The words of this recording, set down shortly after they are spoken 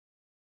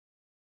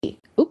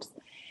Oops.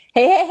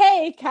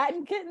 Hey, cat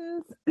and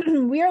kittens.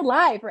 We are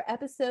live for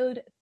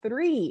episode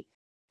 3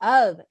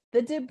 of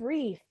The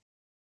Debrief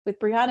with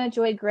Brianna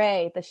Joy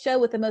Gray, the show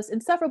with the most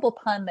insufferable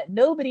pun that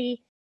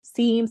nobody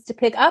seems to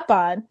pick up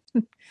on.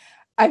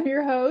 I'm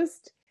your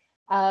host,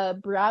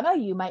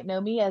 Brianna. You might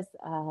know me as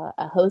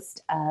a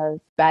host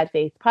of Bad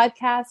Faith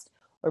Podcast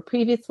or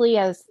previously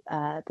as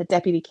the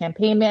deputy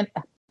campaign man.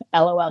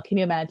 LOL, can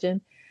you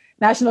imagine?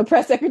 National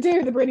Press Secretary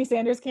of the Bernie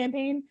Sanders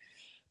campaign.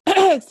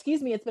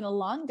 Excuse me, it's been a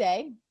long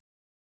day.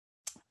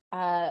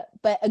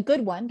 But a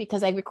good one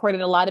because I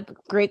recorded a lot of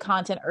great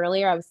content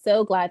earlier. I was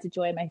so glad to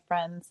join my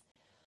friends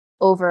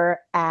over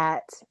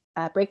at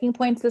Breaking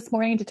Points this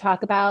morning to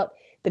talk about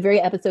the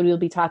very episode we'll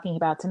be talking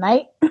about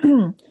tonight.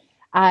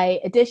 I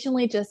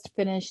additionally just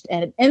finished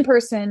an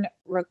in-person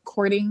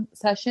recording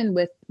session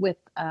with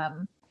Batya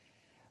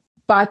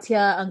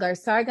Angar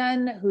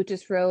Sargan, who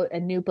just wrote a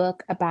new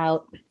book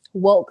about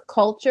woke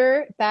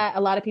culture that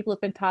a lot of people have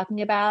been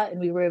talking about, and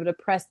we were able to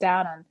press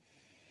down on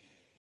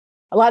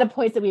a lot of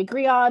points that we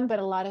agree on, but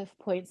a lot of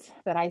points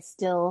that I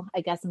still,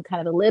 I guess, am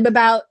kind of a lib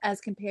about as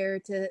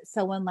compared to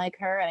someone like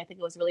her. And I think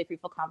it was a really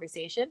fruitful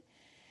conversation.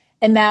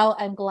 And now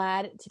I'm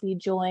glad to be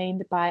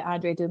joined by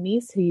Andray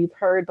Domise, who you've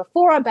heard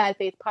before on Bad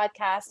Faith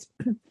Podcast,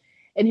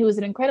 and who was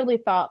an incredibly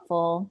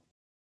thoughtful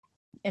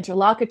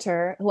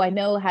interlocutor who I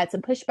know had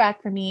some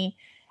pushback for me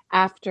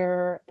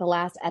after the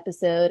last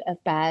episode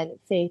of Bad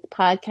Faith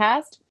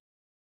Podcast.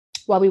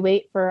 While we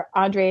wait for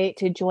Andray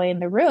to join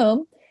the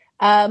room,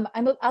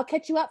 I'll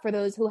catch you up for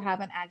those who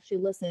haven't actually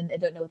listened and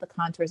don't know what the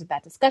contours of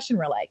that discussion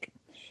were like.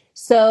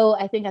 So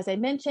I think, as I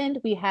mentioned,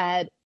 we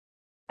had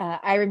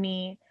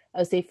Irami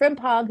Osei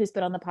Frimpong, who's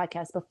been on the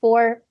podcast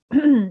before.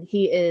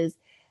 He is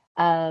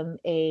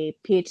a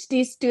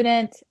PhD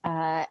student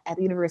at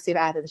the University of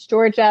Athens,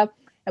 Georgia.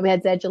 And we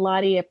had Zed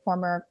Jalati, a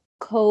former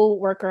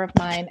co-worker of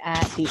mine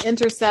at The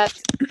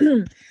Intercept,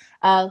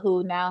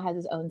 who now has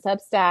his own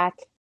Substack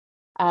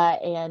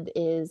and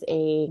is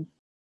a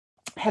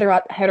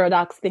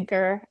heterodox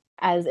thinker,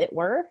 as it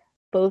were.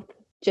 Both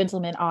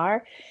gentlemen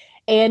are.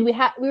 And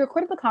we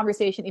recorded the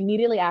conversation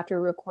immediately after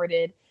we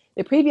recorded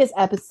the previous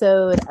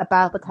episode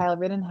about the Kyle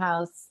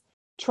Rittenhouse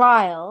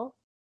trial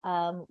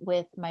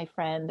with my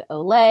friend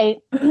Olay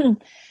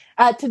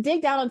to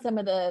dig down on some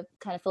of the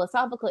kind of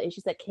philosophical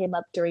issues that came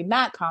up during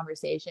that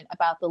conversation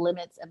about the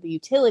limits of the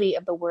utility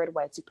of the word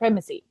white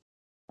supremacy.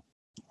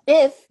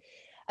 If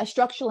a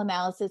structural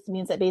analysis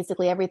means that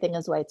basically everything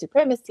is white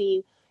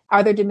supremacy,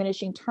 are there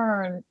diminishing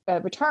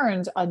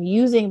returns on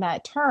using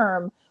that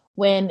term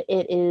when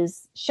it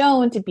is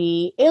shown to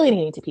be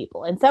alienating to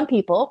people? And some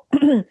people,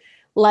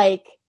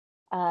 like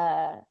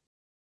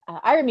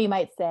Irami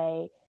might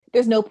say,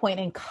 there's no point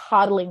in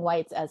coddling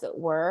whites, as it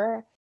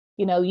were.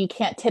 You know, you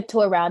can't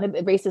tiptoe around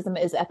it. Racism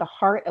is at the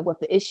heart of what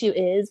the issue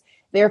is.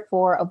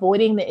 Therefore,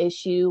 avoiding the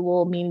issue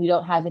will mean you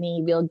don't have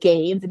any real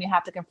gains and you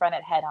have to confront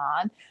it head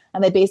on.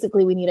 And that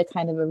basically we need a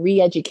kind of a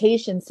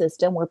re-education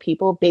system where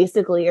people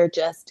basically are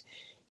just,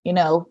 you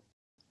know,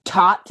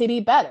 taught to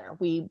be better.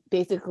 We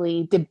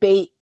basically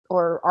debate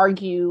or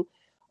argue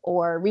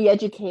or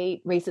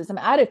re-educate racism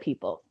out of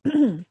people.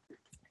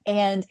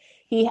 And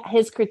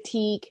his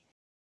critique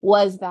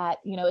was that,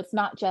 you know, it's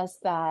not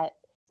just that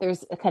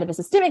there's a kind of a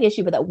systemic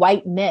issue, but that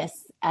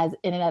whiteness as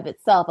in and of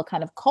itself, a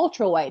kind of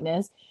cultural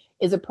whiteness,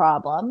 is a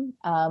problem.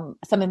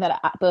 Something that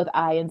both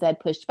I and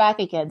Zed pushed back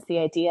against, the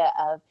idea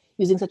of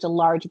using such a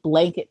large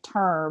blanket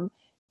term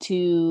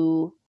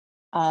to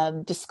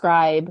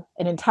describe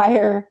an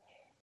entire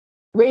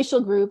racial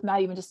group,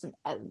 not even just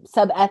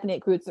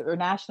sub-ethnic groups or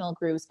national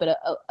groups, but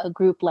a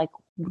group like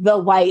the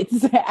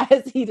whites,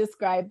 as he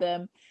described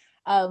them,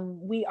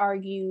 we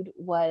argued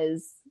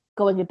was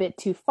going a bit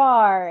too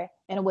far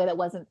in a way that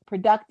wasn't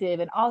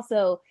productive, and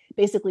also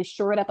basically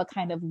shored up a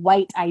kind of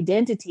white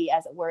identity,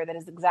 as it were, that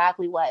is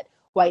exactly what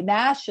white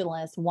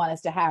nationalists want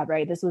us to have,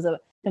 right? This was a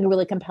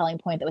really compelling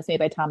point that was made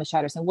by Thomas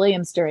Chatterson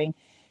Williams during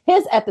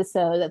his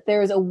episode, that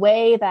there is a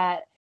way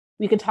that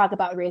we can talk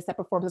about race that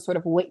performs a sort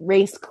of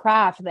race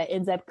craft that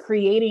ends up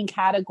creating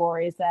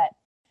categories that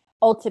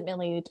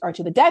ultimately are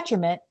to the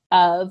detriment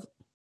of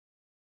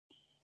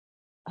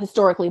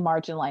historically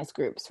marginalized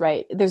groups,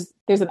 right? There's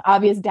an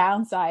obvious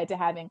downside to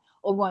having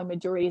overwhelming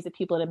majorities of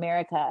people in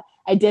America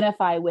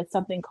identify with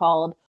something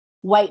called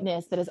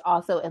whiteness that is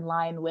also in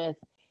line with,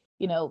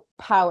 you know,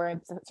 power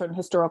and certain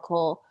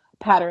historical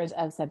patterns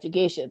of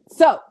subjugation.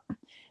 So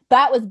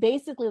that was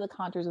basically the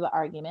contours of the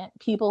argument.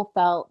 People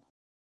felt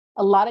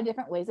a lot of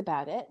different ways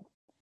about it.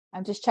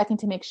 I'm just checking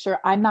to make sure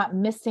I'm not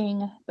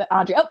missing the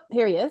Andray. Oh,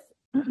 here he is.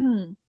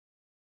 I'm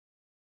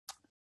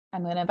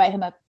going to invite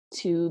him up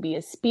to be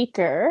a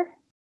speaker.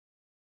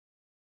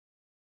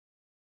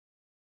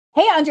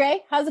 Hey,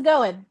 Andray, how's it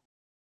going?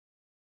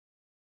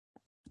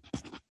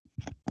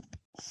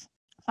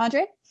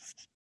 Andray?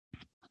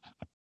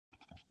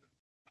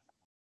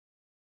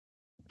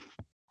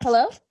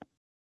 Hello?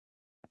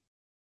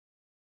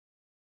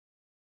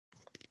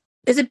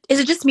 Is it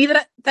just me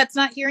that's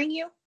not hearing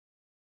you?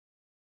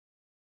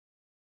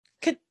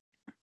 Can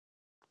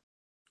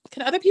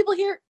other people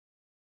hear?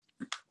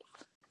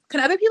 Can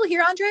other people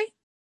hear Andray?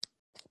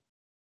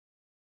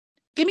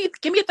 Give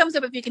me a thumbs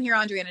up if you can hear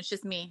Andray and it's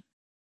just me.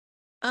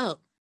 Oh.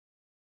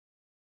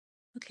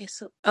 Okay,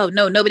 so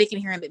no, nobody can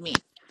hear him but me.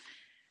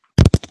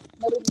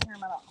 Nobody can hear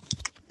him at all.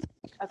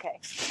 Okay,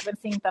 I've been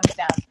seeing thumbs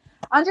down.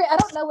 Andray, I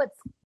don't know what's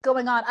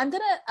going on. I'm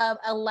gonna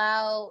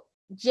allow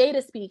Jay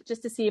to speak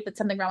just to see if it's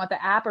something wrong with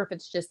the app or if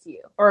it's just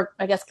you, or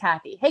I guess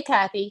Kathy. Hey,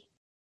 Kathy,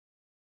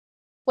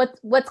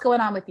 what's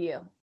going on with you?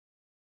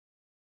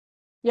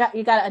 Yeah,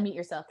 you gotta unmute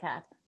yourself,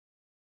 Kath.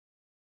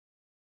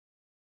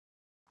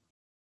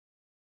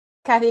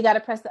 Kathy, you gotta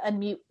press the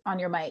unmute on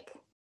your mic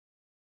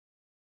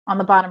on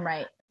the bottom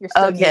right. You're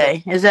still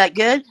Okay, muted. is that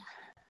good?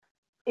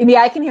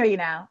 Yeah, I can hear you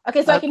now.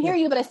 Okay, so I can hear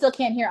Okay. you, but I still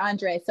can't hear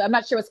Andray. So I'm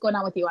not sure what's going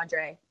on with you,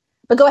 Andray.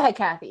 But go ahead,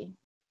 Kathy.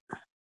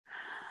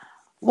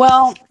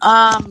 Well,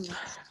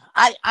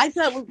 I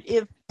thought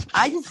if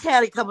I just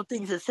had a couple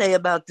things to say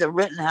about the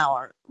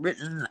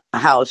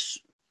Rittenhouse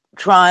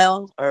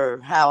trial,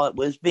 or how it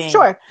was being,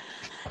 Sure.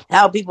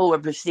 how people were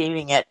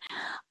perceiving it.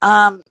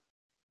 Um,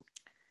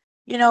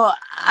 you know,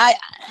 I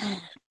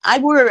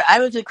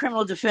was a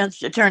criminal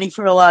defense attorney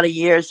for a lot of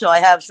years, so I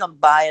have some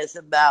bias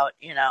about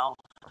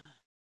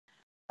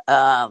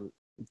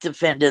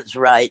defendants'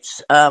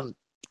 rights.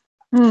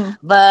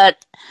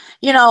 But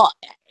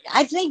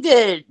I think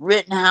that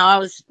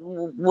Rittenhouse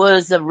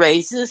was a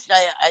racist.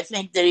 I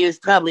think that he was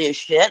probably a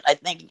shit. I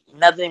think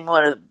nothing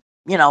more,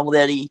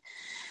 that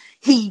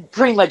he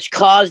pretty much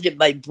caused it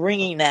by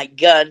bringing that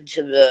gun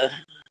to the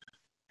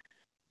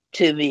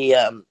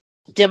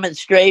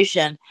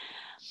demonstration.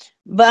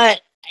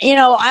 But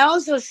I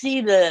also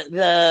see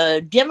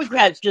the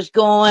Democrats just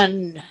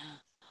going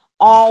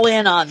all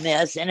in on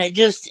this, and it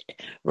just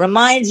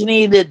reminds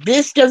me that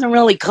this doesn't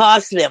really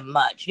cost them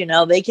much.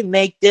 They can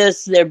make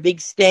this their big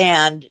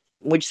stand,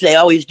 which they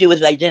always do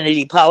with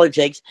identity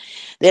politics.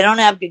 They don't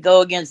have to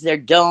go against their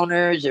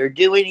donors or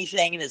do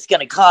anything that's going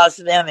to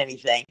cost them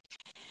anything.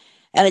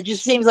 And it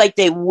just seems like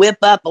they whip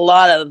up a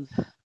lot of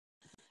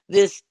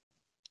this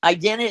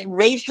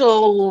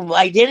racial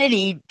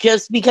identity,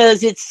 just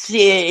because it's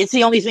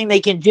the only thing they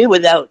can do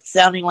without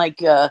sounding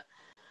like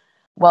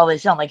well, they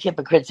sound like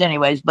hypocrites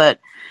anyways, but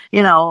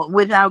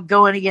without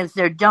going against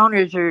their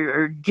donors,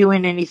 or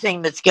doing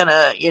anything that's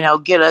gonna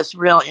get us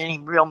any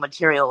real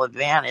material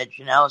advantage.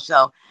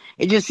 So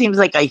it just seems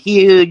like a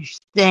huge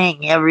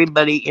thing.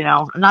 Everybody,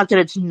 not that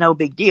it's no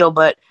big deal,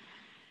 but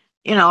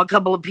a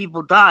couple of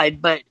people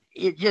died, but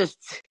it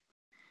just,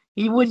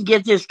 you wouldn't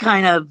get this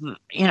kind of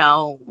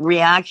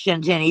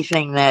reaction to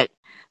anything that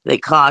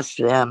costs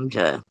them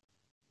to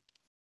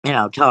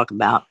talk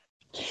about.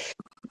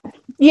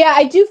 Yeah,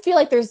 I do feel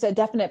like there's a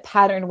definite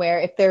pattern where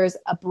if there's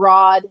a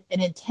broad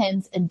and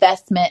intense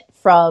investment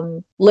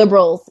from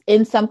liberals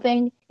in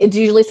something, it's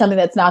usually something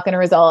that's not going to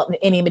result in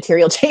any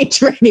material change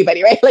for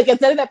anybody, right? Like it's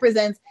something that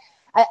presents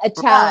a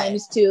challenge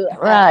to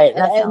Right.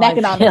 That's an how I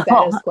economic feel.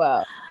 status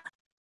quo.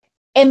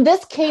 In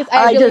this case,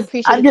 I really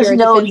appreciate I'm that just you're a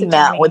defense noting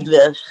that with attorney.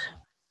 this.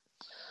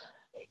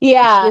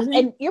 Yeah, Excuse me?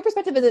 and your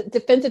perspective as a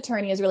defense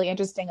attorney is really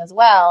interesting as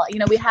well.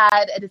 We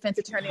had a defense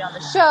attorney on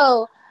the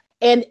show,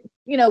 and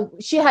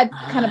she had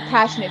kind of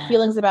passionate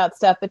feelings about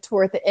stuff, but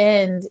toward the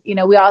end,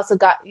 we also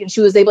got, she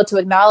was able to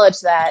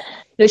acknowledge that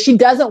she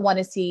doesn't want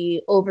to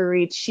see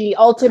overreach. She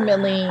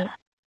ultimately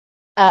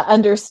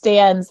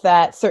understands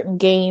that certain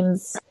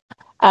gains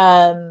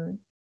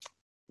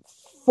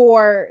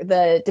for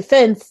the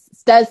defense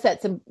does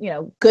set some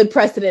good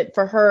precedent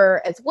for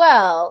her as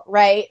well,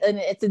 right? And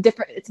it's a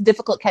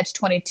difficult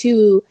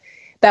catch-22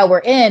 that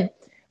we're in.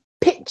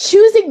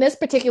 Choosing this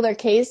particular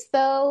case,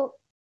 though,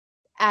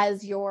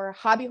 as your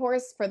hobby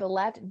horse for the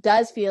left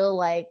does feel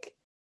like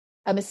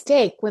a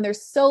mistake when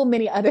there's so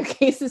many other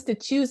cases to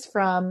choose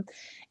from.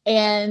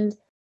 And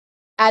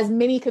as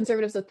many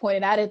conservatives have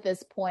pointed out at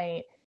this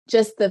point,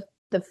 just the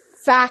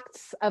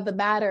facts of the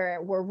matter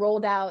were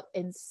rolled out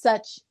in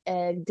such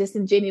a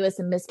disingenuous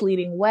and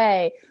misleading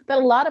way that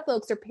a lot of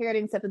folks are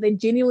parroting stuff that they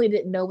genuinely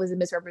didn't know was a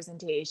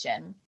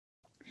misrepresentation,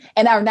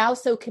 and are now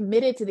so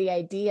committed to the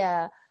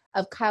idea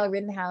of Kyle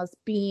Rittenhouse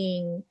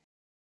being,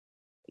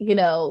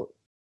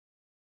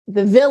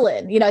 the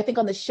villain. I think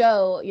on the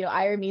show,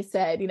 Iremy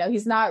said,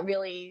 he's not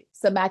really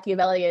some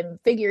Machiavellian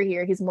figure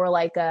here. He's more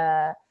like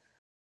a,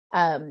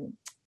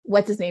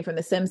 what's his name from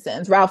The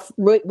Simpsons, Ralph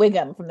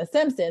Wiggum from The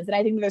Simpsons. And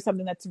I think there's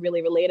something that's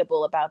really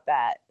relatable about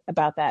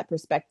that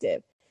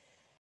perspective.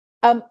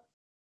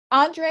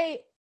 Andray,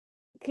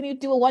 can you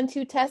do a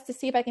 1-2 test to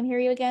see if I can hear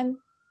you again?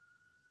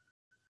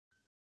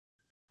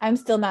 I'm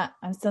still not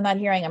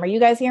hearing him. Are you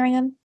guys hearing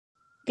him?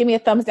 Give me a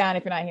thumbs down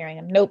if you're not hearing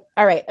him. Nope.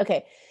 All right.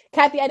 Okay.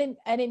 Kathy, I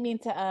didn't mean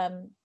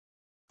to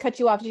cut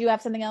you off. Did you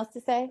have something else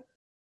to say?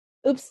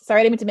 Oops.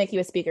 Sorry, I didn't mean to make you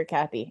a speaker,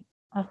 Kathy.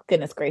 Oh,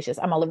 goodness gracious.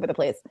 I'm all over the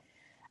place.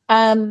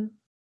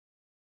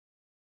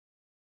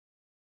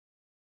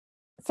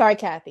 Sorry,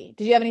 Kathy.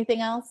 Did you have anything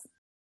else?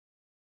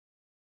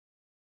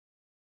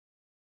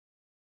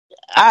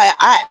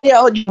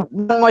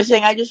 One more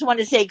thing. I just want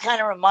to say, it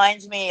kind of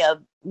reminds me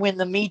of when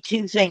the Me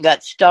Too thing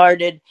got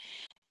started.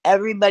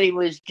 Everybody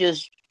was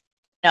just,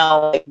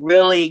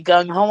 really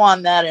gung ho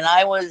on that, and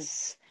I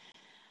was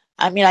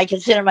I mean, I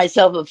consider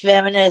myself a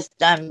feminist.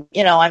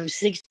 I'm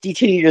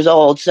 62 years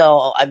old,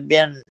 so I've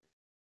been,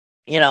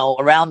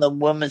 around the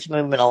women's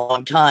movement a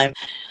long time.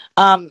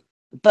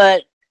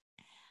 But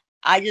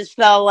I just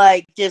felt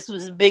like this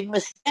was a big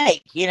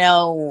mistake,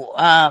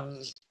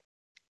 and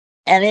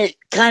it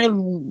kind of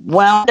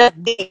wound up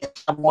being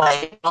some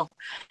way,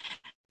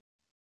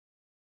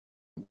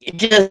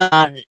 just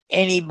on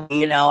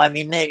anybody, I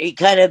mean, it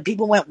kind of,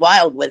 people went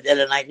wild with it,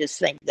 and I just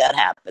think that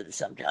happens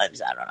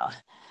sometimes. I don't know.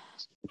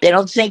 They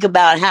don't think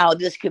about how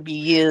this could be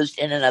used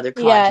in another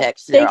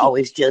context. They're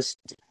always just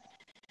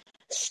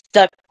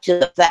stuck to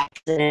the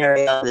fact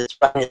scenario that's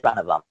right in front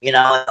of them,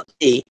 and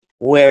see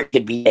where it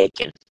could be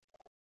taken.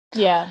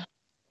 Yeah.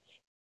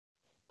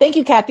 Thank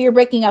you, Kathy. You're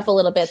breaking up a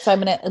little bit, so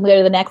I'm going to go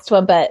to the next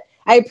one, but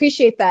I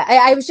appreciate that.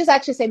 I was just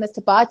actually saying this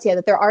to Batya,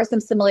 that there are some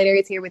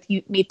similarities here with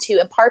Me Too,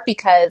 in part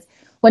because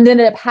what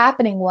ended up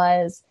happening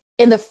was,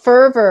 in the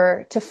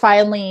fervor to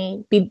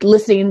finally be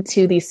listening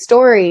to these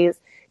stories,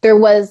 there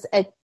was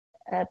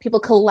people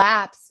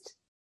collapsed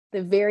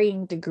the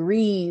varying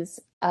degrees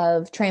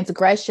of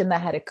transgression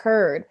that had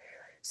occurred,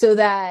 so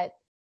that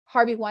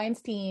Harvey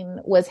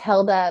Weinstein was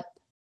held up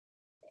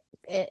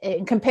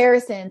in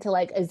comparison to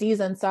like Aziz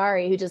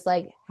Ansari, who just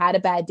like had a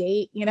bad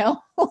date,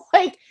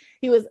 like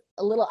he was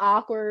a little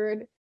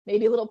awkward,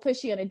 maybe a little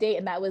pushy on a date,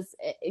 and that was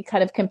it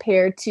kind of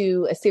compared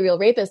to a serial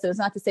rapist. So it's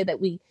not to say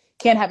that we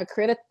can't have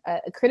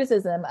a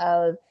criticism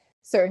of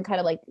certain kind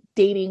of like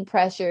dating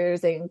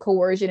pressures and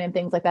coercion and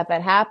things like that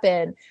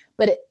happen,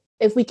 but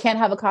if we can't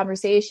have a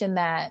conversation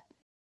that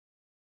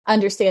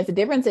understands the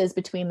differences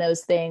between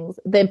those things,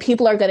 then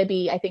people are going to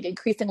be, I think,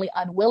 increasingly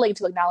unwilling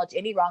to acknowledge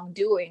any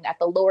wrongdoing at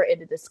the lower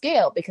end of the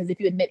scale, because if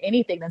you admit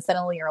anything, then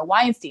suddenly you're a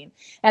Weinstein.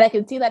 And I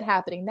can see that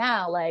happening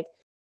now. Like,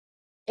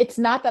 it's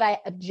not that I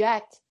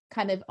object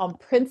kind of on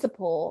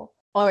principle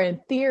or in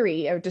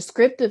theory or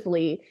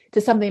descriptively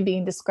to something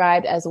being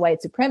described as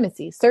white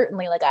supremacy.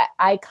 Certainly, like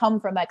I come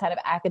from that kind of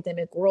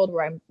academic world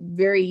where I'm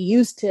very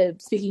used to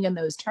speaking in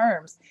those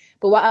terms.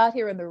 But while out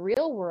here in the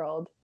real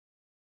world,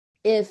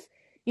 if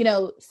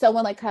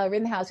someone like Kyle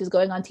Rittenhouse, who's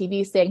going on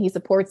TV saying he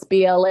supports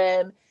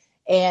BLM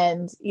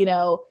and,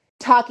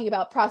 talking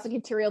about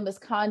prosecutorial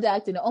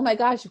misconduct and, oh my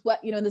gosh,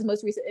 what, in this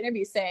most recent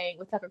interview saying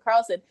with Tucker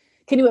Carlson,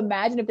 can you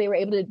imagine if they were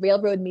able to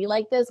railroad me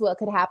like this? What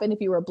could happen if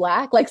you were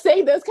Black? Like,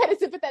 saying those kind of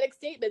sympathetic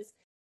statements,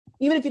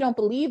 even if you don't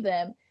believe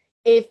them,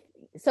 if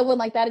someone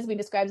like that is being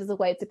described as a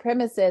white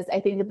supremacist, I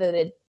think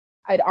that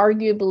I'd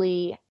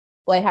arguably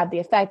have the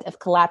effect of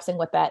collapsing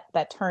what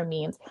that term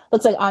means.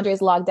 Looks like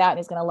Andray's logged out and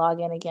he's going to log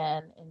in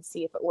again and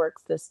see if it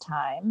works this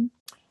time.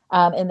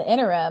 In the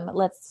interim,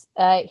 let's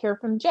hear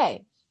from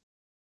Jay.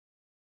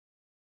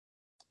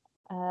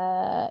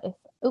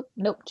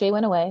 Nope, Jay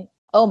went away.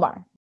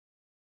 Omar.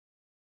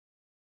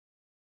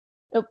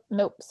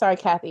 Nope. Sorry,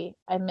 Kathy.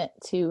 I meant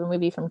to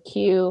remove you from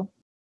queue.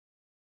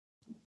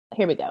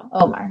 Here we go.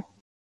 Omar.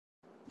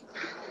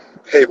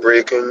 Hey,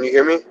 Bree, can you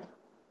hear me?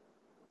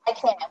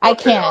 I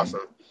can.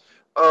 Awesome.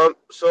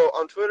 So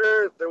on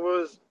Twitter, there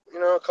was,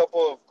 a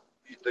couple of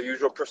the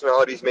usual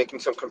personalities making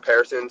some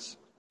comparisons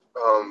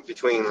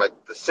between like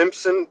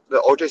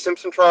the O.J.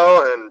 Simpson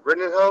trial and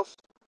Rittenhouse,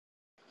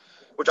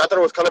 which I thought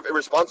was kind of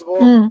irresponsible.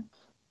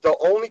 The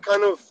only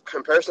kind of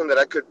comparison that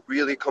I could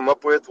really come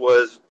up with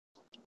was,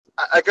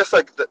 I guess,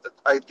 like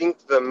I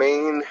think the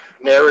main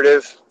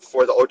narrative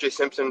for the O.J.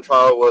 Simpson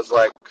trial was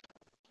like,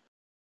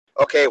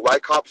 okay,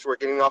 white cops were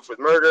getting off with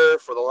murder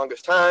for the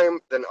longest time.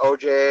 Then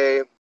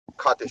O.J.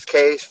 caught this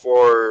case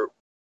for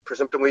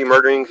presumptively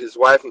murdering his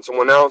wife and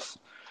someone else,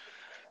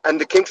 and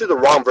they came to the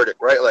wrong verdict,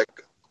 right?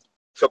 Like,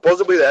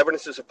 supposedly the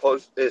evidence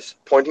is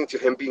pointing to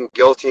him being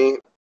guilty,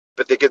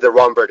 but they get the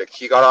wrong verdict.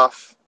 He got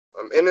off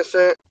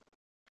innocent.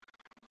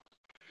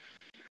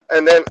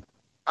 And then,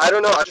 I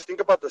don't know, I just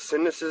think about the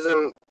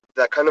cynicism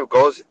that kind of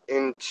goes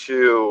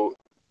into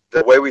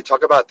the way we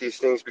talk about these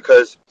things,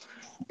 because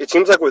it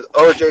seems like with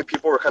OJ,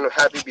 people were kind of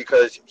happy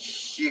because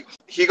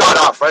he got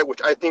off, right?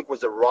 Which I think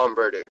was the wrong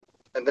verdict.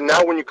 And then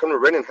now when you come to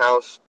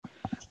Rittenhouse,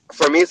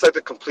 for me, it's like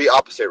the complete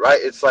opposite, right?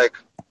 It's like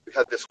we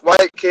had this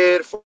white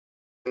kid,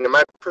 and in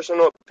my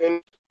personal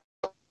opinion,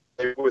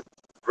 with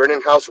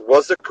Rittenhouse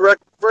was the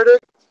correct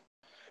verdict.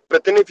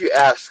 But then if you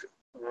ask,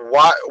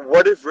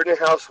 what if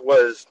Rittenhouse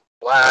was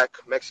Black,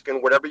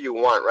 Mexican, whatever you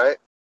want, right?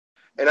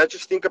 And I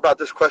just think about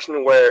this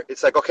question where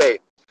it's like, okay,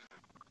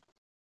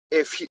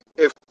 if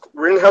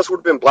Rittenhouse would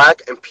have been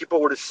Black and people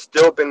would have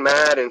still been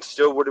mad and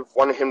still would have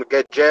wanted him to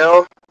get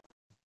jail,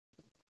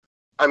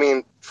 I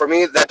mean, for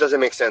me, that doesn't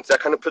make sense. That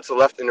kind of puts the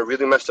left in a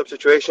really messed up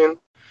situation.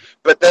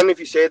 But then if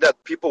you say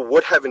that people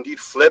would have indeed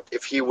flipped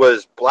if he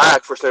was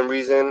Black for some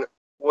reason,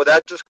 well,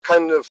 that just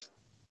kind of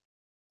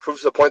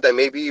proves the point that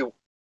maybe,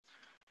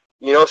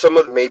 some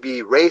of them may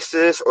be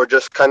racist or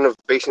just kind of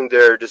basing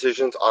their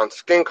decisions on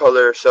skin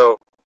color. So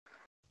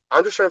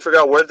I'm just trying to figure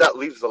out where that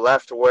leaves the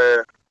left,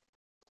 where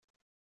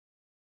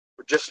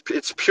just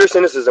it's pure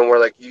cynicism, where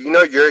like,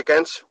 you're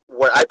against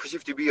what I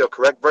perceive to be a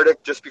correct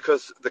verdict just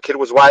because the kid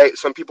was white.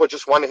 Some people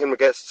just wanted him to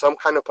get some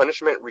kind of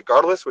punishment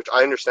regardless, which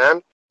I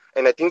understand,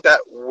 and I think that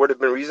would have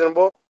been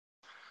reasonable.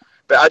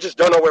 But I just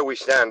don't know where we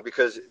stand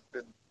because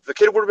the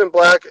kid would have been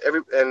black,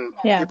 and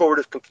people would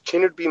have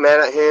continued to be mad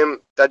at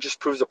him. That just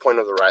proves the point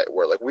of the right,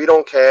 where like we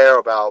don't care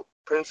about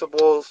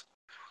principles,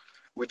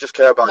 we just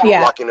care about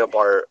locking up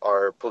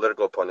our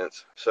political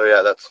opponents. So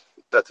yeah,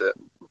 that's it.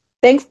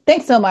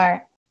 Thanks,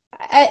 Omar.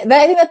 I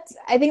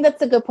think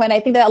that's a good point. I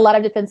think that a lot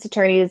of defense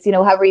attorneys,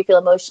 however you feel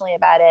emotionally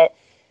about it,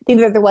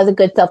 think that there was a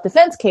good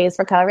self-defense case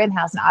for Kyle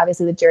Rittenhouse, and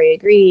obviously the jury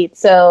agreed.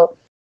 So,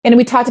 and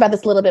we talked about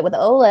this a little bit with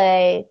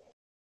Ole.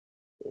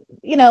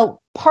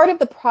 Part of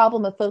the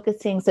problem of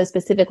focusing so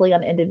specifically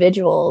on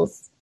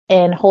individuals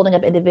and holding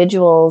up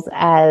individuals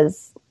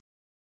as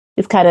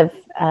kind of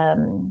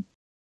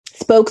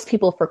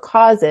spokespeople for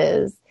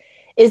causes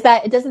is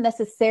that it doesn't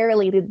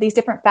necessarily, these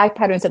different fact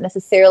patterns don't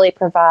necessarily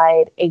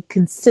provide a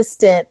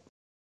consistent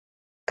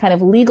kind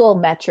of legal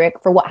metric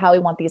for how we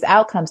want these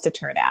outcomes to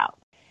turn out.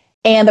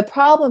 And the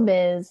problem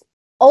is,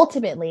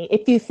 ultimately,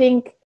 if you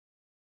think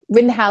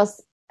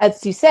Rittenhouse,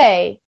 as you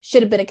say,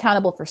 should have been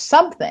accountable for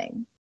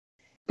something,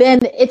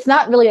 then it's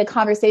not really a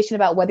conversation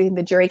about whether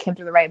the jury came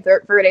to the right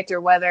verdict or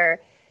whether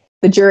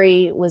the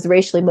jury was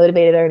racially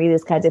motivated or any of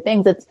these kinds of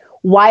things. It's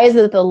why is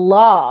it that the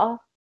law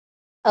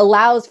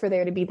allows for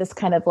there to be this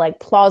kind of like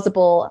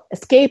plausible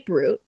escape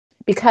route,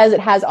 because it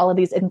has all of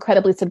these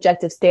incredibly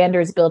subjective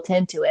standards built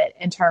into it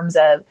in terms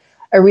of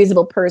a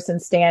reasonable person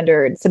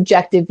standard,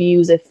 subjective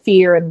views of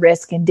fear and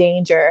risk and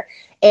danger,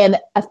 and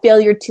a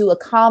failure to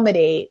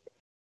accommodate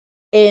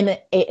in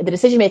the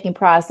decision-making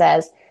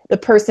process the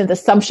person's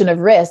assumption of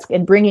risk,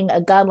 and bringing a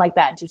gun like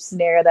that into a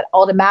scenario that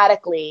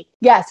automatically,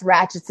 yes,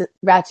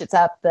 ratchets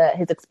up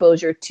his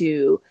exposure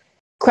to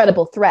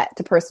credible threat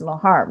to personal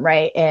harm,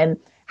 right? And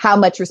how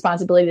much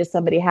responsibility does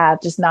somebody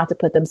have just not to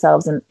put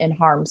themselves in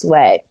harm's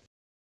way?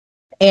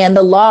 And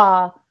the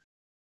law,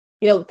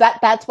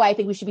 that's why I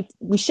think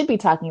we should be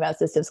talking about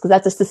systems, because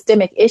that's a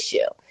systemic issue.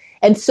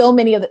 And so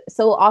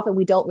often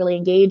we don't really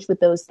engage with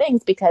those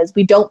things because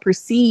we don't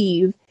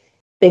perceive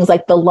things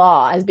like the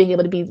law as being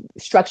able to be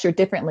structured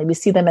differently. We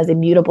see them as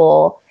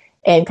immutable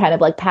and kind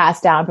of like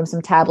passed down from some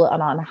tablet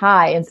on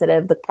high, instead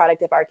of the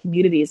product of our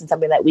communities and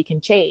something that we can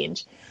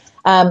change.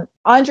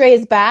 Andray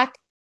is back.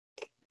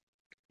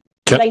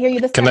 Did I hear you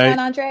this time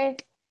around, Andray?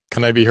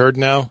 Can I be heard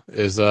now?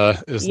 Is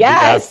yes. The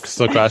app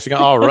still crashing?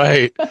 All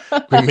right.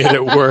 We made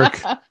it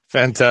work.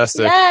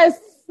 Fantastic. Yes.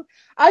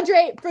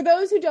 Andray, for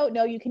those who don't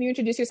know you, can you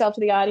introduce yourself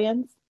to the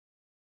audience?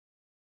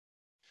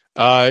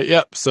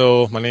 Yep.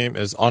 So my name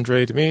is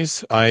Andray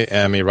Domise. I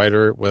am a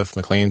writer with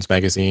Maclean's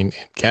Magazine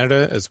in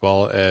Canada, as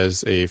well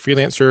as a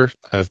freelancer.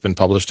 I've been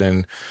published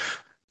in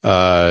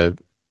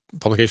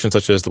publications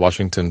such as the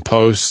Washington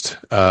Post,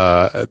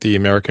 the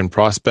American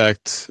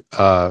Prospect,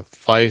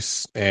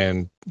 Vice,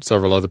 and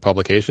several other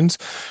publications.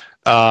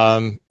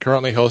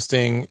 Currently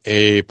hosting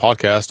a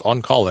podcast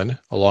on Callin,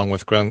 along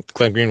with Glenn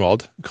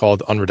Greenwald,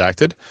 called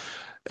Unredacted,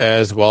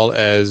 as well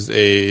as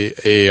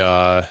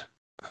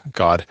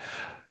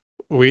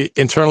we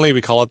internally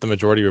call it the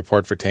Majority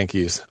Report for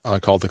Tankies,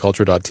 called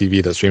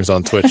theculture.tv, that streams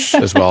on Twitch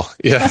as well.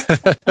 Yeah.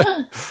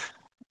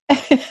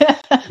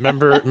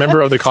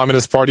 member of the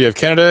Communist Party of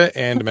Canada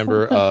and a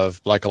member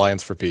of Black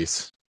Alliance for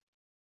Peace.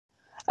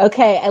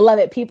 Okay, I love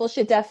it. People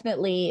should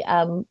definitely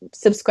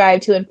subscribe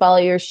to and follow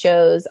your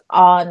shows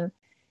on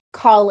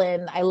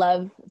Callin. I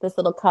love this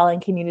little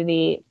Callin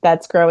community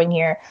that's growing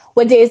here.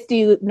 What days do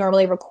you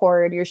normally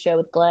record your show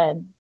with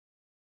Glenn?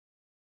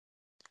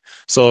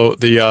 So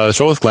the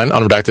show with Glenn,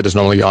 Unredacted, is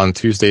normally on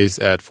Tuesdays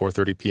at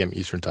 4:30 p.m.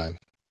 Eastern Time.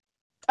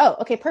 Oh,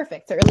 okay,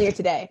 perfect. So earlier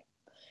today.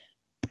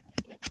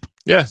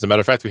 Yeah, as a matter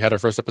of fact, we had our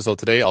first episode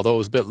today, although it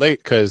was a bit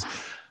late because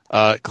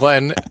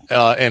Glenn,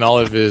 in all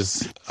of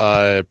his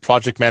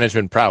project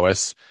management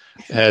prowess,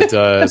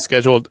 had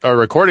scheduled a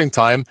recording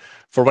time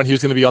for when he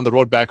was going to be on the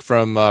road back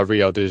from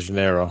Rio de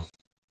Janeiro.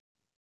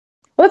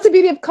 Well, that's the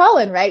beauty of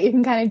Callin, right? You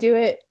can kind of do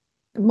it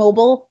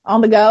mobile,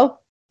 on the go.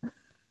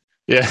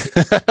 Yeah.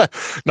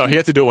 No, he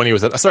had to do it when he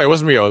was sorry, it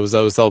wasn't Rio, it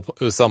was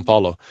Sao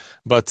Paulo.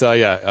 But so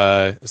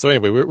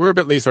anyway, we're a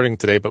bit late starting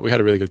today, but we had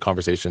a really good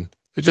conversation.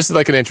 It's just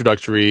like an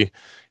introductory,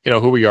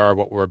 who we are,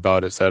 what we're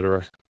about,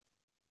 etc.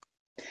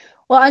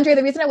 Well, Andray,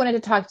 the reason I wanted to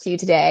talk to you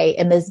today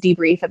in this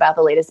debrief about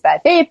the latest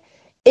Bad Faith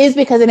is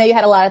because I know you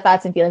had a lot of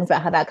thoughts and feelings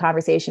about how that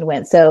conversation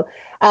went. So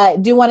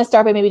do you want to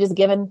start by maybe just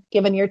giving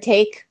your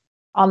take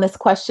on this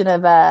question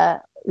of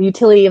the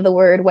utility of the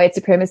word white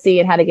supremacy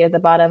and how to get at the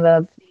bottom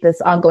of this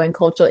ongoing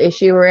cultural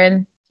issue we're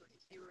in?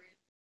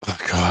 Oh,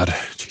 God.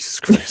 Jesus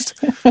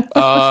Christ.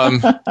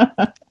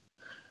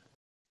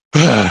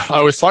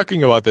 I was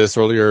talking about this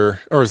earlier,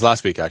 or it was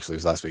last week, actually. It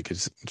was last week.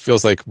 It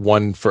feels like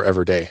one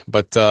forever day.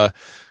 But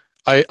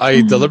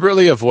I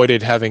deliberately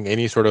avoided having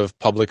any sort of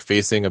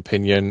public-facing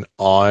opinion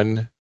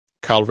on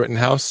Kyle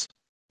Rittenhouse,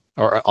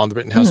 or on the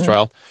Rittenhouse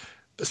trial,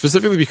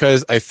 specifically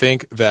because I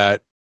think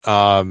that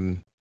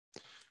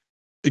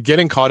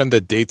getting caught in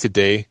the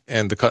day-to-day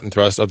and the cut and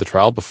thrust of the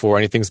trial before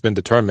anything's been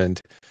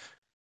determined,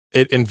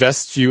 it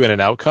invests you in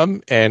an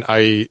outcome. And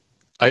I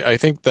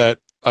think that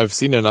I've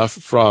seen enough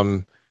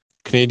from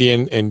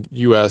Canadian and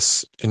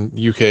US and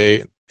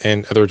UK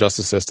and other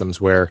justice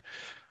systems where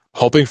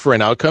hoping for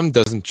an outcome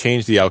doesn't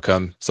change the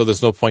outcome. So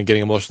there's no point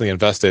getting emotionally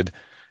invested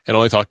and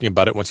only talking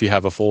about it once you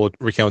have a full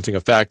recounting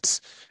of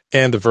facts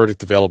and the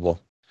verdict available.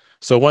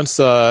 So once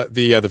the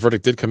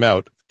verdict did come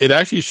out, it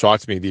actually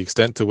shocked me the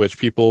extent to which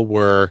people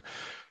were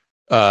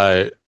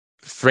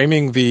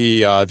framing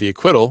the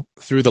acquittal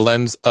through the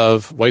lens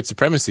of white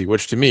supremacy,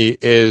 which to me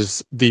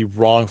is the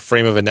wrong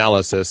frame of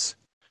analysis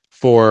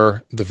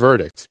for the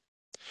verdict.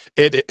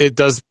 It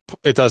does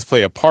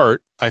play a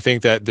part. I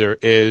think that there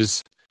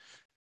is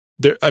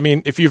there. I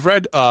mean, if you've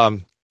read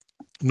Noel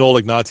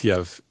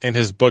Ignatieff in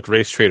his book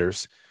Race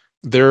Traders,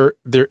 there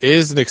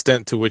is an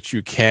extent to which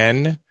you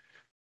can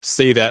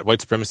say that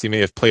white supremacy may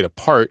have played a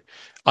part,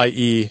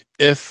 i.e.,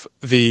 if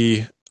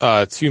the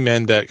two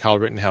men that Kyle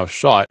Rittenhouse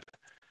shot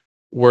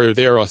were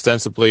there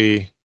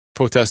ostensibly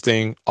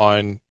protesting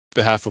on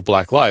behalf of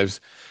Black lives,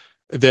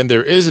 then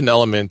there is an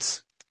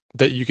element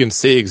that you can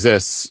say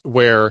exists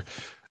where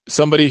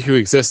somebody who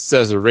exists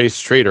as a race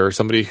traitor,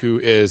 somebody who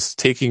is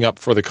taking up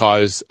for the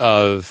cause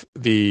of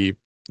the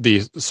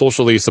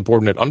socially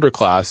subordinate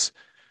underclass,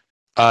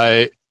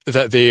 that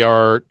they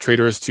are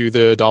traitors to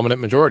the dominant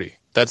majority.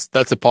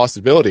 That's a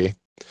possibility.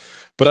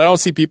 But I don't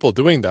see people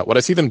doing that. What I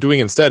see them doing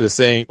instead is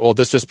saying, well,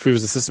 this just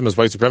proves the system is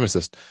white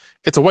supremacist.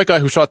 It's a white guy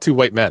who shot two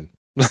white men.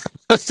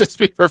 Let's just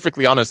be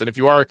perfectly honest. And if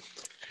you are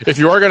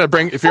going to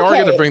bring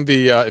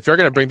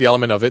the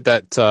element of it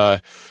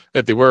that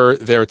they were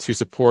there to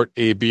support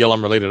a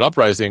BLM related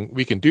uprising,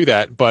 we can do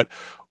that. But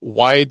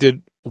why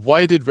did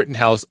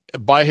Rittenhouse,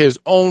 by his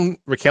own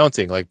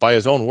recounting, like by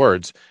his own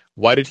words,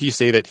 why did he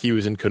say that he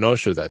was in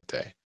Kenosha that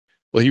day?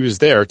 Well, he was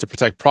there to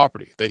protect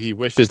property, that he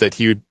wishes that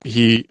he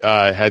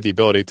had the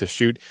ability to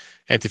shoot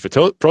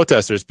Antifa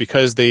protesters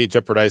because they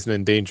jeopardize and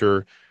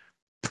endanger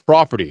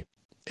property.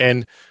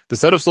 And the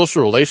set of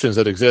social relations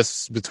that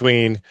exists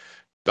between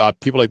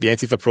people like the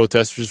Antifa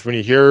protesters, when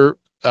you hear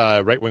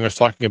right-wingers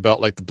talking about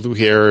like the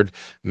blue-haired,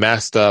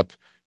 masked up,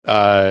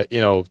 college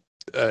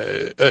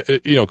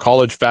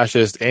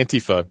fascist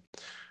Antifa,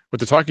 what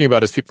they're talking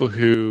about is people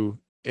who,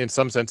 in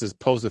some senses,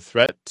 pose a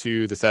threat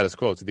to the status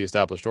quo, to the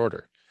established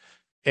order.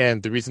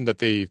 And the reason that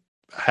they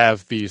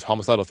have these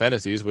homicidal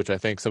fantasies, which I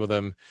think some of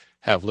them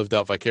have lived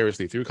out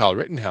vicariously through Kyle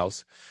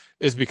Rittenhouse,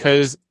 is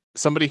because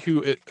somebody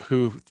who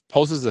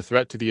poses a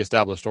threat to the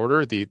established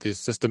order, the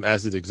system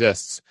as it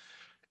exists,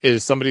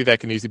 is somebody that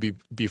can easily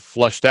be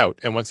flushed out.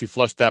 And once you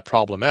flush that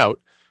problem out,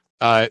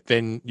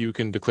 then you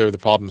can declare the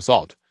problem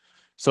solved.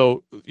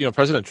 So,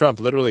 President Trump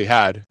literally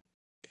had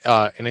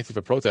an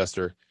Antifa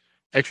protester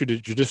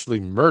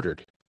extrajudicially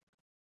murdered.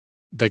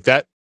 Like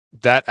that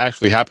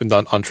actually happened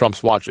on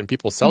Trump's watch, and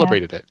people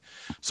celebrated it.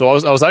 So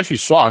I was actually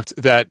shocked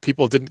that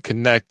people didn't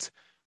connect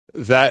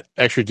that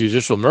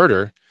extrajudicial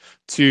murder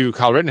to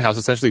Kyle Rittenhouse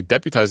essentially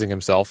deputizing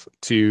himself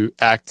to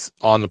act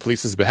on the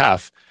police's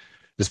behalf,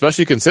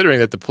 especially considering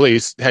that the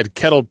police had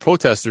kettled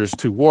protesters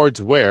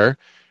towards where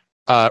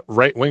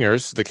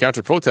right-wingers, the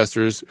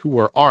counter-protesters who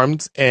were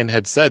armed and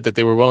had said that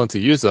they were willing to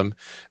use them,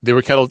 they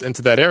were kettled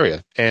into that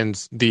area.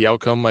 And the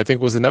outcome, I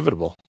think, was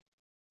inevitable.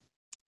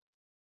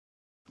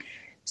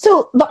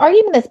 So the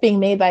argument that's being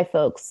made by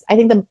folks, I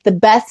think the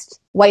best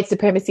white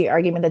supremacy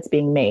argument that's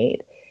being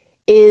made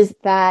is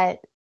that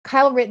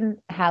Kyle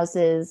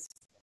Rittenhouse's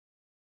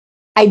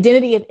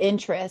identity of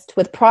interest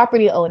with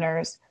property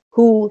owners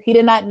who he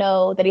did not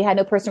know, that he had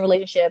no personal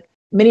relationship,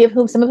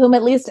 some of whom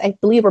at least I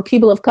believe were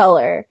people of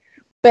color,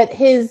 but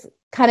his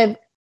kind of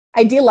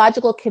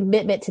ideological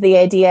commitment to the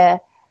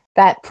idea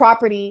that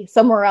property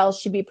somewhere else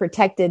should be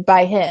protected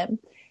by him,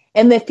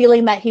 and the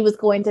feeling that he was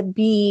going to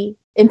be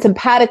in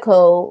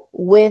simpatico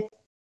with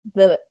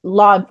the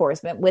law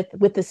enforcement,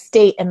 with the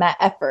state and that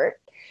effort,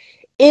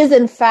 is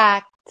in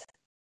fact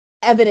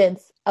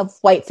evidence of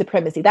white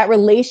supremacy, that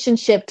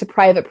relationship to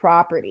private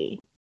property,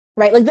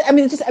 right? Like, I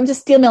mean, I'm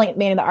just stealing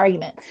the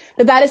argument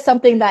that is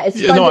something that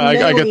is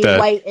fundamentally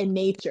white in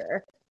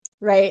nature,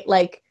 right?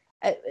 Like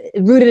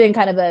rooted in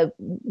kind of a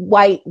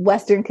white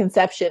Western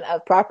conception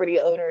of property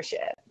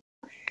ownership.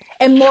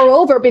 And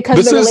moreover, because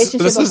of the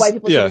relationship of white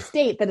people to the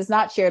state that is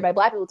not shared by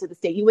Black people to the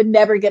state, you would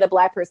never get a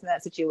Black person in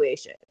that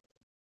situation.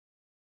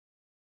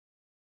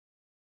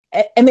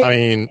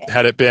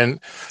 Had it been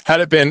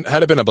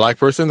a Black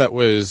person that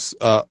was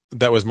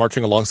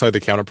marching alongside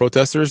the counter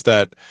protesters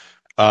that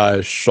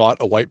shot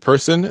a white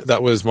person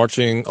that was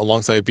marching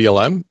alongside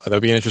BLM,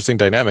 that'd be an interesting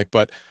dynamic.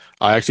 But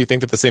I actually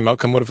think that the same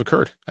outcome would have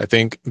occurred. I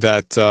think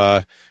that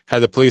had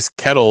the police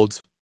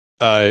kettled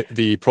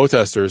the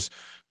protesters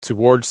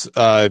towards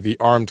the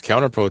armed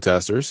counter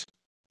protesters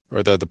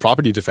or the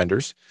property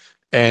defenders,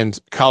 and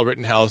Kyle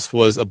Rittenhouse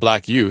was a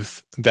Black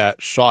youth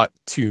that shot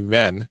two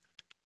men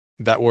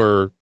that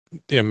were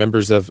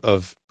members of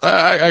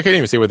I can't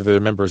even say whether they're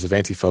members of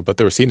Antifa, but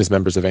they were seen as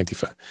members of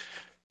Antifa.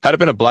 Had it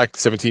been a Black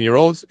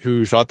 17-year-old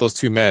who shot those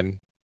two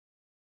men,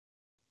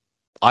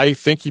 I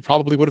think he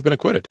probably would have been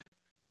acquitted.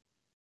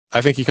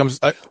 I think he comes.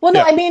 Well,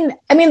 no, Yeah,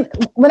 I mean,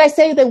 when I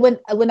say that would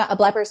not a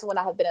black person would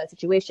not have been in a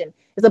situation,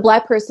 is a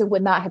black person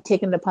would not have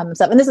taken it upon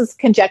themselves, and this is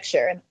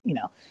conjecture, and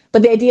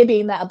but the idea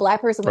being that a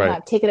black person would not right.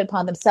 have taken it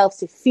upon themselves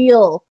to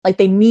feel like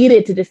they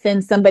needed to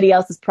defend somebody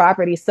else's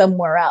property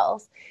somewhere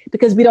else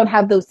because we don't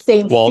have those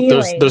same Well,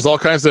 feelings. there's all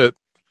kinds of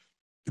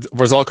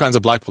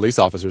black police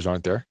officers,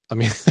 aren't there? I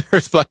mean, Right,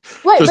 there's but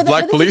black this is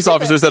police different.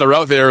 officers that are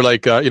out there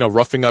like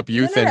roughing up No,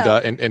 youth no, no.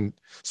 and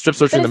strip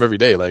searching But them it's every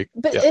day. Like,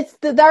 but yeah. it's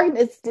the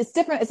argument. It's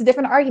different. It's a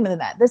different argument than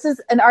that. This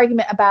is an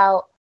argument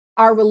about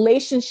our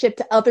relationship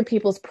to other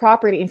people's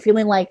property and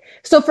feeling like.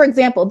 So, for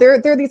example, there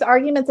are these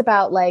arguments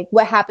about like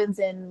what happens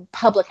in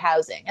public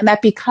housing, and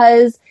that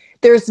because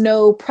there's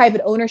no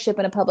private ownership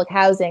in a public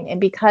housing,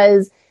 and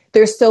because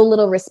there's so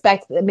little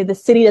respect. I mean, the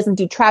city doesn't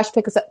do trash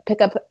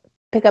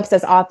pickups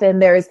as often.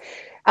 There's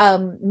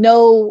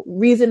no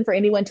reason for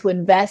anyone to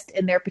invest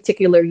in their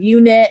particular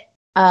unit.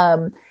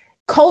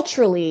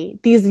 Culturally,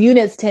 these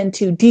units tend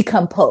to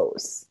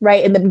decompose,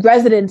 right? And the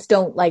residents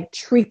don't like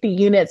treat the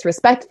units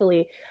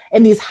respectfully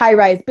in these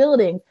high-rise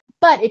buildings.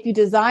 But if you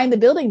design the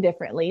building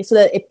differently so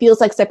that it feels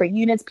like separate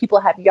units,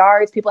 people have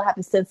yards, people have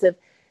a sense of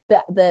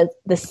the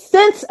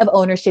sense of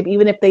ownership,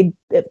 even if they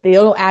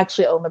don't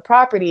actually own the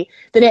property,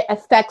 then it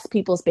affects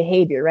people's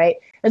behavior, right?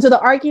 And so the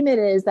argument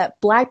is that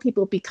Black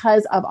people,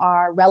 because of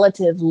our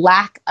relative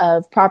lack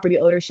of property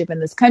ownership in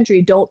this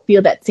country, don't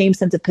feel that same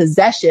sense of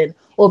possession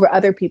over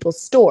other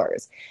people's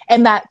stores.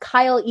 And that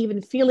Kyle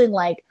even feeling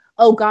like,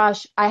 oh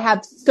gosh, I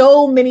have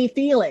so many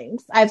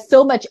feelings. I have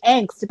so much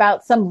angst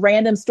about some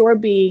random store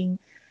being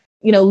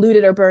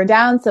looted or burned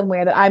down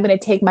somewhere that I'm going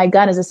to take my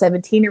gun as a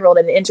 17-year-old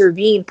and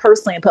intervene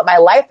personally and put my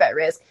life at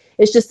risk.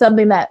 It's just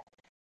something that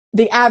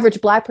the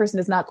average Black person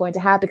is not going to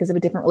have because of a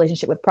different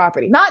relationship with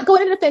property. Not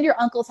going to defend your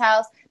uncle's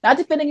house, not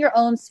defending your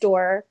own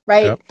store,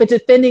 right? Yep. But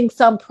defending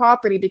some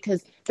property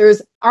because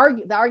the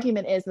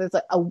argument is there's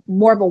a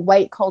more of a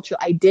white cultural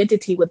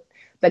identity with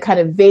the kind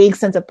of vague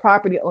sense of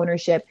property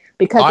ownership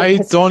because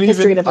of the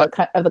history of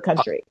the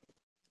country.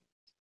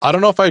 I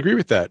don't know if I agree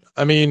with that.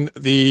 I mean,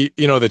 the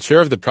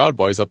chair of the Proud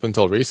Boys up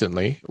until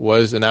recently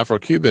was an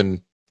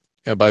Afro-Cuban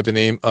by the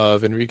name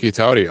of Enrique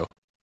Tarrio.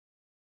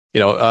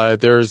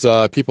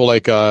 There's people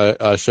like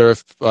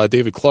Sheriff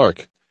David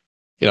Clark,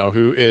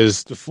 who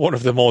is one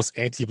of the most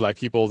anti-Black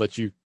people that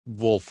you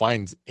will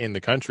find in the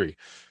country.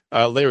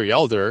 Larry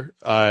Elder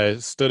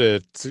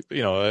stood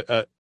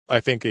I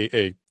think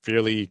a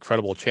fairly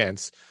credible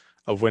chance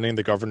of winning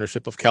the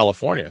governorship of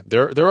California.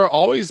 There are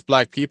always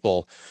Black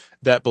people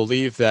that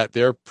believe that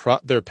their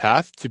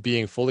path to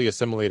being fully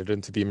assimilated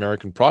into the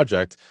American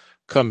project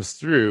comes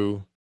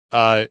through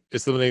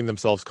assimilating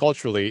themselves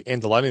culturally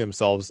and aligning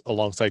themselves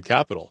alongside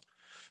capital.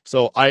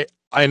 So I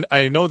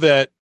know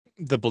that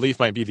the belief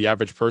might be the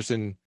average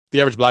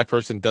Black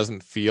person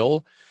doesn't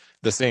feel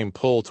the same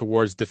pull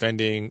towards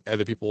defending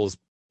other people's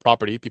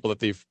property, people that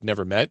they've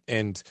never met,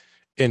 and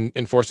in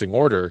enforcing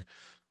order.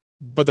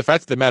 But the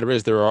fact of the matter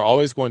is, there are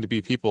always going to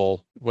be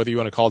people, whether you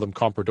want to call them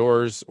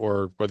compradors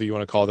or whether you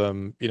want to call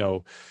them,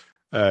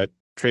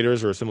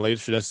 traders or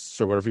assimilationists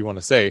or whatever you want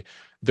to say,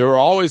 there are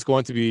always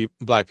going to be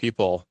Black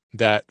people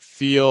that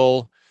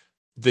feel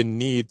the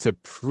need to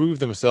prove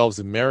themselves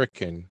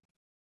American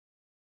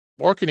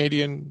or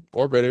Canadian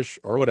or British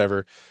or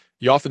whatever.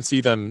 You often see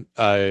them,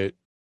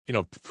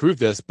 prove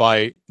this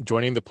by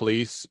joining the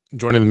police,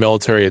 joining the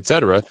military,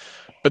 etc.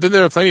 But then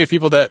there are plenty of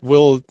people that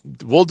will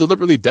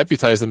deliberately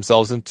deputize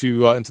themselves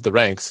into the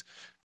ranks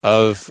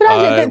of.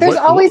 But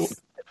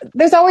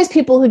there's always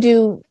people who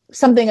do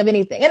something of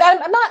anything, and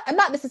I'm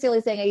not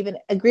necessarily saying I even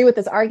agree with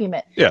this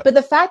argument. Yeah. But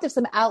the fact of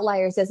some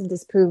outliers doesn't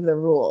disprove the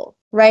rule,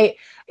 right?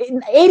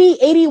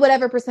 80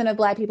 whatever percent of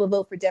Black people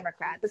vote for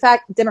Democrats. The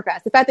fact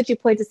that you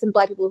point to some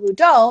Black people who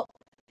don't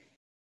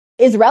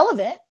is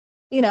relevant.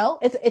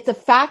 It's a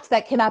fact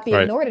that cannot be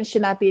ignored and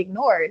should not be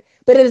ignored.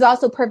 But it is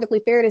also perfectly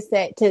fair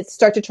to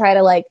start to try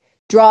to like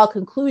draw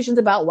conclusions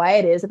about why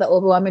it is that the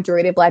overwhelming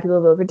majority of Black people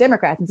vote for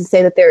Democrats, and to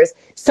say that there is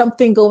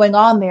something going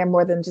on there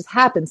more than just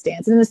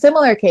happenstance. And in a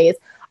similar case,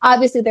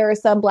 obviously there are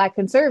some Black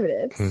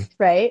conservatives,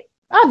 right?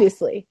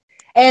 Obviously.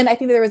 And I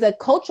think there was a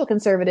cultural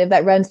conservative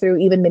that runs through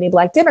even many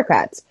Black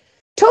Democrats.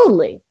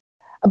 Totally.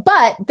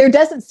 But there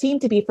doesn't seem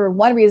to be, for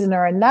one reason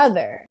or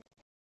another,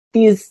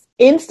 these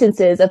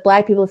instances of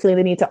Black people feeling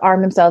the need to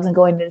arm themselves and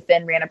going to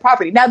defend random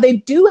property. Now, they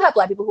do have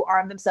Black people who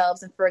arm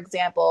themselves. And for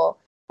example,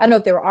 I don't know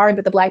if they were armed,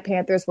 but the Black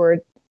Panthers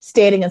were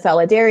standing in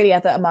solidarity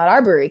at the Ahmaud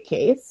Arbery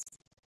case.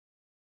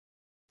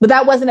 But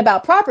that wasn't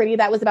about property.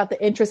 That was about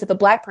the interest of a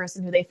Black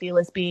person who they feel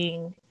is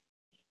being,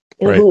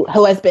 who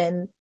has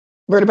been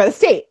murdered by the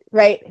state,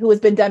 right? Who has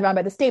been done wrong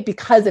by the state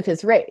because of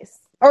his race.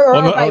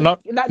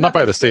 Not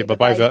by the state, but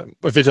by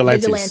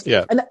vigilantes.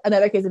 Yeah.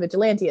 Another case of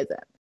vigilantism,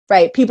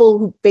 right? People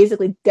who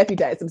basically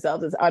deputize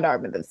themselves as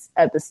unarmed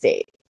at the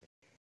state,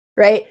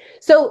 right?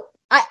 So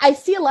I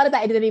see a lot of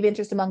that identity of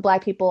interest among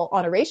Black people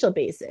on a racial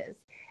basis,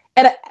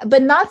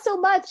 but not so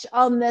much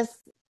on this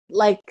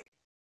like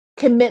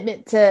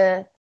commitment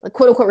to like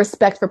quote unquote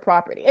respect for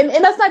property. And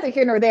that's neither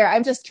here nor there.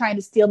 I'm just trying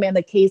to steelman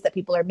the case that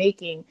people are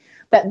making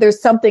that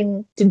there's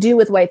something to do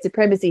with white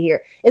supremacy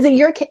here. Is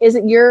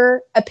it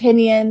your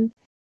opinion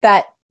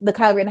that the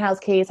Kyle Rittenhouse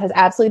case has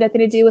absolutely nothing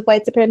to do with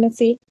white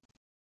supremacy?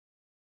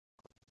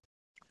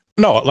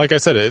 No, like I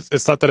said,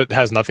 it's not that it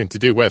has nothing to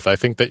do with. I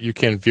think that you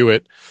can view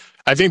it.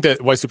 I think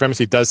that white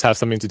supremacy does have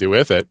something to do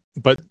with it,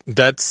 but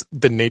that's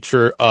the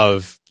nature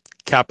of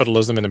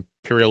capitalism and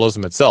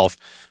imperialism itself,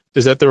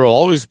 is that there will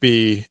always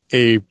be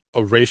a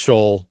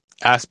racial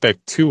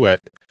aspect to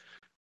it.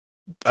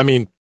 I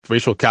mean,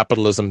 racial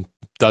capitalism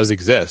does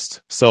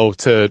exist. So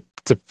to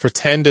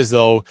pretend as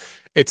though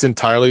it's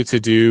entirely to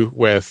do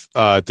with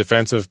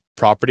defense of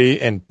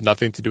property and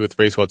nothing to do with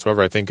race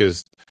whatsoever, I think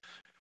is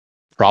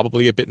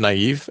probably a bit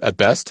naive at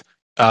best.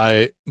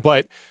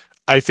 But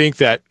I think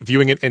that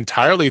viewing it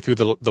entirely through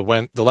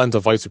the lens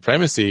of white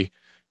supremacy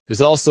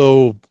is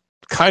also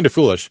kind of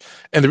foolish.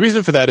 And the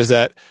reason for that is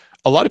that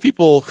a lot of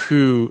people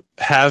who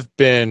have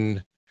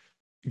been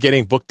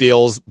getting book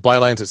deals,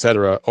 bylines,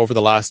 etc., over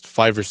the last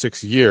 5 or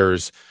 6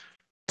 years,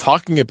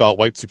 talking about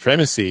white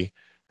supremacy,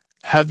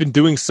 have been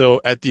doing so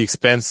at the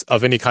expense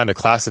of any kind of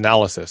class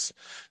analysis.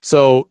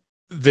 So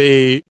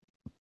I'm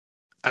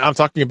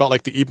talking about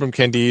like the Ibram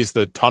Kendis,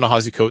 the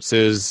Ta-Nehisi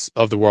Coateses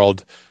of the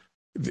world,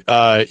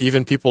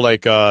 even people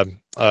like Robin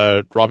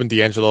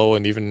DiAngelo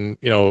and even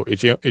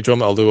Ijoma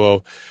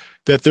Aluo,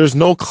 that there's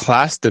no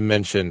class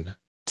dimension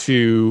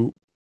to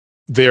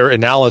their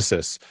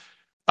analysis.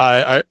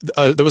 There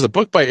was a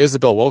book by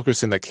Isabel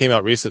Wilkerson that came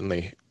out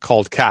recently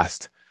called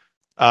Caste,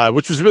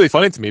 which was really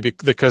funny to me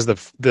because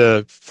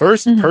the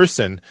first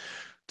person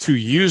to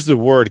use the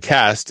word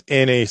caste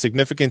in a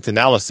significant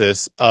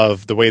analysis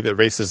of the way that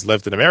races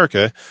lived in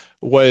America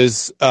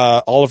was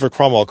Oliver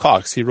Cromwell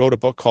Cox. He wrote a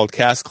book called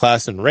Caste,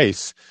 Class, and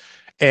Race,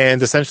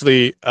 and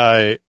essentially,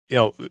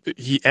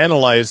 he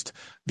analyzed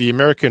the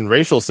American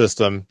racial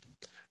system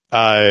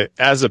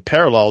as a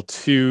parallel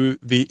to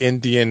the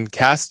Indian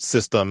caste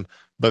system,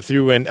 but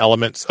threw in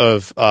elements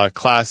of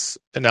class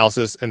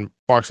analysis and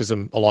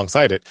Marxism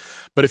alongside it.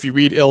 But if you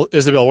read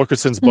Isabel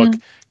Wilkerson's book,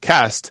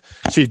 Caste,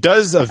 she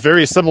does a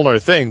very similar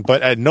thing,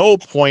 but at no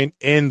point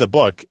in the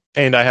book,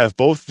 and I have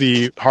both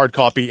the hard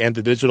copy and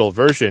the digital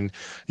version,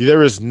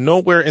 there is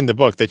nowhere in the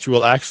book that you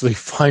will actually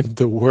find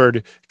the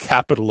word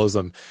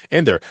capitalism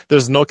in there.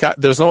 There's no class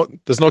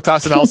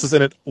analysis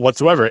in it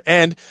whatsoever.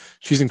 And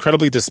she's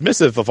incredibly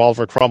dismissive of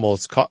Oliver Cromwell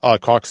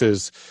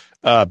Cox's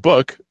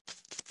book,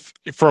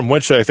 from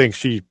which I think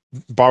she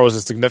borrows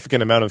a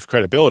significant amount of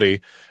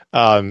credibility,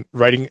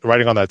 writing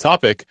on that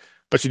topic,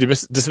 but she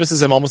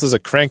dismisses him almost as a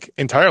crank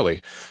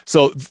entirely.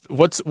 So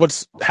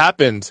what's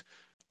happened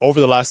over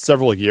the last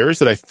several years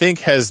that I think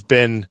has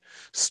been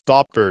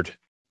stoppered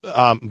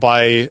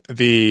by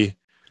the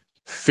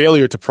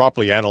failure to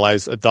properly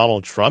analyze a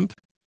Donald Trump,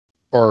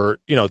 or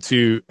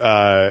to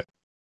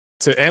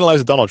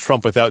analyze a Donald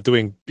Trump without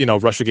doing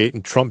Russiagate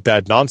and Trump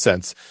bad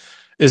nonsense,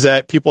 is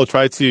that people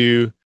try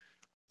to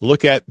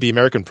look at the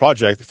American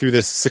project through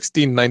this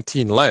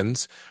 1619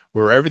 lens,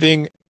 where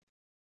everything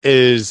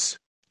is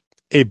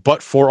a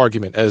but-for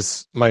argument,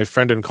 as my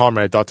friend and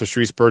comrade, Dr.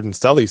 Sharice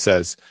Burden-Stelly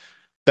says.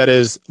 That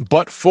is,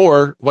 but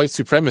for white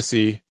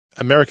supremacy,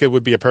 America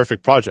would be a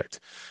perfect project.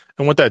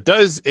 And what that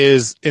does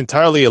is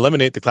entirely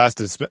eliminate the class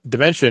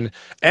dimension,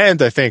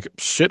 and I think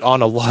shit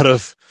on a lot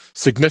of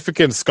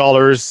significant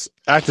scholars,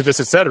 activists,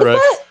 etc.,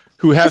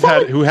 who have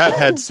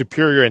had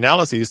superior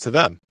analyses to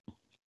them.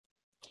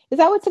 Is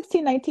that what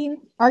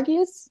 1619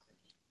 argues?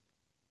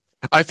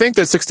 I think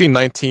that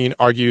 1619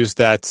 argues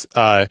that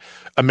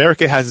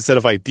America has a set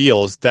of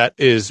ideals that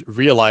is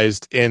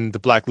realized in the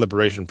Black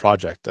Liberation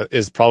Project. That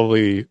is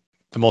probably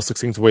the most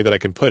succinct way that I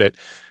can put it.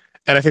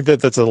 And I think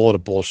that that's a load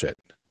of bullshit.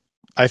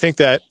 I think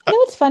that...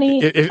 It's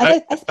funny.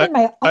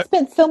 I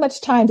spent so much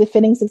time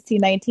defending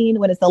 1619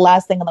 when it's the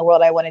last thing in the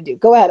world I want to do.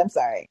 Go ahead, I'm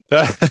sorry.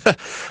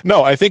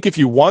 No, I think if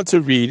you want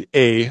to read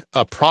a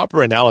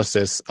proper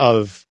analysis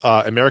of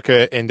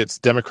America and its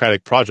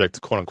democratic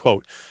project, quote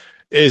unquote,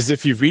 is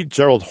if you read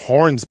Gerald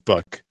Horne's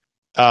book,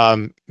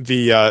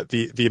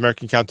 the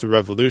American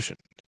Counter-Revolution,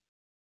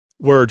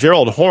 where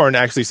Gerald Horne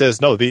actually says,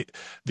 no, the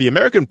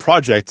American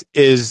project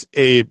is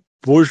a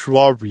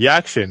bourgeois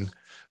reaction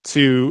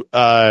to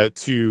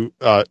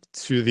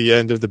the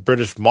end of the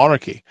British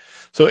monarchy.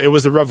 So it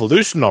was a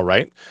revolution, all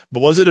right, but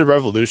was it a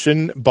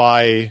revolution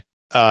by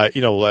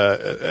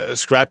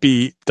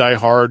scrappy,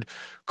 diehard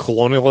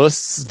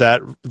colonialists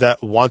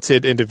that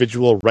wanted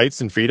individual rights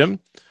and freedom,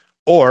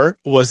 or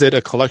was it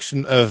a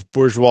collection of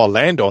bourgeois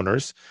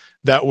landowners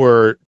that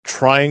were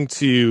trying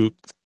to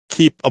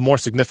keep a more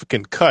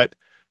significant cut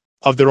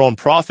of their own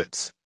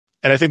profits?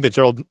 And I think that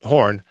Gerald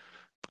Horne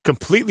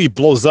completely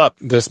blows up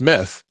this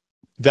myth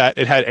that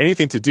it had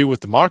anything to do with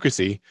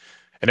democracy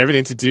and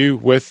everything to do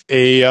with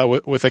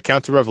a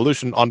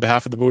counter-revolution on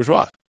behalf of the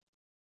bourgeois.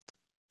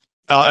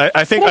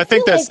 I think that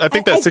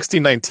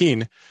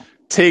 1619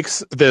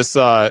 takes this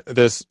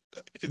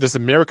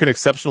American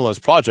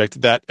exceptionalist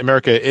project that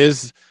America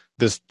is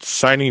this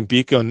shining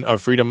beacon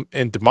of freedom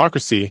and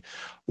democracy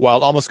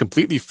while almost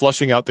completely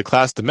flushing out the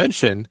class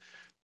dimension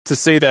to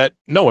say that,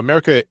 no,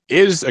 America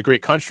is a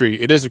great country,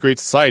 it is a great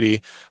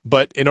society,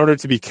 but in order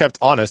to be kept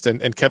honest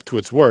and kept to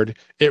its word,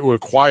 it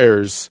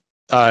requires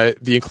the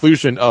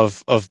inclusion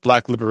of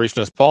Black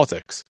liberationist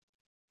politics.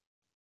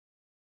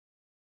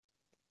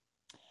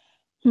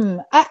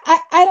 I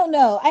don't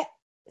know. I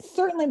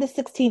certainly the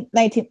 16,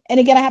 19, and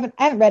again, I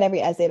haven't read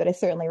every essay, but I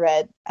certainly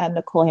read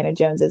Nicole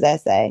Hannah-Jones's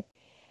essay.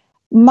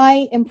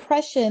 My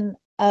impression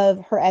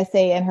of her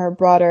essay and her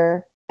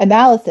broader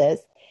analysis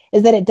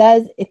is that it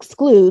does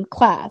exclude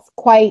class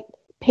quite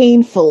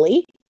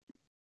painfully,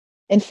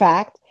 in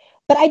fact.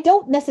 But I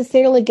don't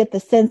necessarily get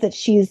the sense that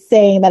she's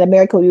saying that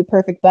America would be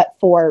perfect but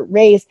for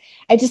race.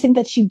 I just think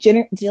that she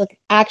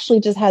actually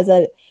just has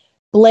a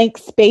blank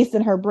space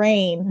in her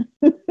brain.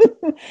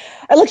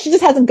 Like she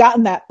just hasn't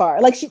gotten that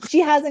far. Like she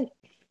hasn't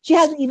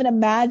even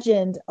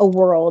imagined a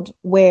world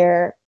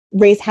where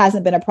race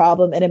hasn't been a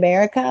problem in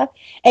America,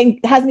 and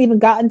hasn't even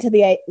gotten to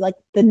the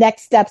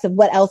next steps of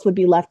what else would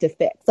be left to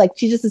fix. Like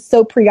she just is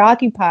so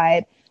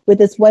preoccupied with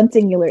this one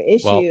singular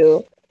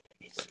issue.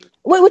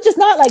 Which is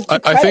not like to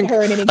credit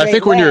her in any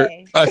great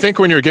way. I think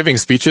when you're giving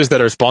speeches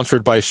that are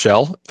sponsored by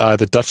Shell,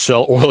 the Dutch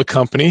Shell oil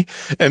company,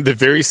 and the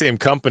very same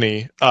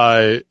company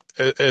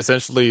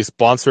essentially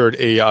sponsored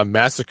a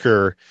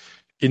massacre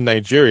in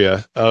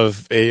Nigeria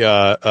of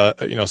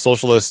a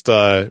socialist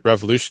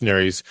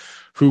revolutionaries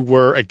who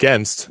were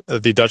against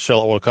the Dutch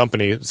Shell oil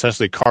company,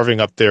 essentially carving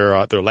up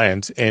their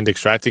land and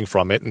extracting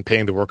from it and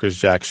paying the workers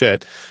jack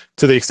shit,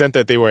 to the extent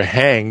that they were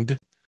hanged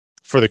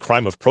for the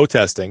crime of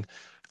protesting.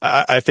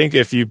 I think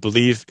if you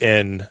believe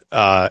in,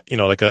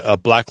 like a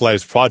Black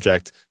Lives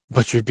Project,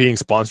 but you're being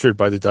sponsored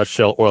by the Dutch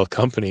Shell oil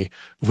company,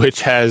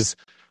 which has,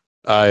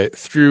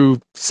 through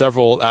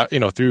several,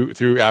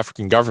 through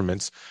African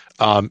governments,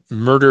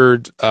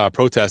 murdered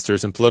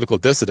protesters and political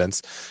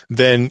dissidents,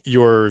 then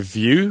your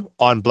view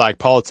on Black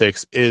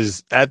politics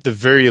is at the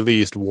very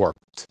least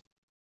warped.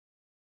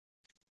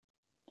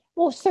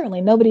 Well, certainly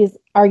nobody's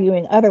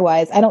arguing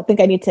otherwise. I don't think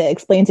I need to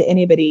explain to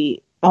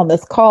anybody on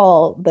this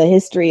call the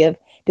history of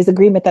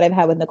disagreement that I've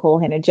had with Nicole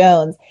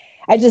Hannah-Jones.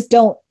 I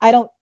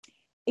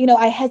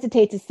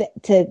hesitate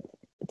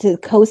to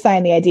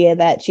co-sign the idea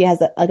that she has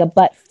a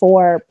but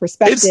for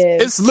perspective.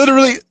 It's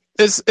literally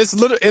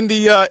in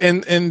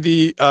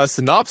the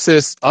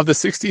synopsis of the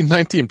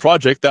 1619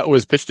 project that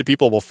was pitched to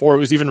people before it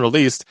was even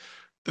released.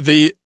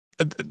 It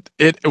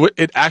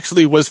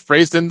actually was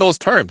phrased in those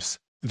terms,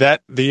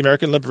 that the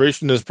American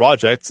Liberationist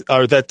Project,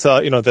 or that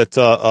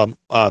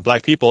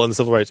Black people in the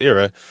Civil Rights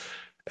era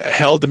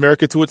held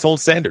America to its own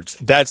standards.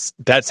 That's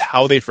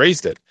how they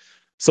phrased it.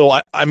 So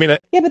I mean,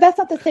 yeah, but that's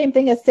not the same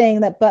thing as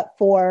saying that, but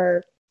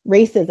for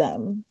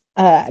racism,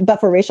 but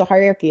for racial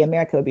hierarchy,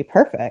 America would be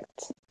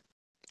perfect.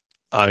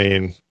 I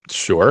mean,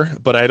 sure,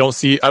 but I don't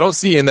see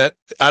in that,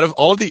 out of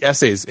all of the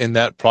essays in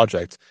that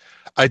project,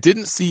 I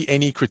didn't see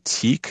any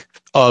critique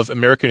of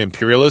American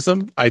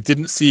imperialism. I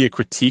didn't see a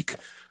critique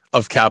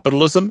of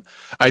capitalism.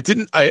 I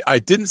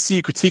didn't see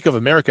a critique of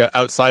America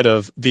outside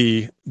of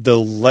the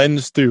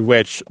lens through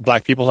which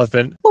Black people have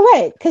been. Well,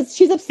 right, because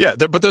she's obsessed. Yeah,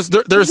 but there's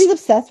she's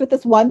obsessed with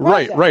this one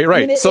project. Right.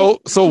 I mean, so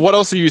what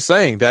else are you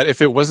saying? That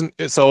if it wasn't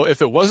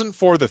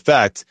for the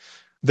fact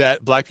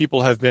that Black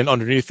people have been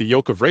underneath the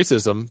yoke of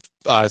racism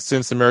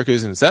since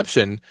America's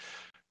inception,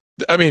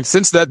 I mean,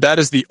 since that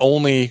is the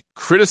only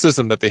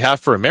criticism that they have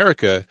for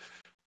America,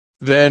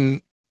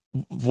 then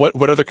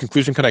what other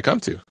conclusion can I come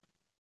to?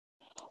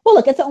 Well,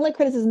 look, it's the only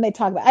criticism they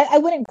talk about. I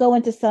wouldn't go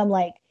into some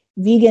like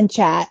vegan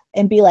chat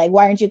and be like,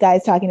 why aren't you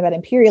guys talking about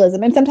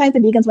imperialism? And sometimes the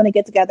vegans want to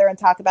get together and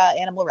talk about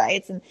animal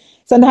rights, and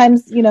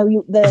sometimes the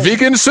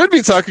vegans should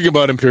be talking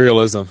about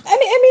imperialism.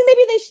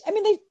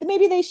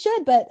 Maybe they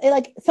should, but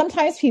like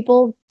sometimes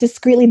people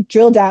discreetly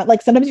drill down.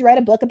 Like sometimes you write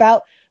a book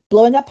about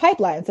blowing up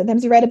pipelines.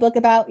 Sometimes you write a book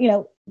about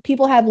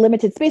people have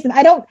limited space, and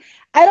I don't.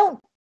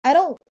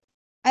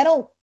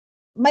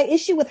 My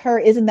issue with her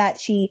isn't that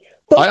she.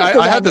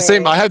 I had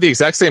the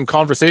exact same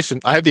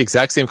conversation. I have the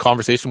exact same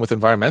conversation with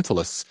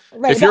environmentalists.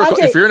 Right, if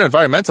you're an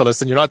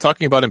environmentalist and you're not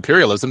talking about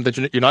imperialism,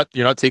 then you're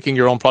not taking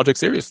your own project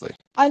seriously.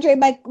 Andray,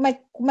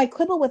 my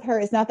quibble with her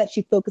is not that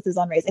she focuses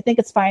on race. I think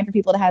it's fine for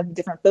people to have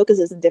different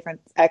focuses and different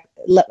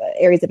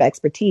areas of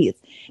expertise.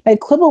 My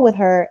quibble with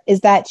her is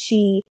that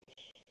she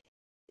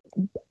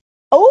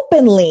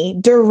openly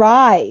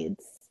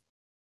derides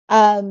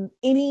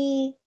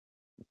any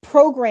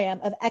program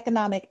of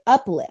economic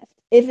uplift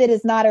if it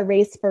is not a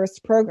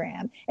race-first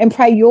program, and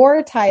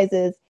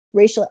prioritizes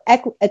racial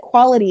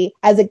equality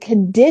as a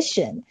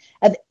condition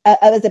as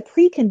a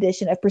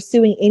precondition of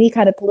pursuing any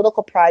kind of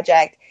political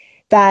project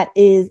that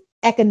is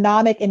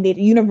economic and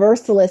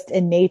universalist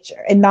in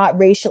nature, and not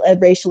a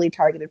racially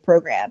targeted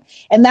program.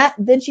 And that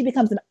then she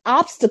becomes an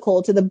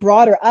obstacle to the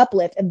broader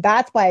uplift, and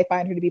that's why I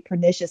find her to be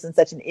pernicious and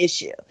such an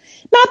issue.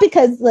 Not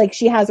because like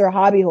she has her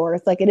hobby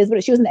horse, like it is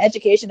what she was an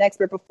education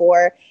expert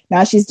before.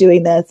 Now she's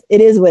doing this. It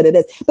is what it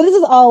is. But this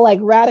is all like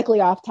radically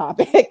off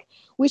topic.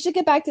 We should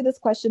get back to this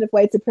question of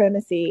white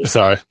supremacy.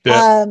 Sorry.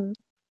 Yeah.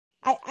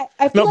 I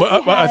feel No,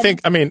 like but I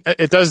think, I mean,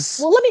 it does.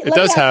 Well, let me It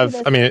does ask you have.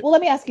 this. I mean, Well,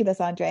 let me ask you this,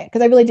 Andray,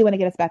 because I really do want to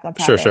get us back on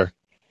sure, topic. sure,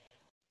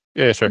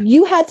 yeah, sure.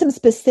 You had some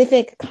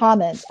specific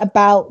comments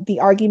about the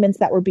arguments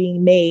that were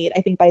being made,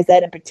 I think by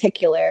Zed in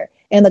particular,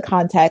 in the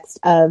context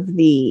of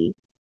the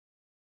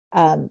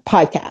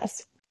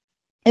podcast.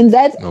 And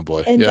Oh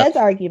boy, yeah. Zed's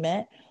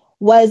argument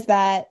was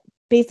that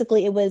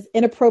basically it was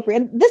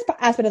inappropriate. And this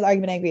aspect of the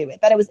argument I agree with,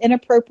 that it was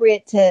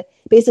inappropriate to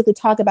basically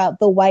talk about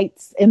the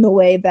whites in the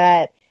way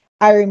that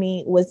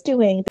Irony was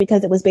doing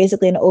because it was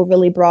basically an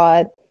overly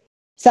broad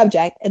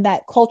subject and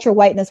that cultural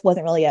whiteness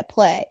wasn't really at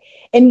play.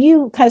 And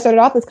you kind of started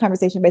off this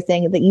conversation by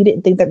saying that you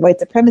didn't think that white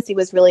supremacy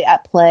was really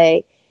at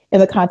play in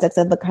the context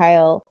of the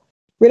Kyle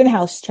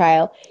Rittenhouse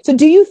trial. So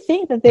do you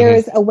think that there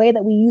is a way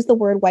that we use the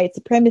word white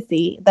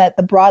supremacy, that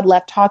the broad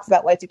left talks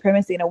about white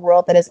supremacy in a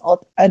world that is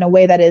in a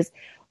way that is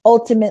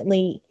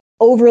ultimately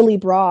overly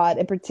broad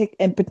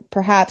and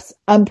perhaps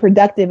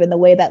unproductive in the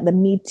way that the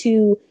Me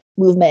Too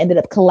movement ended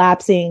up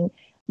collapsing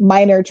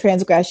minor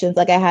transgressions,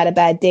 like I had a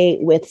bad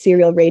date with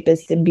serial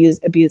rapists and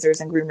abusers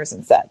and groomers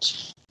and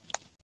such?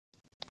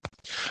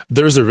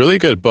 There's a really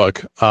good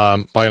book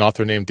by an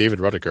author named David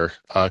Rudiger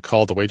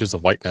called The Wages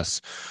of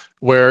Whiteness,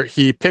 where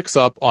he picks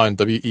up on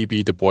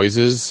W.E.B. Du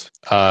Bois's.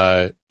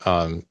 W.E.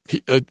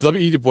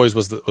 Du Bois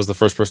was the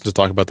first person to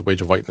talk about the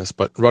wage of whiteness,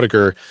 but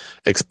Rudiger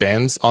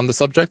expands on the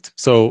subject.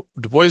 So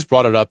Du Bois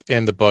brought it up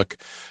in the book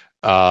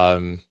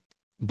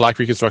Black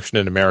Reconstruction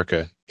in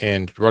America,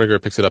 and Rudiger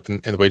picks it up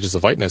in The Wages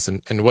of Whiteness.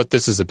 And what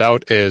this is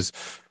about is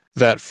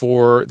that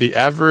for the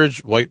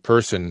average white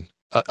person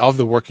of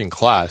the working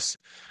class,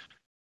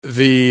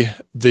 the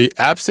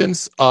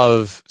absence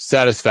of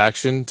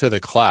satisfaction to the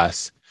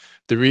class,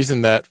 the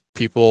reason that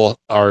people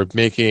are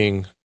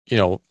making,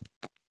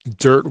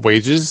 dirt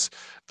wages,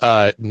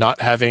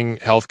 not having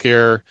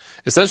healthcare,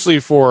 essentially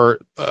for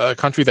a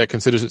country that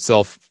considers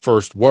itself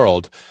first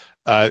world,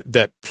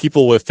 that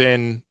people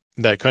within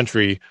that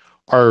country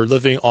are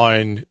living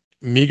on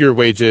meager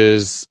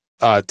wages,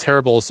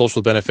 terrible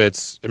social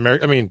benefits. I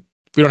mean,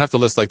 we don't have to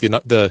list like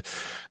the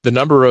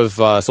number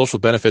of social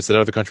benefits that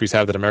other countries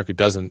have that America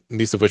doesn't,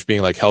 least of which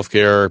being like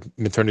healthcare,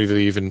 maternity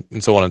leave,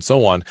 and so on and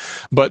so on.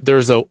 But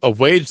there's a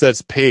wage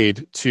that's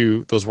paid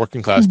to those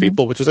working class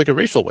people, which is like a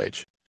racial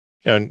wage.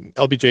 And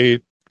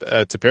LBJ,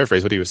 to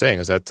paraphrase what he was saying,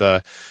 is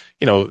that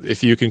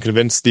if you can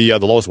convince the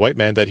lowest white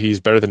man that he's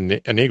better than a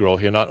Negro,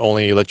 he'll not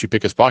only let you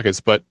pick his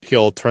pockets, but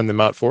he'll turn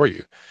them out for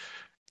you.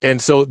 And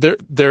so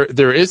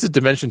there is a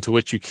dimension to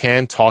which you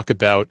can talk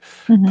about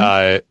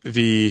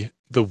the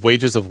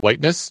wages of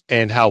whiteness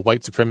and how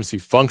white supremacy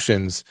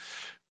functions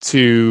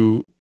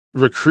to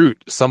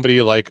recruit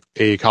somebody like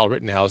a Kyle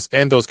Rittenhouse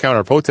and those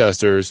counter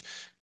protesters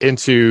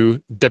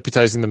into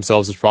deputizing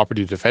themselves as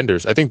property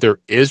defenders. I think there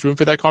is room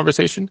for that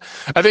conversation.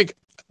 I think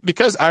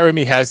because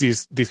Irony has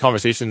these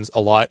conversations a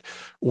lot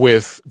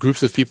with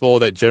groups of people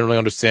that generally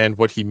understand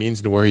what he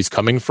means and where he's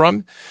coming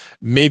from,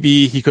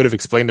 maybe he could have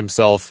explained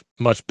himself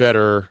much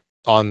better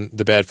on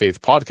the Bad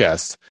Faith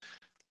podcast.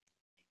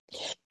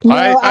 No,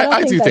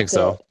 I do think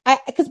so.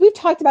 Because we've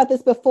talked about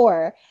this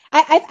before.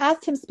 I've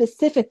asked him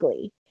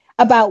specifically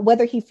about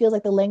whether he feels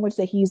like the language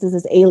that he uses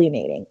is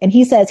alienating. And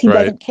he says he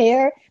doesn't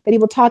care, that he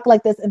will talk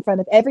like this in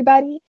front of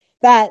everybody,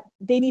 that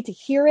they need to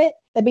hear it,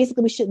 that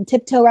basically we shouldn't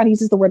tiptoe around. He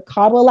uses the word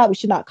coddle a lot. We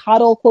should not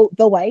coddle, quote,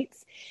 the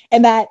whites.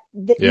 And that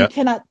you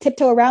cannot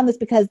tiptoe around this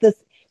because this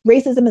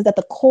racism is at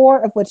the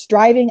core of what's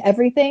driving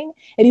everything.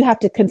 And you have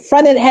to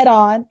confront it head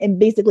on and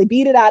basically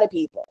beat it out of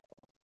people.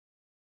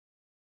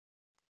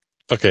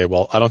 Okay,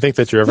 well, I don't think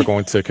that you're ever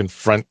going to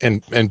confront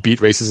and beat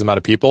racism out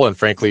of people. And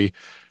frankly,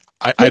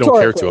 I don't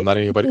care to. I'm not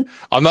anybody.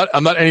 I'm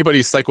not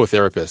anybody's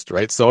psychotherapist,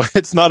 right? So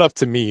it's not up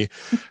to me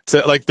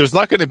to like. There's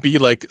not going to be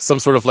like some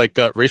sort of like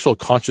racial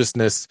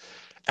consciousness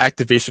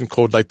activation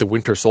code like the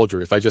Winter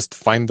Soldier. If I just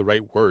find the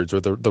right words or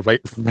the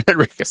right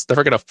rhetoric, it's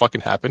never going to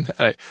fucking happen.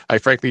 I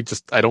frankly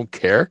I don't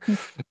care.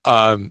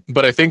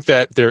 But I think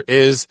that there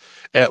is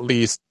at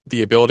least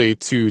the ability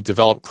to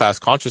develop class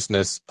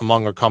consciousness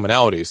among our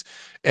commonalities,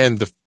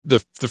 and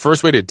the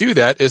first way to do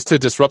that is to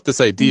disrupt this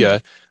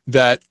idea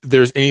that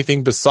there's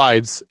anything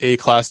besides a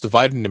class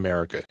divide in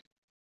America.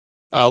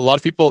 A lot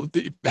of people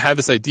have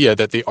this idea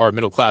that they are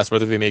middle class,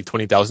 whether they make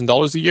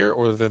 $20,000 a year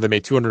or whether they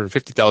make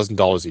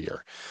 $250,000 a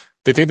year.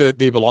 They think that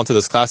they belong to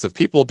this class of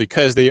people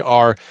because they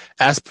are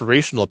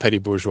aspirational petty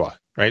bourgeois,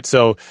 right?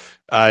 So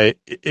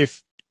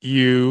if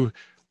you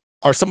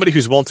are somebody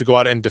who's willing to go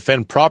out and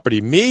defend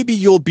property, maybe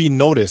you'll be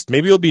noticed.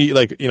 Maybe you'll be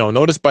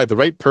noticed by the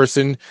right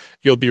person.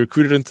 You'll be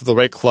recruited into the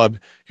right club.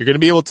 You're going to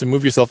be able to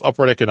move yourself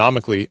upward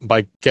economically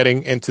by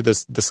getting into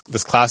this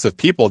class of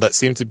people that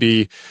seem to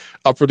be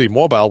upwardly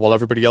mobile while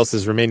everybody else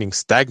is remaining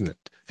stagnant.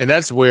 And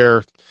that's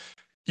where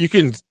you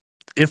can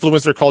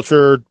influence their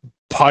culture,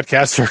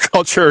 podcaster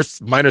culture,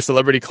 minor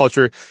celebrity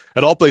culture.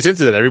 It all plays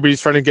into that.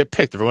 Everybody's trying to get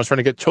picked. Everyone's trying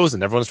to get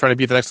chosen. Everyone's trying to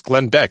be the next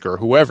Glenn Beck or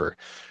whoever.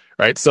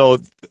 Right. So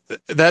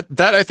that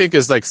I think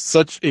is like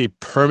such a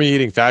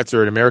permeating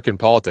factor in American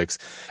politics.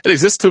 It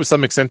exists to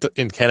some extent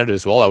in Canada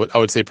as well. I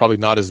would say probably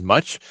not as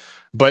much.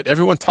 but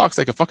everyone talks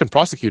like a fucking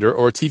prosecutor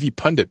or a TV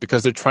pundit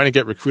because they're trying to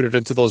get recruited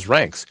into those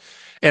ranks.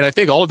 And I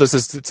think all of this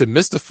is to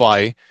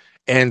mystify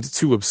and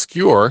to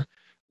obscure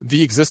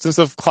the existence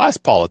of class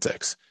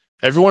politics.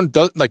 Everyone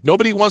does, like,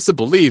 nobody wants to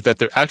believe that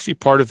they're actually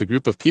part of the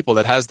group of people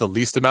that has the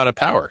least amount of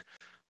power.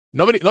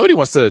 Nobody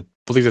wants to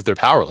believe that they're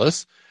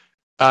powerless.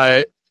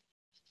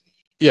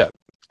 Yeah.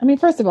 I mean,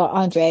 first of all,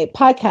 Andray,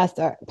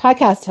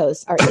 podcast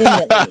hosts are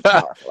eminently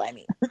powerful. I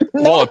mean,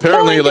 well,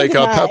 apparently, like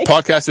deny.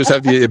 podcasters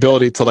have the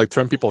ability to like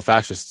turn people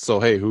fascist.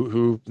 So hey,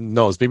 who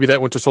knows? Maybe that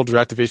Winter Soldier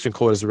activation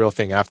code is a real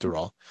thing after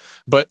all.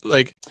 But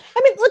like,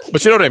 I mean, look.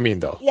 But you know what I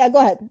mean, though. Yeah, go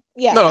ahead.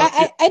 Yeah, No,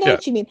 I know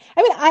what you mean.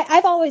 I mean,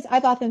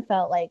 I've often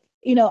felt like,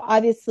 you know,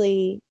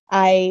 obviously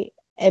I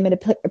am in a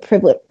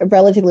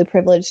relatively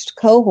privileged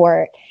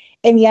cohort,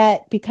 and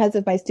yet because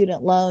of my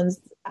student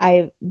loans,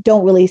 I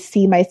don't really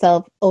see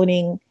myself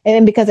owning,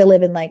 and because I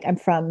live in, like, I'm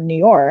from New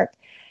York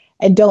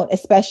and don't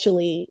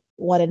especially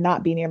want to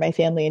not be near my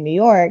family in New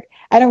York,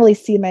 I don't really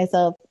see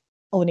myself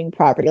owning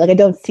property. Like, I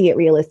don't see it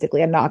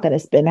realistically. I'm not going to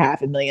spend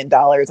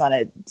 $500,000 on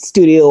a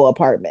studio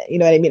apartment. You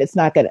know what I mean? That's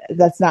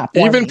not for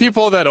even me.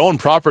 People that own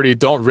property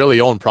don't really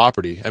own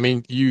property. I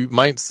mean, you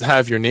might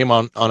have your name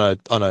on a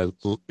a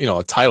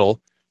title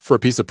for a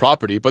piece of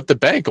property, but the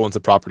bank owns the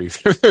property.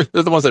 They're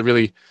the ones that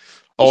really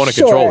own and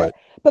control it.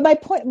 But my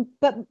point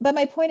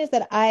is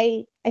that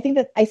I think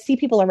that I see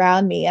people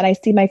around me and I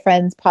see my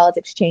friends'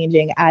 politics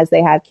changing as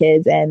they have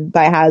kids and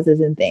buy houses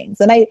and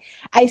things. And I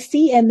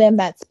see in them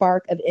that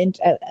spark of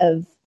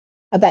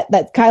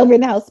that Kyle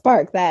Rittenhouse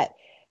spark that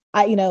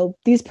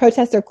these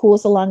protests are cool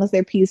so long as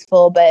they're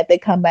peaceful, but if they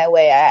come my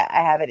way,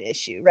 I have an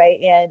issue. Right.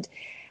 And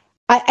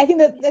I think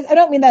that I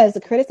don't mean that as a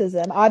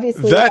criticism.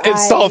 Obviously, that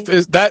itself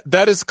is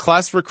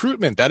class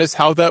recruitment. That is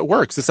how that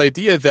works. This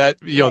idea that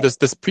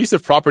this piece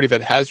of property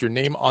that has your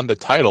name on the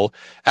title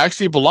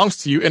actually belongs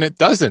to you, and it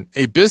doesn't.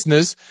 A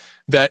business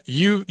that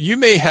you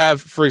may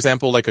have, for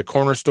example, like a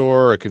corner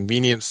store, a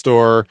convenience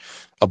store,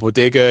 a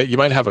bodega. You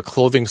might have a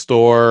clothing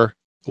store,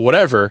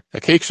 whatever, a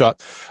cake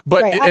shop,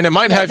 but and it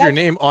might have your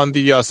name on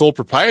the sole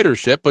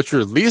proprietorship, but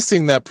you're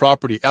leasing that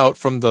property out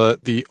from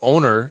the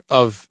owner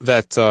of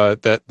that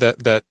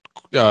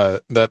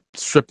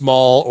strip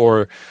mall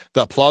or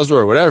that plaza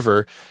or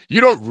whatever.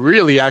 You don't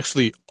really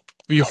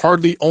you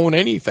hardly own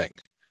anything.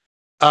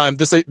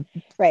 That's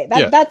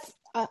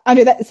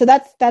under that. So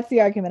that's the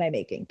argument I'm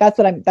making. That's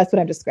what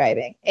I'm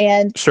describing.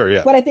 And sure,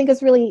 yeah. What I think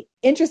is really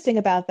interesting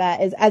about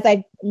that is, as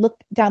I look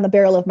down the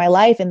barrel of my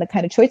life and the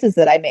kind of choices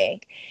that I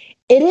make,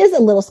 it is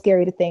a little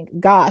scary to think,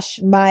 gosh,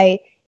 the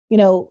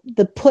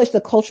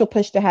cultural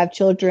push to have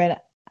children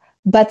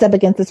butts up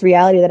against this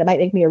reality that it might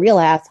make me a real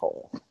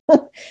asshole.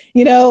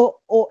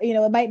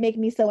 It might make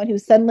me someone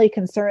who's suddenly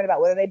concerned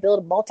about whether they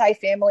build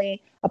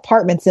multifamily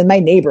apartments in my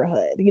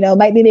neighborhood. It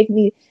might make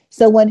me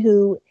someone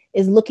who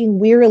is looking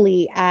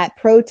wearily at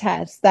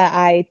protests that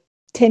I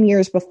 10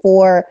 years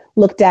before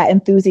looked at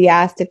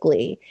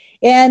enthusiastically.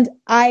 And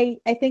I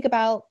think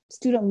about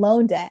student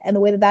loan debt and the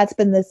way that that's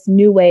been this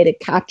new way to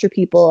capture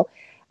people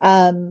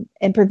and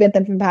prevent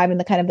them from having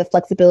the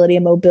flexibility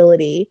and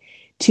mobility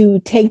to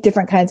take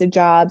different kinds of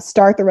jobs,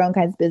 start their own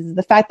kinds of business.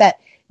 The fact that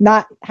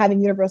not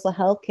having universal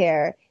health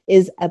care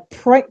is a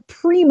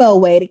primo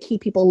way to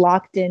keep people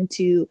locked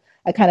into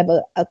a kind of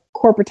a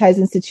corporatized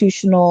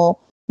institutional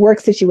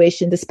work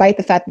situation, despite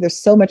the fact that there's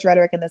so much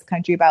rhetoric in this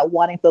country about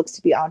wanting folks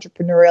to be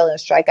entrepreneurial and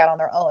strike out on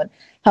their own.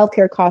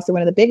 Healthcare costs are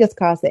one of the biggest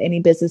costs that any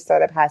business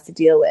startup has to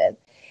deal with.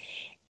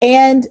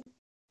 And,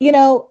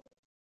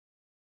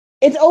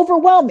 it's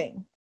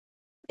overwhelming.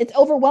 It's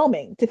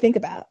overwhelming to think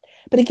about.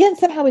 But again,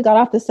 somehow we got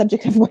off the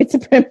subject of white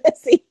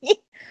supremacy,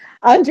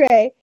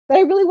 Andray, that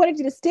I really wanted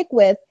you to stick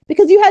with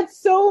because you had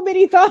so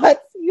many thoughts.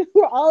 You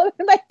were all over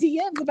my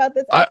DMs about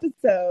this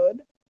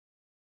episode.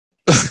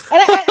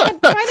 I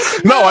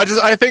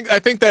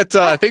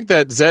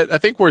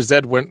think where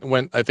Zed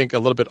went I think a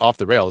little bit off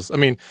the rails. I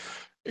mean,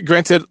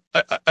 granted,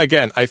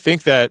 again, I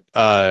think that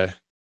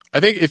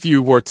if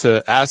you were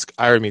to ask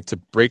Iremy to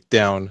break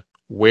down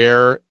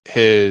where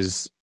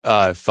his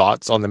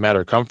thoughts on the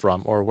matter come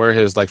from, or where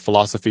his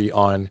philosophy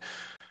on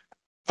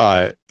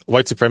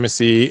white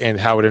supremacy and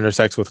how it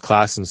intersects with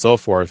class and so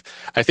forth,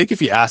 I think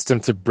if you asked him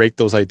to break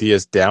those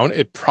ideas down,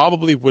 it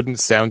probably wouldn't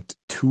sound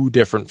too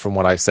different from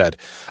what I said.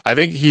 I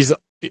think he's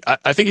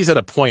at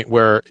a point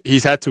where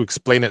he's had to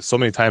explain it so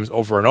many times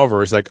over and over.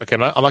 He's like, okay, I'm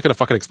not going to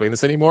fucking explain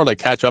this anymore. Like,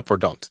 catch up or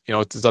don't.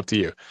 It's up to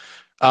you.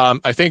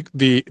 I think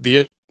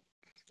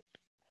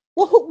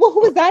Well,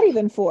 who is that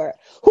even for?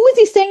 Who is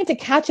he saying to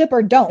catch up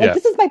or don't?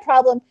 This is my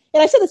problem.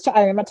 And I said this to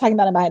Iremy, I'm not talking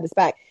about him behind his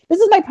back. This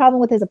is my problem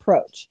with his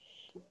approach.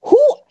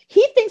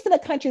 He thinks in a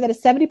country that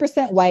is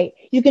 70% white,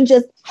 you can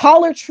just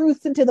holler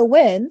truths into the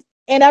wind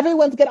and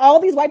all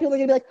these white people are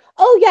going to be like,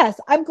 oh yes,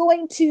 I'm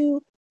going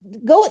to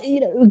go,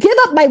 give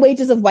up my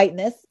wages of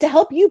whiteness to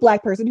help you,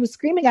 black person who's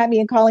screaming at me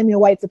and calling me a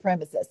white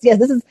supremacist. Yes,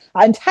 this is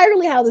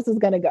entirely how this is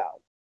going to go.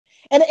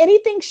 And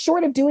anything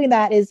short of doing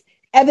that is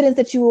evidence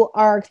that you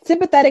are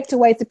sympathetic to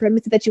white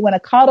supremacy, that you want to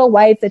coddle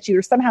whites, that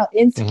you're somehow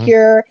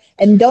insecure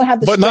and don't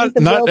have the strength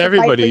of will to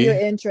fight for your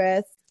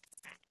interests.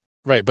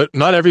 Right, but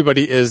not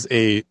everybody is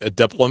a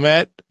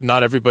diplomat.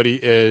 Not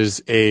everybody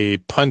is a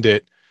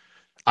pundit.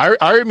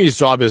 Iremy's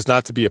job is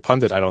not to be a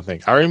pundit, I don't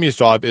think. Iremy's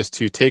job is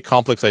to take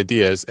complex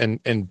ideas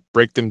and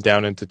break them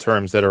down into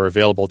terms that are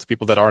available to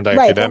people that aren't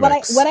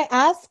academics. But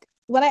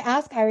when I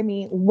ask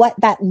Iremy what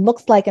that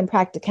looks like in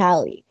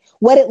practicality,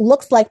 what it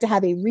looks like to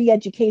have a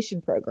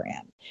re-education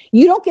program,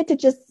 you don't get to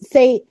just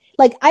say,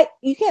 like,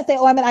 you can't say,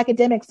 oh, I'm an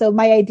academic, so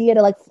my idea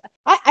to, like,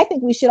 I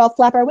think we should all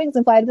flap our wings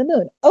and fly to the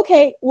moon.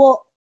 Okay,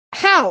 well,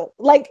 how?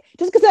 Like,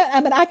 just because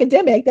I'm an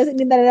academic doesn't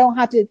mean that I don't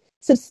have to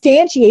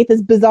substantiate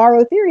this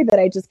bizarro theory that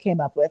I just came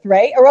up with,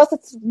 right? Or else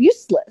it's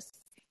useless.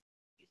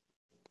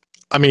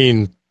 I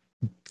mean,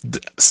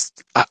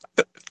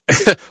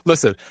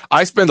 listen,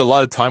 I spend a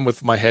lot of time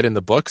with my head in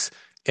the books,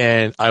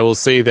 and I will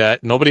say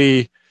that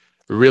nobody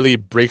really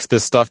breaks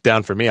this stuff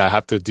down for me. I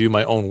have to do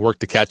my own work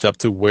to catch up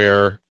to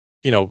where,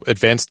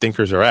 advanced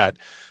thinkers are at.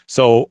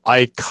 So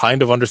I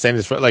kind of understand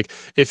this. Like,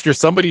 if you're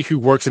somebody who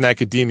works in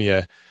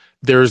academia,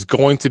 there's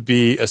going to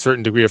be a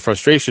certain degree of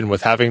frustration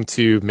with having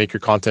to make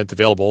your content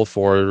available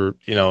for,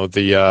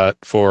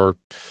 for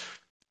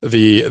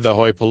the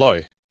hoi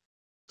polloi.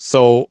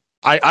 So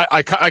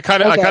I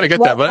kind of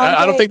get that, but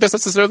I don't think that's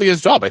necessarily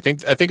his job. I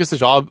think it's the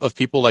job of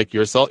people like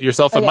yourself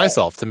and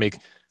myself to make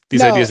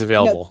these ideas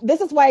available. No,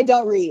 this is why I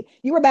don't read.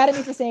 You were mad at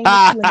me for saying this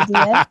to you in the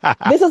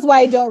DM. This is why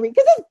I don't read,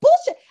 because it's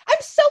bullshit. I'm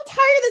so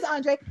tired of this,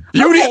 Andre.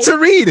 You need to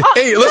read.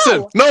 Hey,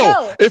 listen,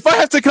 no. If I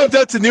have to come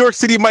down to New York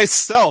City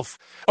myself,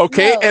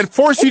 and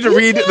force you to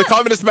read the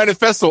Communist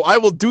Manifesto, I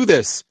will do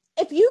this.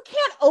 If you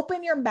can't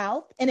open your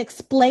mouth and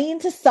explain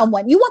to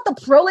someone, you want the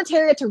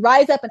proletariat to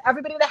rise up and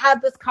everybody to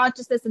have this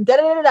consciousness and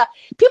da-da-da-da.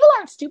 People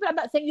aren't stupid. I'm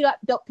not saying you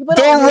don't. People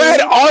don't. The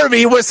Red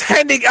Army was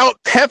handing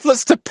out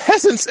pamphlets to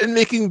peasants and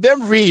making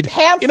them read.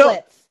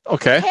 Pamphlets.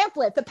 Okay.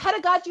 Pamphlets. The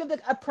Pedagogy of the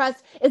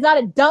Oppressed is not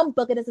a dumb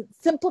book. It doesn't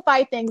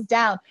simplify things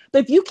down.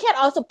 But if you can't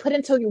also put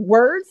into your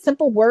words,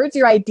 simple words,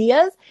 your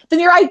ideas,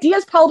 then your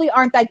ideas probably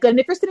aren't that good. And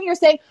if you're sitting here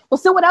saying, well,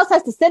 someone else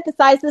has to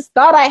synthesize this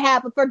thought I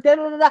have for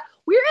da-da-da-da,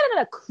 we're in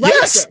a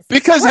crisis. Yes,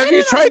 because have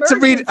you tried to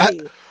read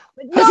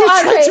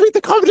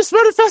the Communist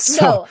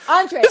Manifesto? No,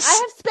 Andre, I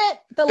have spent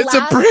It's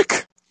a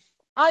brick.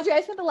 Andre,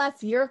 I spent the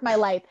last year of my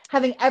life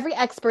having every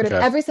expert of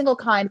every single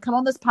kind come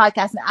on this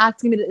podcast and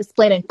asking them to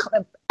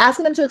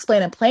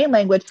explain in plain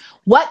language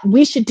what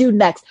we should do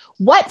next.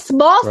 What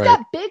small step,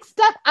 big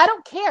step, I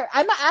don't care.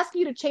 I'm not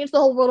asking you to change the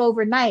whole world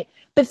overnight,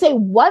 but say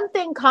one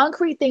thing,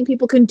 concrete thing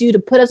people can do to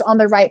put us on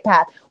the right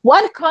path.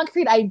 One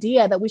concrete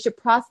idea that we should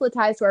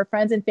proselytize to our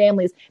friends and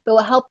families that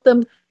will help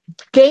them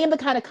gain the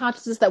kind of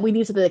consciousness that we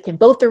need so that they can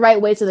vote the right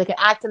way, so they can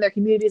act in their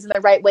communities in the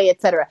right way,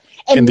 etc.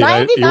 And you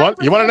want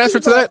an answer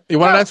to that? You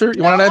want an answer?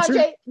 You want an answer?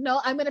 Andre, no,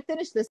 I'm going to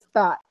finish this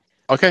thought.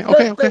 Okay.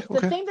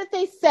 The thing that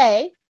they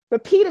say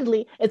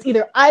repeatedly is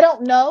either I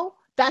don't know,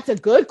 that's a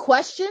good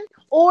question,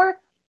 or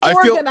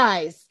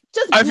organize.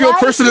 I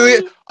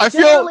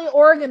feel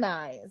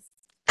organize.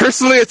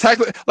 Personally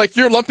attacked, like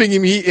you're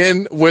lumping me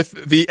in with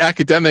the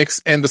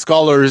academics and the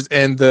scholars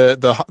and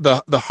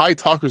the high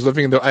talkers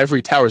living in their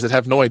ivory towers that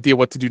have no idea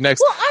what to do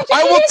next. Well,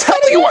 I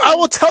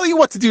will tell you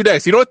what to do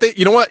next. You know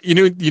what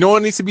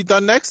needs to be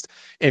done next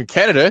in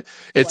Canada?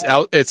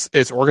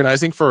 It's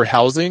organizing for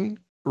housing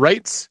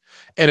rights,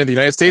 and in the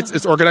United States,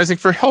 it's organizing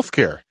for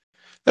healthcare.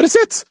 That is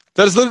it.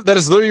 That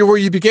is literally where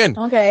you begin.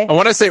 Okay. And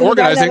when I say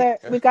organizing,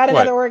 we've got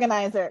another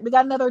organizer. We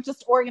got another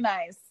just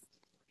organize.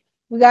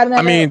 We got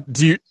another. I mean,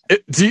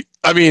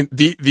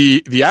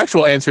 the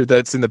actual answer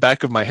that's in the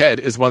back of my head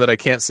is one that I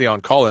can't say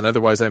on call, and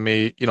otherwise I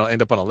may,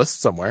 end up on a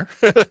list somewhere.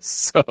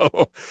 So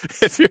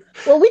if you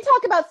we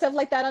talk about stuff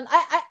like that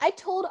I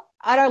told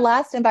on our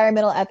last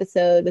environmental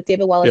episode with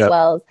David Wallace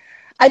Wells,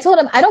 I told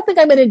him I don't think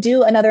I'm going to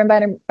do another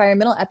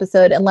environmental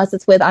episode unless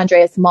it's with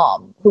Andreas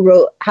Malm, who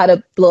wrote How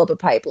to Blow Up a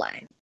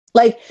Pipeline.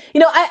 Like,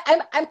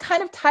 I'm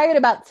kind of tired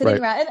about sitting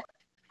around, and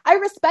I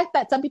respect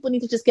that some people need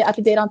to just get up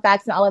to date on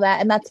facts and all of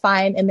that, and that's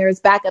fine. And there's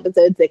back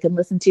episodes they can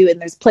listen to,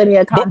 and there's plenty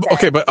of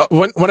content. But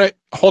when I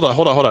hold on, I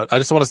want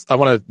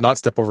to not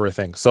step over a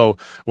thing. So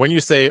when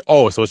you say,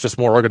 so it's just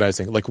more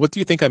organizing, like what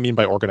do you think I mean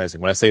by organizing?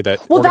 When I say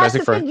that, well, that's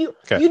the thing.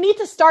 You need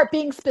to start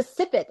being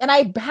specific. And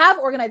I have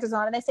organizers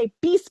on, and I say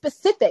be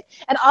specific.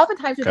 And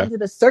oftentimes we get into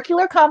the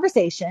circular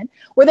conversation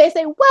where they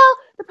say, well,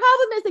 the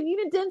problem is that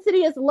unit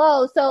density is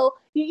low, so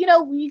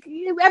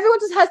everyone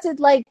just has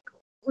to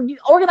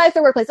organize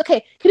their workplace.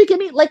 Okay, can you give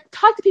me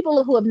talk to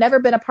people who have never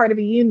been a part of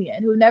a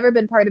union, who've never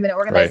been part of an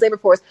organized labor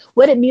force,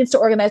 what it means to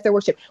organize their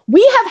worship.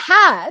 We have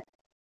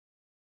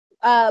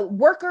had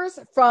workers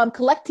from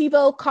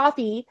Collectivo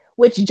Coffee,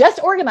 which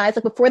just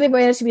organized before they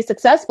managed to be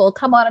successful,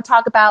 come on and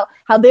talk about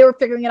how they were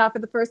figuring it out for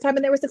the first time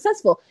and they were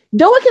successful.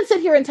 No one can sit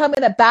here and tell me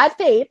that Bad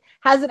Faith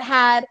hasn't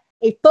had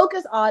a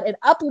focus on and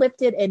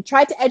uplifted and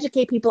tried to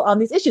educate people on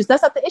these issues.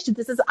 That's not the issue.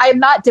 I am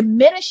not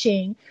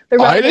diminishing the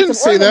relevance I didn't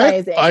say of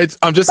organizing. That.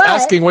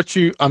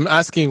 I'm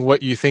asking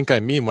what you think I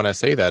mean when I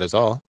say that is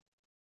all.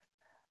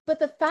 But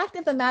the fact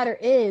of the matter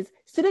is,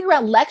 sitting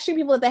around lecturing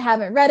people that they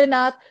haven't read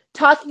enough,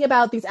 talking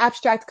about these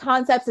abstract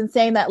concepts and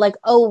saying that, like,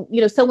 oh,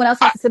 someone else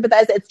has to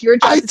sympathize. It's your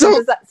job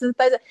to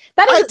sympathize.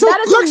 That is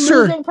a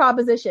losing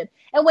proposition.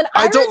 And when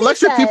I don't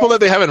lecture people that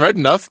they haven't read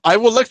enough. I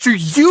will lecture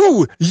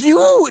you.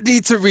 You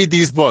need to read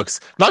these books,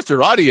 not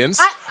your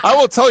audience. I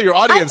will tell your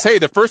audience, hey,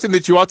 the first thing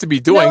that you ought to be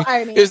doing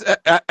is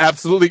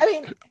absolutely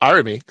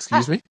irony.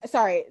 Excuse me.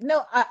 Sorry,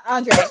 no,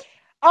 Andre.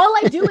 All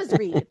I do is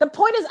read. The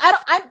point is,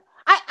 I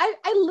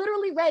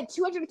literally read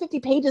 250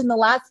 pages in the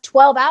last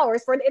 12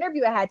 hours for an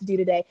interview I had to do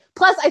today.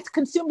 Plus, I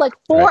consumed like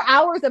 4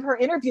 hours of her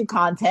interview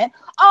content.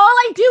 All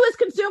I do is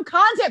consume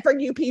content for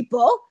you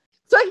people,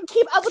 so I can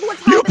keep up with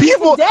what's happening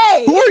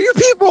today. Who are you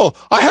people?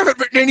 I haven't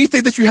written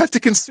anything that you have to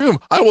consume.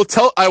 I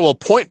will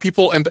point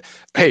people and,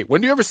 hey,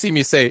 when do you ever see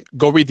me say,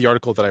 go read the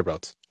article that I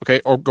wrote,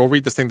 okay? Or go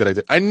read this thing that I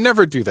did. I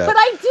never do that. But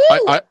I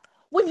do.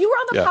 When you were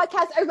on the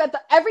podcast, I read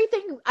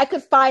everything I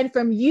could find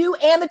from you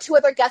and the 2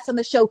 other guests on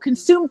the show,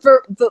 consumed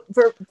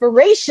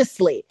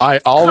voraciously. So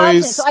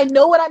I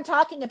know what I'm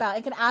talking about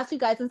and can ask you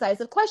guys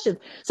incisive questions.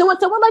 So when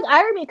someone like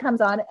Irony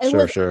comes on and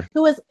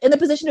who is in the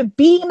position of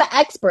being the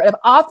expert, of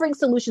offering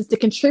solutions, to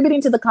contributing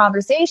to the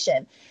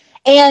conversation,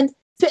 and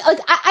I'm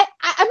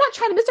not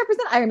trying to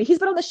misrepresent Irony. He's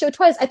been on the show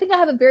twice. I think I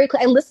have a very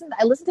clear. I listen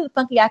to the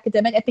Funky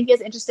Academic. I think he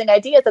has interesting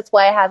ideas. That's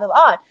why I have him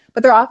on.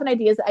 But they're often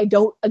ideas that I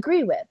don't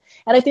agree with.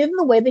 And I think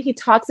the way that he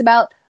talks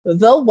about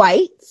the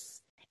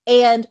whites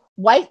and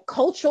white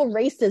cultural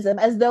racism,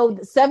 as though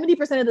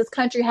 70% of this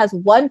country has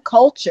one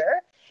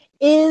culture,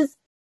 is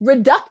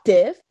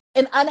reductive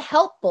and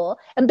unhelpful,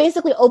 and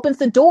basically opens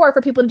the door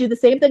for people to do the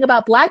same thing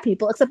about Black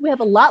people, except we have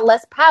a lot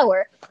less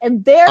power.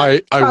 And their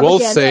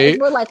propaganda is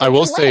more likely to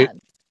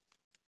land.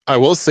 I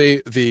will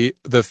say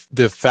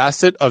the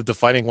facet of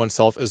defining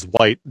oneself as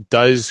white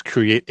does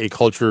create a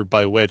culture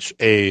by which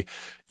a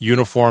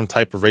uniform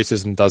type of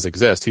racism does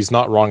exist. He's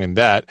not wrong in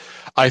that.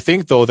 I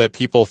think, though, that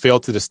people fail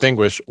to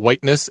distinguish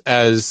whiteness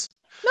as...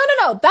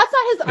 No. That's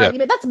not his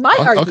argument. That's my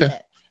argument.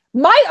 Okay.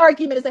 My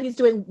argument is that he's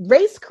doing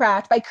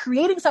racecraft by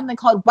creating something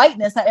called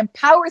whiteness that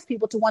empowers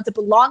people to want to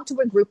belong to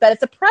a group that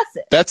is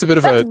oppressive. That's a bit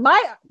of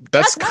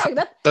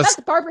that's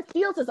Barbara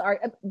Fields'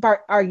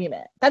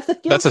 argument. That's the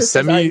Fields'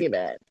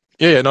 argument.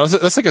 Yeah, no,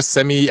 that's like a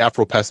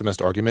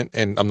semi-Afro-pessimist argument,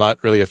 and I'm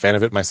not really a fan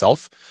of it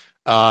myself.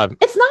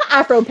 It's not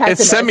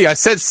Afro-pessimist. It's semi. I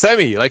said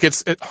semi. Like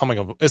oh my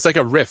god, it's like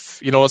a riff.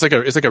 It's like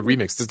a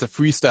remix. It's a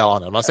freestyle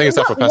on it. I'm not saying it's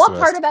Afro-pessimist. What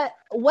part of that?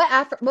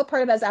 What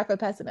part of that is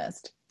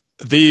Afro-pessimist?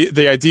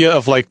 The idea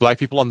of like Black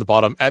people on the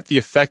bottom at the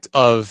effect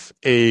of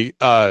a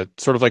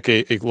sort of like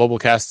a global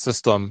caste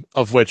system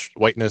of which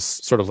whiteness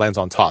sort of lands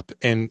on top,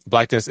 and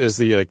Blackness is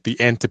the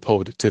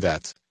antipode to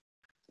that.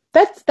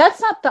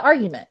 That's not the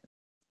argument.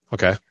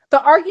 Okay.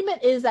 The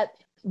argument is that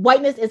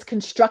whiteness is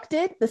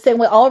constructed the same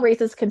way all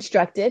race is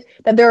constructed,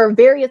 that there are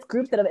various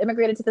groups that have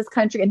immigrated to this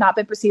country and not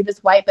been perceived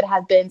as white, but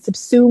have been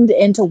subsumed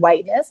into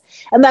whiteness.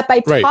 And that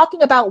by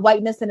talking about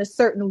whiteness in a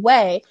certain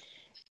way,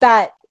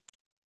 that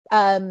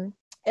talking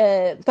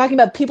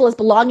about people as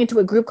belonging to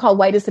a group called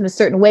whiteness in a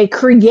certain way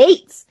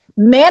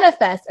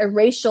manifests a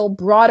racial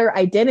broader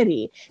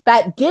identity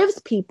that gives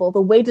people the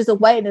wages of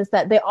whiteness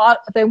that they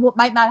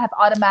might not have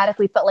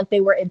automatically felt like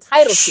they were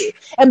entitled to.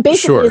 And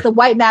basically it's a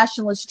white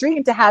nationalist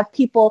dream to have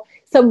people,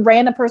 some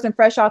random person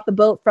fresh off the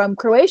boat from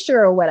Croatia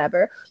or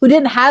whatever, who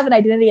didn't have an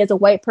identity as a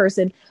white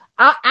person,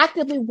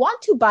 actively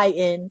want to buy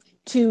in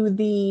to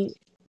the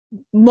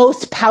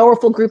most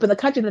powerful group in the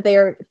country that they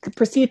are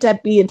perceived to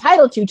be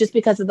entitled to just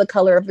because of the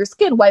color of their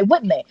skin. Why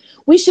wouldn't they?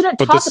 We shouldn't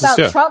talk about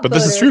Trump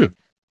voters. This is true.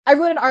 I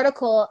wrote an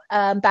article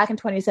back in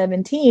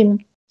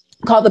 2017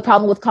 called "The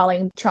Problem with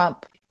Calling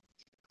Trump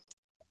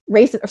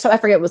Racist," or something.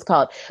 I forget what it was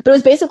called, but it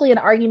was basically an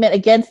argument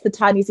against the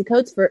Ta-Nehisi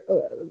Coates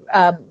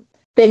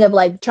thing of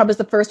like Trump is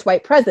the first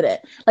white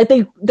president. Like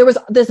there was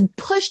this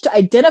push to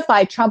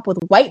identify Trump with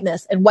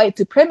whiteness and white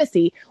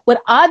supremacy, when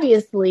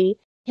obviously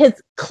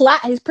he's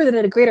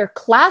presented a greater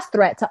class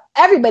threat to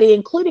everybody,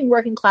 including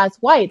working class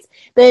whites,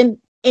 than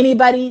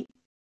anybody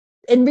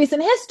in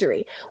recent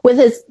history, with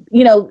his,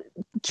 $1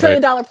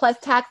 trillion plus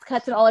tax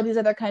cuts and all of these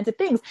other kinds of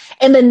things.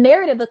 And the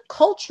narrative, the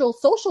cultural,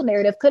 social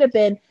narrative could have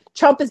been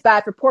Trump is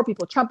bad for poor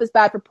people. Trump is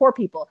bad for poor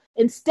people.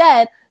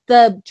 Instead,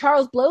 the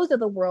Charles Blows of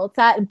the world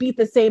sat and beat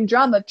the same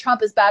drum of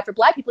Trump is bad for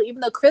Black people,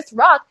 even though Chris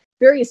Rock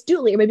very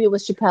astutely, or maybe it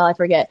was Chappelle, I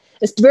forget,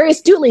 very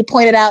astutely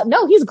pointed out,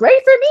 no, he's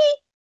great for me.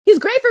 He's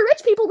great for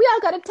rich people. We all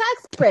got a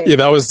tax break. Yeah,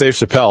 that was Dave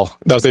Chappelle.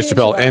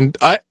 And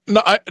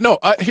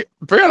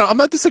Brianna, I'm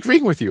not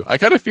disagreeing with you. I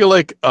kind of feel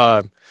like,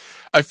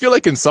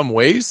 in some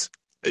ways,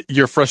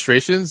 your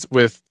frustrations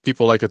with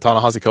people like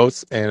Ta-Nehisi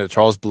Coates and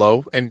Charles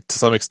Blow, and to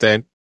some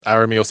extent,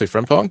 Aramiose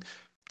Frimpong,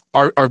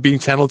 are being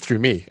channeled through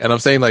me. And I'm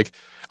saying, like,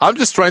 I'm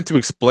just trying to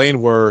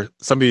explain where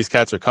some of these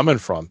cats are coming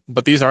from,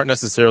 but these aren't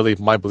necessarily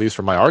my beliefs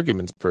or my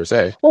arguments per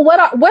se. Well,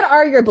 what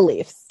are your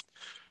beliefs?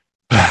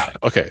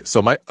 Okay,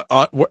 so my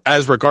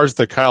as regards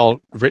the Kyle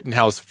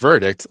Rittenhouse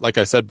verdict, like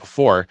I said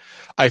before,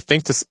 I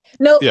think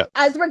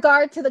as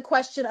regard to the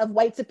question of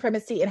white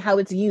supremacy and how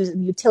it's used,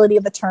 the utility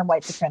of the term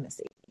white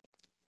supremacy.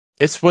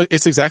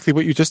 It's exactly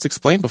what you just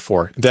explained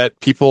before, that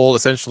people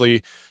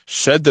essentially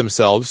shed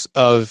themselves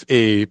of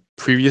a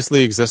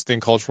previously existing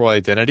cultural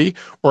identity,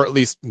 or at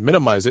least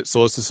minimize it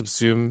so as to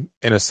subsume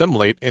and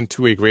assimilate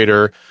into a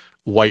greater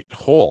white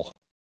whole.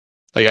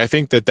 Like, I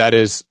think that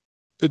is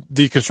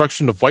the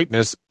construction of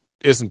whiteness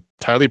is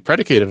entirely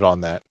predicated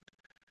on that.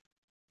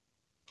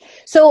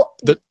 So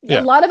a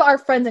Yeah. lot of our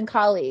friends and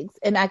colleagues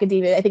in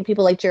academia, I think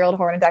people like Gerald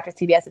Horne and Dr.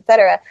 CBS, et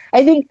cetera,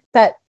 I think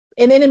that,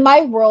 and then in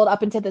my world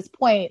up until this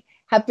point,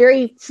 have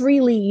very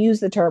freely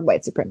used the term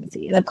white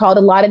supremacy and have called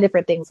a lot of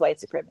different things white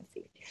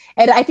supremacy.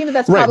 And I think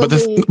that's Right,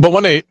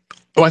 probably...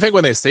 I think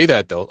when they say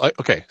that though,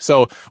 okay,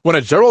 so when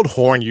a Gerald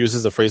Horne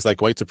uses a phrase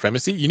like white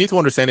supremacy, you need to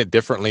understand it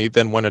differently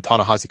than when a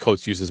Ta-Nehisi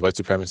Coates uses white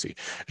supremacy.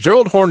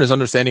 Gerald Horne is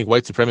understanding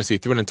white supremacy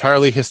through an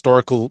entirely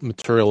historical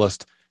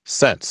materialist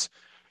sense,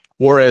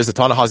 whereas the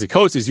Ta-Nehisi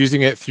Coates is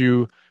using it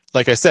through,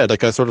 like I said,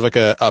 like a sort of like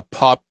a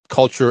pop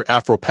culture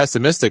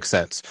Afro-pessimistic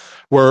sense,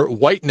 where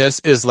whiteness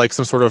is like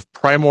some sort of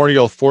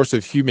primordial force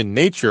of human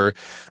nature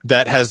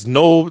that has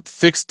no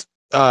fixed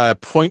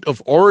point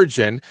of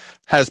origin,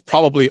 has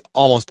probably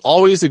almost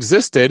always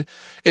existed.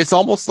 It's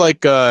almost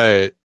like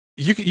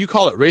you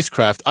call it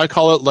racecraft. I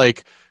call it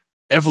like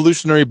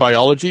evolutionary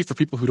biology for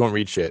people who don't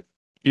read shit.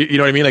 You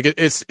know what I mean? Like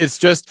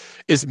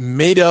it's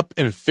made up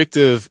and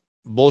fictive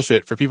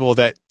bullshit for people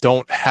that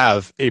don't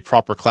have a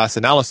proper class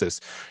analysis.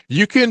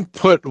 You can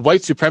put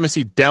white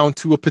supremacy down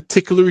to a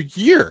particular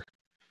year,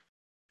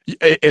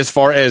 as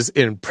far as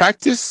in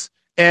practice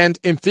and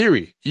in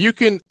theory. You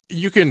can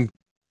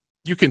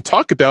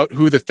talk about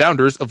who the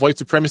founders of white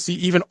supremacy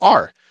even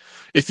are.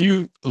 If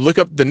you look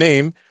up the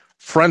name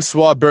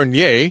Francois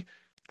Bernier,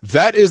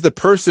 that is the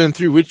person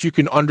through which you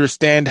can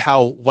understand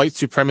how white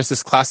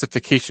supremacist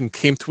classification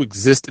came to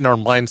exist in our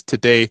minds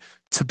today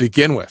to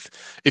begin with.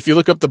 If you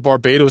look up the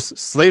Barbados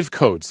slave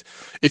codes,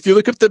 if you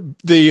look up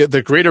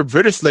the Greater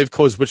British slave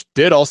codes, which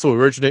did also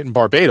originate in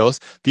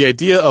Barbados, the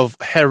idea of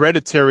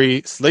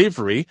hereditary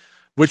slavery,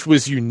 which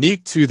was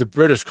unique to the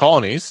British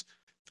colonies,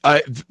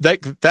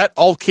 that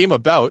all came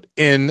about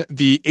in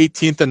the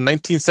 18th and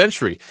 19th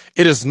century.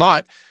 It is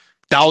not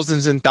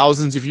thousands and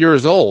thousands of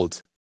years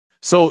old.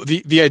 So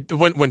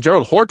when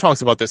Gerald Horne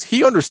talks about this,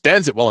 he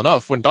understands it well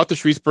enough. When Dr.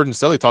 Sharice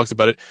Burton-Stelly talks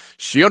about it,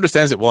 she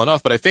understands it well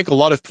enough. But I think a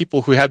lot of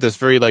people who have this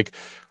very like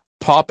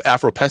pop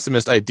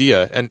Afro-pessimist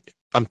idea, and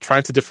I'm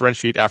trying to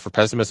differentiate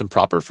Afro-pessimism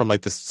proper from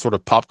like this sort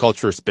of pop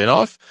culture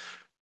spin-off.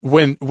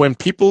 When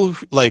people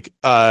like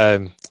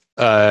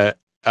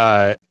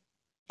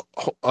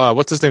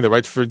what's his name that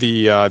writes for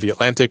the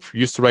Atlantic,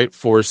 used to write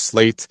for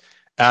Slate,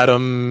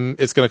 Adam,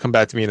 it's going to come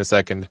back to me in a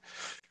second.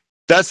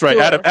 That's right,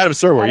 Sure. Adam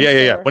Serwer.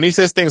 Yeah. Serwer. When he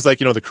says things like,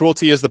 the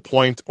cruelty is the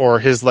point, or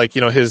his like,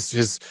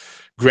 his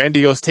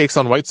grandiose takes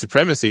on white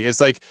supremacy, it's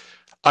like,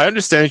 I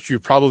understand that you're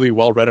probably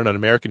well read on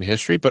American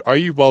history, but are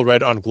you well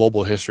read on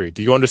global history?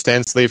 Do you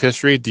understand slave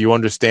history? Do you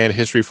understand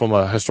history from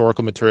a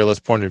historical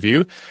materialist point of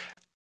view?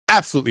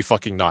 Absolutely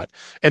fucking not.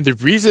 And the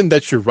reason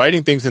that you're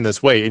writing things in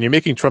this way and you're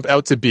making Trump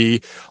out to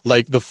be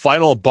like the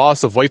final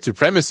boss of white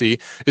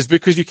supremacy is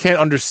because you can't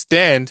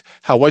understand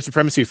how white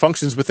supremacy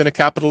functions within a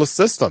capitalist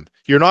system.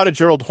 You're not a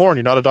Gerald Horne.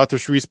 You're not a Dr.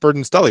 Sharice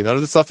Burton-Stelly. None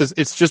of this stuff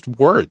it's just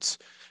words.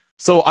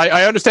 So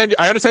I understand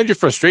your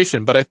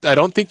frustration, but I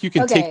don't think you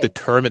can take the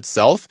term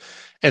itself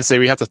and say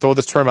we have to throw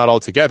this term out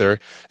altogether.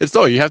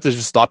 You have to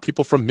just stop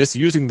people from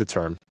misusing the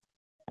term.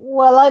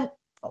 Well,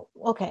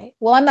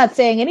 I'm not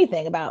saying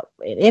anything about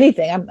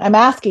anything. I'm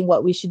asking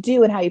what we should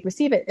do and how you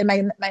perceive it. And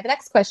my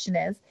next question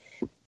is,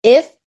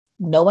 if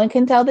no one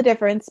can tell the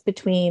difference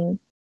between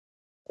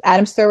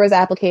Adam Serwer's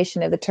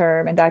application of the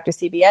term and Dr.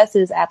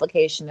 CBS's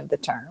application of the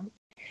term,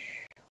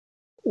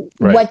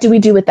 right, what do we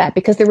do with that?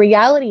 Because the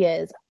reality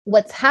is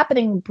what's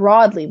happening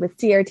broadly with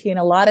CRT and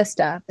a lot of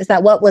stuff is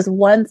that what was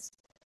once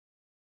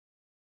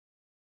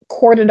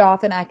cordoned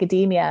off in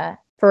academia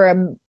for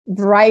a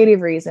variety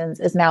of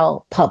reasons is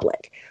now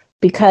public.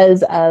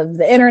 Because of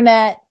the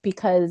internet,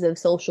 because of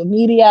social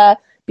media,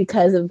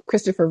 because of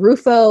Christopher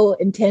Rufo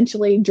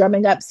intentionally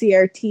drumming up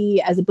CRT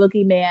as a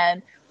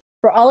boogeyman.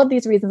 For all of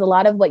these reasons, a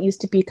lot of what used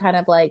to be kind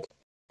of like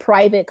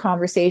private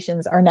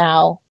conversations are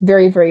now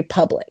very, very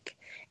public.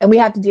 And we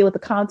have to deal with the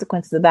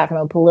consequences of that from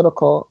a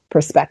political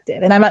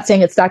perspective. And I'm not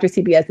saying it's Dr.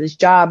 CBS's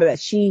job or that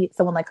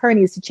someone like her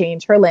needs to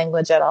change her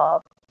language at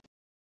all.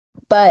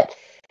 But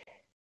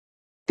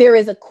there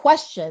is a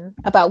question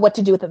about what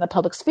to do within the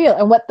public sphere.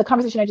 And what the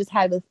conversation I just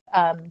had with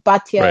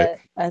Batya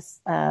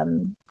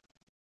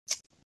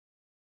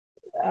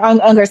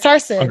Ungar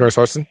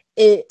Sarson,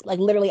 like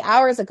literally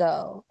hours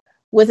ago,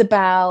 was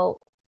about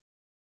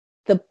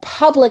the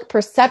public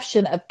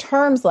perception of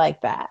terms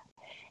like that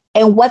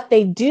and what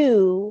they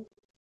do,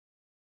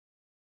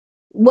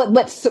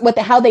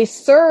 how they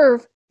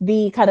serve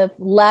the kind of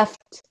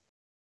left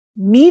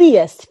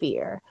media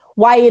sphere.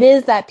 Why it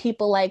is that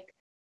people like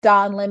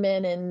Don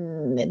Lemon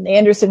and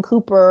Anderson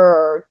Cooper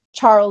or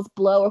Charles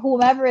Blow or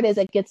whomever it is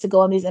that gets to go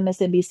on these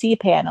MSNBC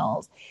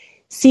panels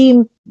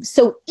seem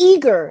so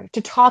eager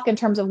to talk in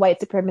terms of white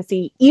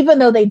supremacy, even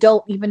though they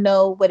don't even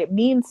know what it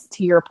means,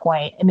 to your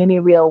point, in any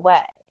real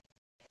way.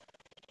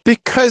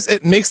 Because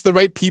it makes the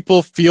right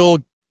people feel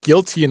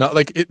guilty enough,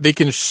 they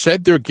can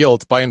shed their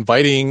guilt by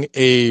inviting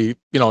a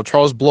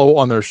Charles Blow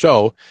on their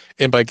show,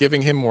 and by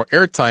giving him more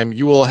airtime,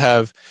 you will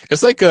have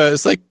it's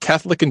like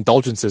Catholic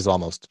indulgences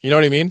almost. You know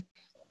what I mean?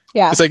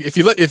 Yeah. It's like if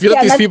you let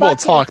these people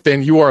talk,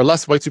 then you are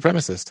less white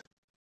supremacist.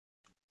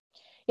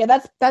 Yeah,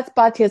 that's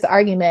Batia's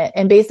argument,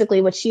 and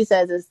basically what she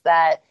says is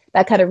that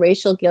kind of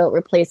racial guilt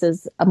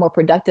replaces a more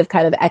productive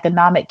kind of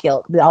economic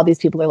guilt. All these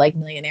people are like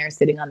millionaires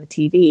sitting on the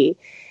TV.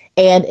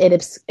 And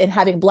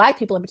having Black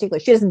people in particular,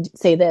 she doesn't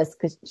say this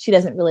because she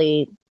doesn't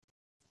really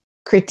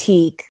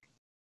critique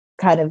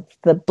kind of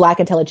the Black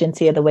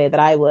intelligentsia the way that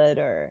I would,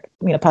 or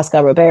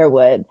Pascal Robert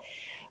would,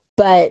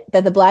 but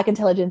that the Black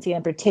intelligentsia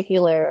in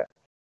particular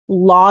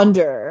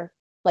launder,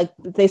 like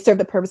they serve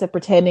the purpose of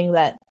pretending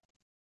that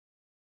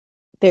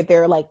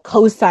they're like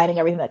co-signing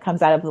everything that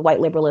comes out of the white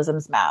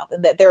liberalism's mouth,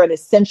 and that they're an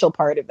essential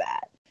part of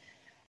that.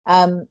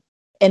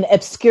 And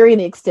obscuring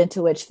the extent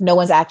to which no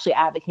one's actually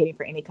advocating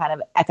for any kind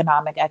of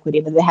economic equity,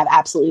 and that they have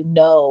absolutely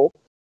no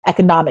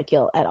economic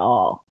guilt at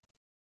all.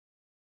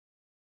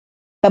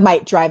 That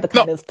might drive the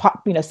kind of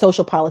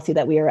social policy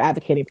that we are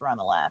advocating for on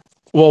the left.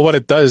 Well, what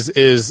it does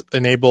is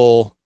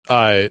enables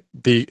the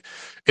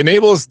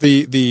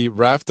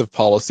raft of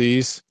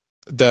policies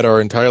that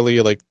are entirely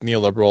like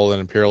neoliberal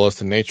and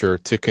imperialist in nature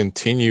to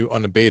continue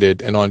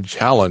unabated and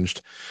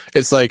unchallenged.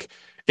 It's like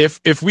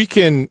if we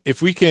can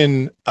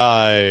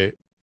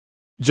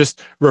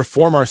just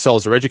reform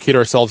ourselves or educate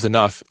ourselves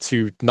enough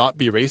to not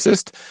be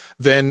racist,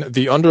 then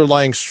the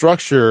underlying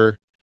structure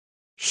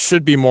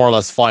should be more or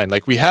less fine.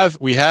 Like we have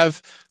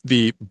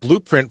the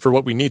blueprint for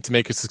what we need to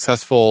make a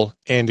successful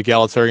and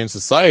egalitarian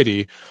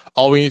society.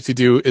 All we need to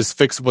do is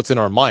fix what's in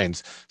our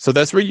minds. So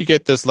that's where you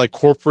get this like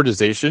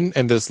corporatization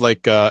and this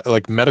like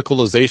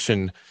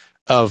medicalization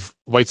of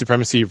white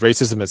supremacy,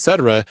 racism,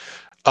 etc.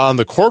 On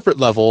the corporate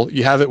level,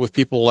 you have it with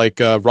people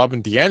like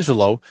Robin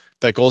DiAngelo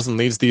that goes and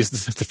leads these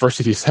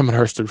diversity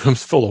seminars to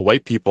rooms full of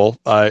white people.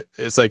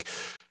 It's like,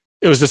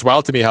 it was just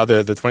wild to me how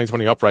the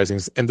 2020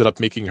 uprisings ended up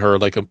making her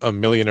like a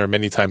millionaire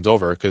many times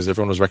over, because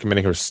everyone was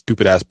recommending her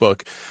stupid ass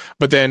book.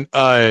 But then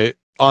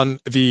on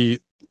the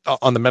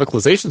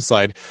medicalization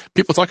side,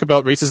 people talk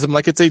about racism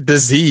like it's a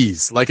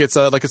disease, like it's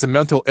a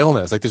mental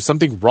illness, like there's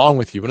something wrong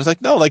with you. And it's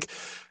like, no, like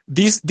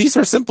these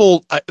are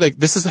simple. Like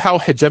this is how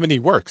hegemony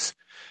works.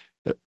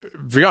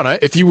 Brianna,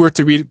 if you were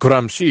to read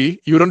Gramsci,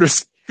 you would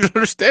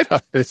understand how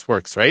this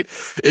works, right?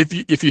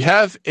 If you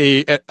have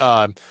a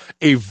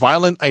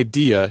violent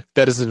idea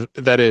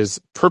that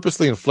is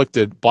purposely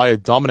inflicted by a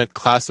dominant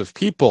class of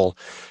people,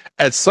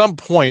 at some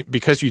point,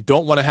 because you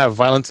don't want to have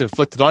violence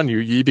inflicted on you,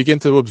 you begin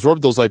to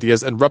absorb those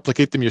ideas and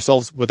replicate them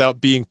yourselves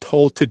without being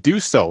told to do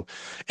so.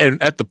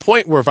 And at the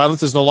point where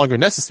violence is no longer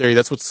necessary,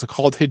 that's what's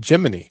called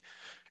hegemony.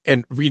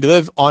 And we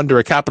live under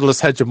a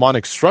capitalist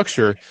hegemonic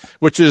structure,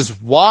 which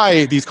is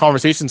why these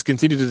conversations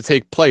continue to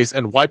take place,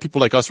 and why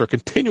people like us are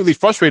continually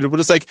frustrated. But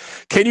it's like,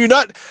 can you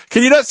not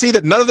see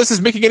that none of this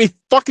is making any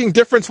fucking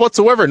difference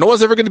whatsoever? No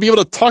one's ever going to be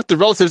able to talk the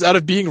relatives out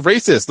of being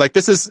racist. Like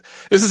this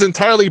is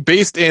entirely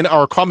based in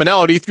our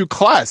commonality through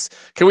class.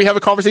 Can we have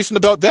a conversation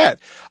about that?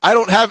 I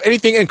don't have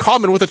anything in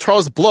common with a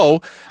Charles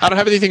Blow. I don't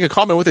have anything in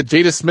common with a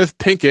Jada Smith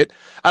Pinkett.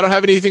 I don't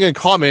have anything in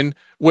common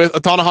with a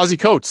Ta-Nehisi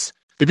Coates.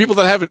 The people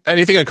that have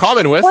anything in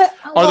common with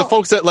are the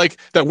folks that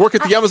work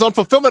at the Amazon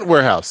fulfillment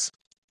warehouse.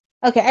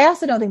 Okay, I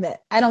also don't think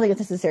it's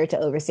necessary to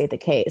overstate the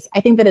case.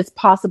 I think that it's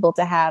possible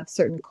to have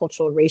certain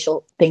cultural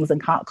things in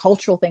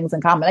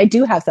common. I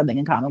do have something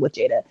in common with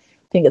Jada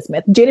Pinkett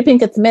Smith. Jada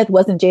Pinkett Smith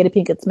wasn't Jada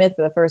Pinkett Smith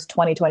for the first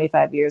 20,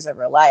 25 years of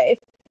her life.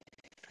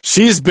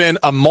 She's been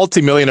a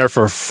multimillionaire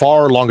for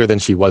far longer than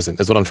she wasn't,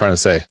 is what I'm trying to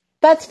say.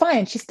 That's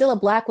fine. She's still a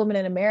Black woman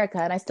in America.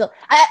 And I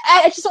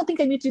just don't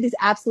think I need to do these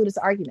absolutist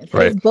arguments.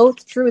 Right. It's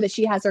both true that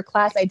she has her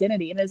class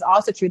identity, and it's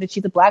also true that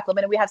she's a Black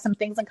woman, and we have some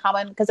things in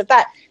common because of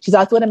that. She's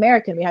also an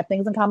American. We have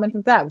things in common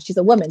from that. She's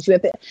a woman.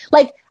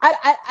 I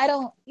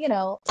don't,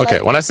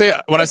 Okay. When I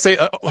say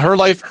her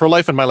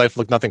life and my life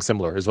look nothing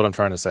similar is what I'm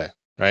trying to say.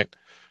 Right.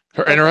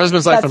 Her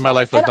husband's life and my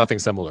life look nothing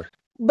similar.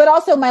 But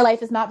also my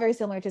life is not very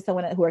similar to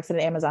someone who works at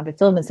an Amazon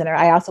fulfillment center.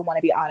 I also want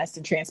to be honest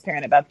and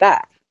transparent about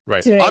that.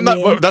 Right. I'm not.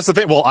 Well, that's the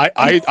thing. Well,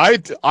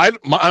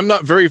 I'm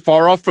not very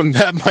far off from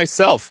that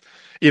myself.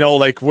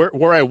 Like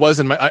where I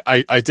was in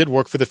I did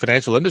work for the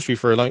financial industry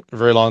for a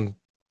very long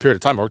period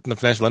of time. I worked in the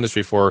financial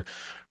industry for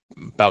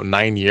about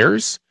 9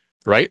 years.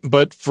 Right.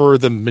 But for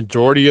the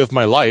majority of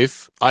my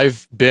life,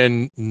 I've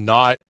been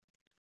not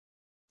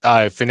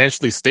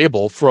financially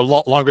stable for a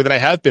lot longer than I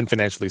have been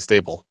financially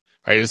stable.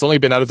 Right. It's only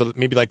been out of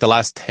maybe like the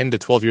last 10 to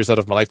 12 years out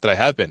of my life that I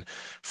have been.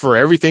 For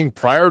everything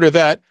prior to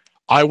that,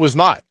 I was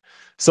not.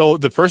 So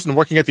the person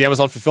working at the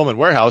Amazon fulfillment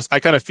warehouse,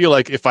 I kind of feel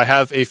like if I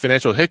have a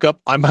financial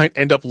hiccup, I might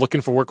end up looking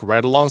for work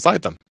right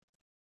alongside them.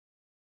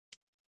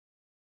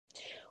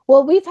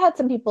 Well, we've had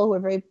some people who are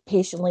very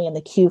patiently in the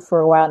queue for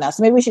a while now.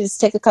 So maybe we should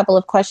just take a couple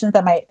of questions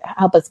that might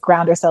help us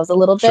ground ourselves a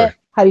little bit. Sure.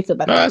 How do you feel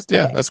about that?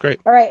 Yeah, okay. That's great.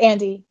 All right,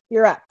 Andy,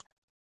 you're up.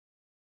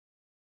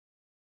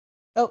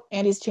 Oh,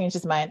 Andy's changed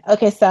his mind.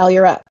 Okay, Sal,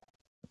 you're up.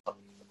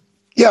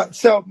 Yeah.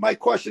 So my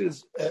question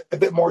is a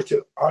bit more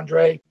to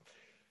Andray.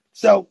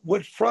 So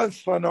would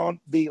Frantz Fanon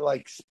be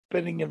like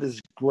spinning in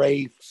his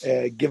grave,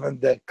 given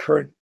the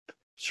current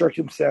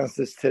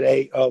circumstances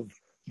today of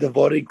the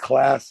voting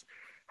class,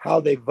 how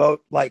they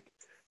vote? Like,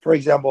 for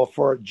example,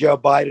 for Joe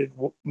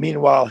Biden,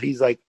 meanwhile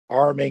he's like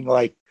arming,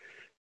 like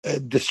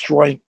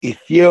destroying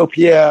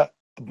Ethiopia,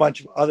 a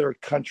bunch of other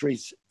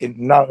countries in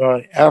not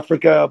only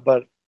Africa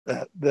but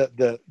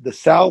the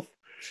South,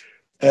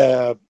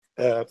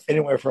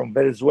 anywhere from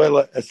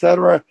Venezuela,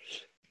 etc.,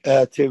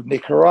 to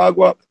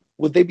Nicaragua.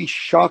 Would they be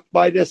shocked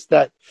by this?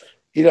 That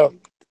you know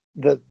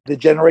the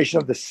generation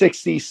of the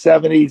 '60s,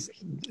 '70s,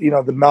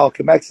 the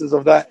Malcolm X's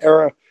of that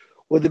era,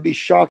 would they be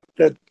shocked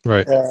that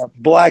Right.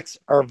 blacks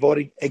are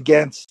voting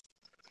against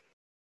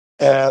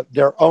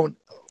their own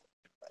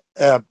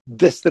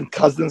distant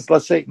cousins?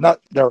 Let's say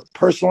not their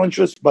personal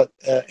interests, but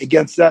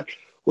against that.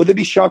 Would they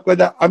be shocked by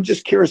that? I'm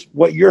just curious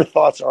what your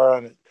thoughts are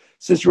on it,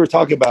 since you were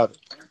talking about it.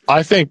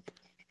 I think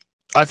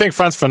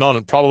Frantz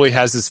Fanon probably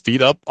has his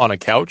feet up on a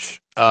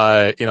couch,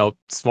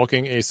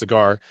 smoking a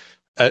cigar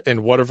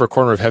in whatever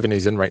corner of heaven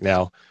he's in right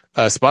now,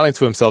 smiling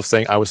to himself,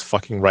 saying, "I was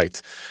fucking right,"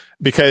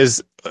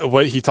 because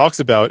what he talks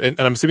about, and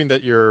I'm assuming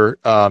that you're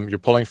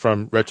pulling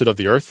from Wretched of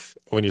the Earth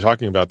when you're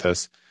talking about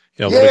this,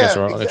 vote against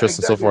our own interests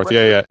and so forth. Right.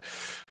 Yeah.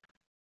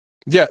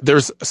 Yeah,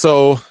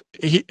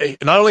 he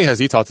not only has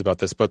he talked about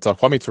this, but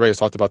Kwame Ture has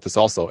talked about this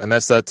also, and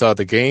that's that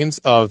the gains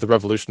of the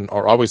revolution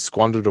are always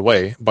squandered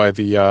away by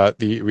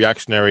the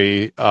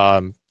reactionary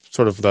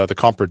sort of the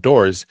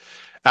compradors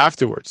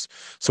afterwards.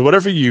 So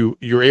whatever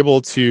you're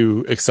able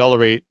to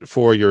accelerate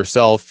for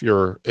yourself,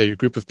 your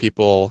group of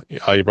people,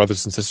 your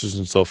brothers and sisters,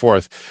 and so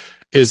forth,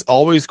 is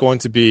always going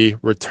to be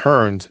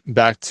returned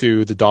back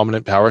to the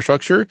dominant power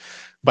structure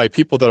by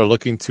people that are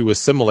looking to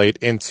assimilate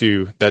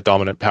into that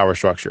dominant power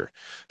structure.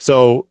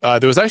 So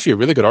there was actually a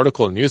really good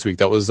article in Newsweek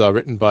that was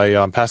written by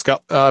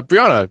Pascal.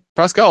 Brianna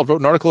Pascal wrote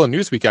an article in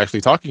Newsweek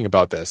actually talking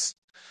about this.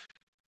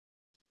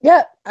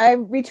 Yeah, I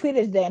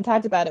retweeted today and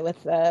talked about it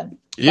with.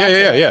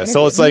 Yeah.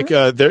 So it's like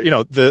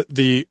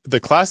the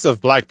class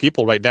of black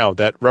people right now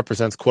that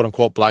represents quote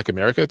unquote Black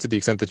America, to the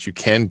extent that you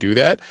can do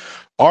that,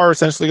 are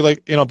essentially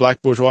like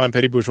black bourgeois and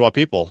petty bourgeois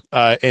people,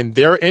 and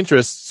their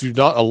interests do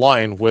not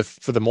align with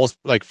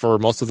for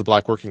most of the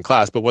black working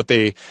class. But what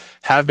they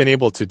have been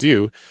able to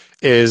do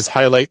is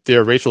highlight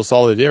their racial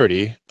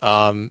solidarity,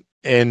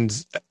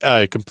 and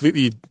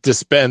completely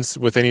dispense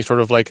with any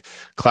sort of like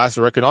class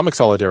or economic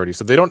solidarity.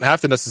 So they don't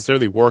have to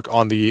necessarily work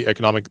on the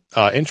economic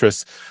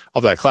interests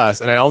of that class.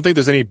 And I don't think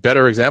there's any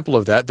better example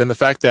of that than the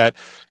fact that,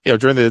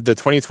 during the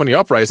 2020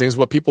 uprisings,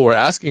 what people were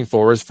asking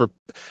for is for,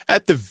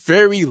 at the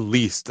very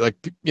least,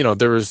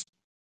 there was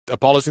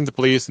abolishing the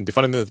police and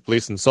defunding the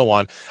police and so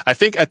on. I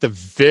think at the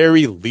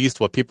very least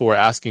what people were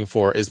asking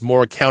for is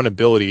more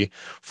accountability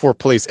for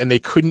police, and they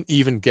couldn't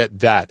even get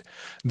that.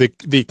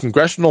 The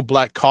Congressional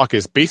Black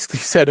Caucus basically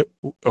said,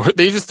 or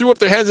they just threw up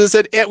their hands and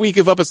said, we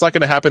give up, it's not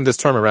going to happen this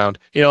term around.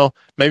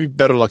 Maybe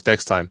better luck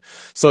next time.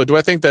 So do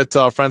I think that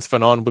Frantz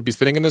Fanon would be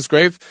spinning in his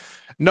grave?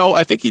 No,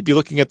 I think he'd be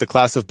looking at the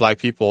class of black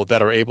people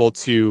that are able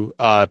to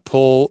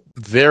pull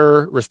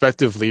their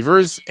respective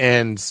levers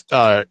and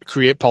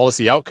create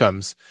policy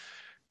outcomes,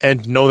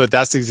 and know that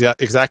that's the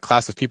exact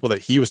class of people that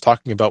he was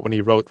talking about when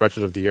he wrote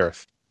Wretched of the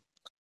Earth.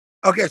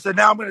 Okay, so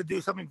now I'm going to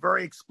do something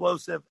very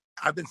explosive.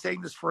 I've been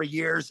saying this for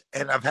years,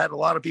 and I've had a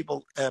lot of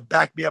people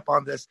back me up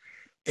on this,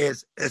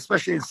 is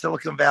especially in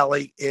Silicon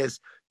Valley, is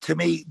to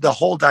me, the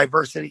whole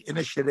diversity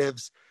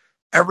initiatives,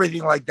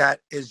 everything like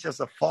that is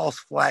just a false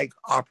flag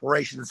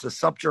operation. It's a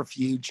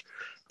subterfuge.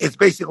 It's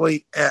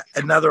basically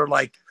another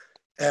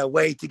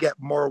way to get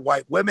more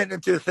white women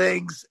into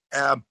things.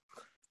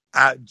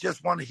 I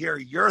just want to hear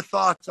your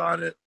thoughts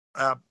on it.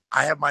 I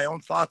have my own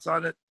thoughts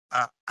on it.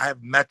 I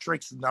have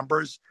metrics and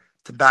numbers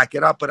to back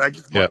it up, but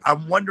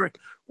I'm wondering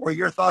what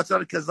your thoughts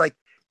on it, because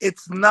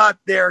it's not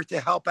there to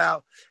help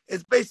out.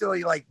 It's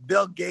basically like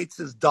Bill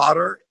Gates'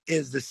 daughter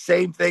is the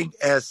same thing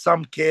as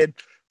some kid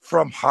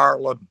from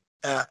Harlem,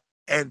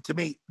 and to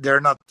me, they're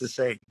not the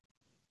same.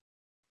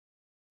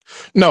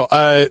 No,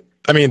 I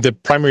mean the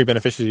primary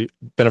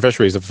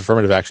beneficiaries of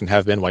affirmative action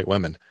have been white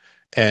women,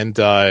 and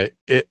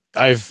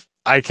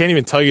I can't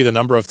even tell you the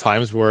number of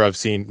times where I've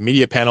seen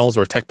media panels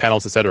or tech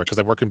panels, etc., because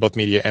I work in both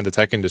media and the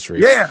tech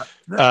industry.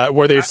 Yeah,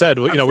 where they've said,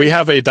 we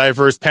have a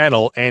diverse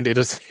panel, and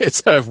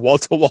it's a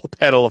wall-to-wall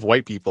panel of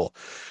white people,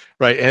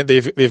 right? And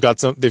they've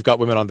got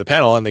women on the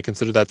panel, and they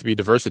consider that to be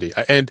diversity.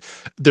 And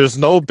there's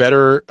no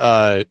better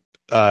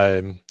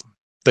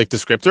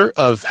descriptor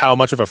of how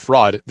much of a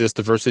fraud this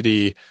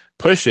diversity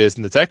push is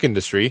in the tech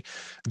industry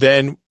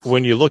than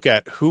when you look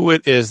at who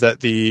it is that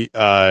the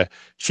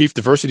chief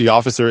diversity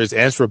officer is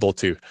answerable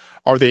to.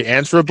 Are they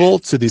answerable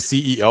to the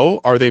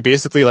CEO? Are they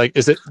basically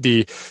is it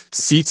the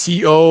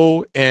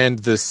CTO and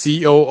the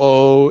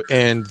COO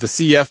and the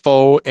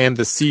CFO and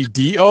the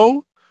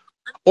CDO?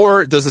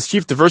 Or does the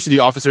chief diversity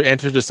officer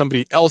answer to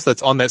somebody else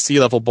that's on that C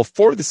level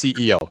before the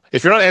CEO?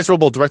 If you're not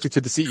answerable directly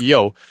to the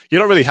CEO, you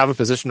don't really have a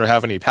position or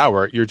have any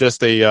power. You're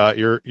just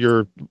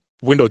you're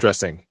window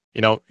dressing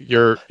You know,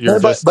 you're No,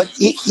 just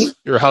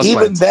you're a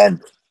even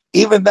houseplant.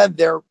 then,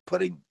 they're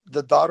putting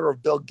the daughter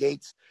of Bill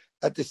Gates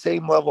at the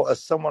same level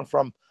as someone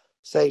from,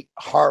 say,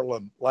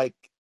 Harlem. Like,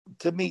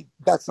 to me,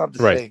 that's not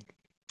the Right. same.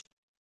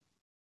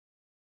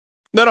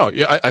 No,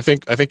 yeah, I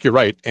think you're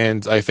right,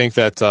 and I think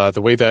that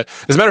the way that,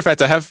 as a matter of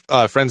fact, I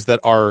have friends that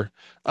are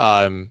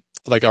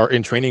like are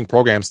in training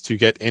programs to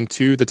get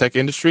into the tech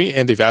industry,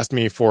 and they've asked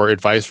me for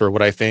advice for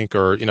what I think,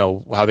 or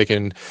how they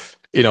can,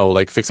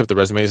 like fix up the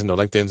resumes and the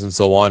LinkedIn's and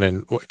so on,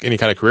 and any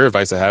kind of career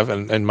advice I have,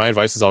 and my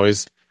advice is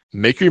always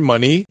make your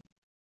money,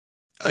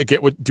 do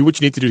what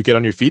you need to do to get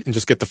on your feet and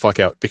just get the fuck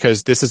out,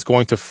 because this is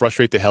going to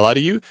frustrate the hell out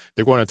of you.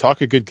 They're going to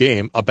talk a good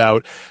game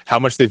about how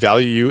much they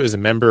value you as a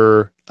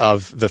member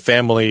of the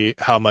family,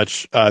 how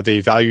much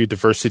they value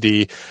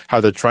diversity,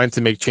 how they're trying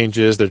to make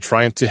changes, they're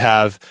trying to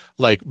have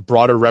like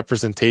broader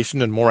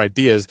representation and more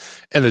ideas.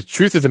 And the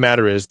truth of the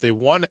matter is they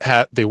want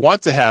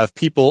to have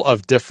people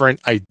of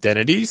different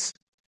identities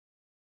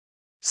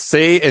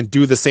say and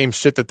do the same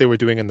shit that they were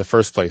doing in the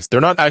first place.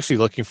 They're not actually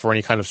looking for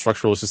any kind of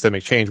structural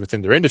systemic change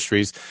within their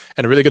industries.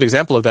 And a really good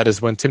example of that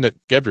is when Timnit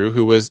Gebru,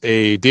 who was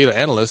a data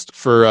analyst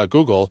for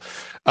Google,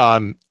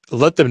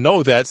 let them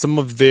know that some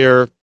of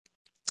their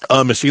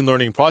machine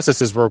learning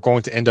processes were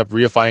going to end up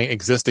reifying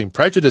existing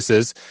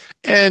prejudices,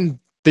 and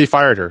they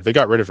fired her. They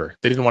got rid of her.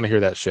 They didn't want to hear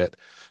that shit.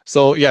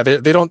 So yeah,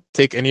 they don't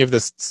take any of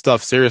this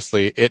stuff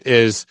seriously.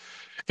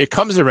 It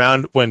comes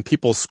around when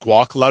people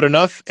squawk loud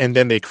enough, and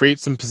then they create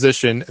some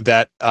position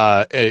that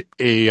a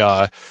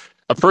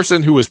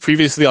person who was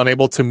previously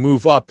unable to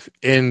move up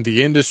in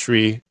the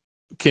industry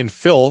can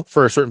fill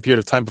for a certain period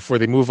of time before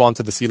they move on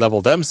to the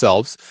C-level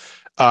themselves.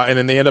 And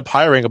then they end up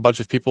hiring a bunch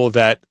of people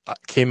that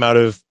came out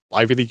of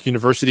Ivy League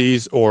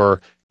universities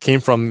or came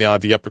from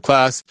the upper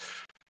class,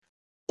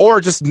 or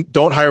just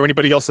don't hire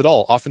anybody else at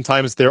all.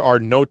 Oftentimes, there are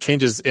no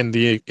changes in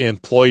the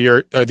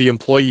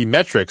employee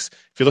metrics.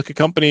 If you look at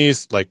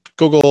companies like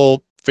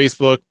Google,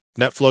 Facebook,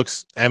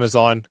 Netflix,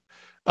 Amazon,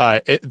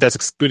 that's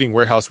excluding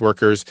warehouse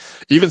workers.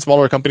 Even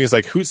smaller companies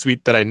like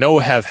Hootsuite that I know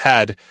have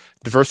had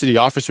diversity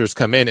officers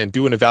come in and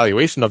do an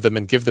evaluation of them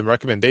and give them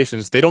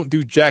recommendations. They don't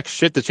do jack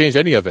shit to change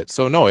any of it.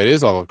 So no, it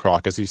is all a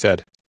crock, as you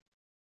said.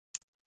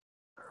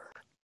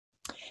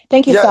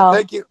 Thank you, Yeah, Saul.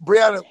 thank you,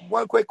 Brianna.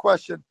 One quick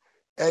question: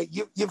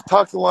 you've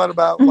talked a lot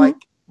about like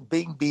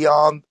being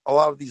beyond a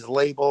lot of these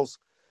labels.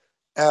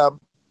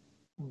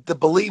 The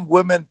believe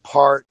women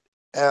part.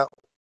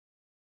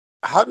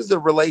 How does it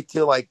relate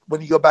to like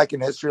when you go back in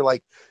history,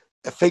 like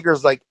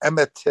figures like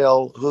Emmett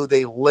Till, who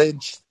they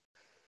lynched,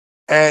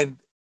 and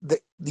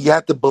you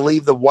have to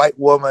believe the white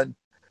woman?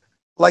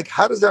 Like,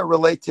 how does that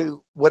relate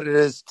to what it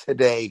is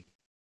today?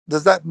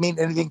 Does that mean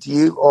anything to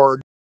you,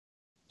 or?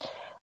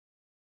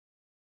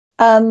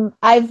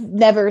 I've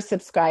never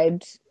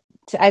subscribed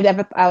to, I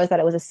always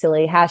thought it was a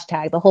silly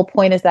hashtag. The whole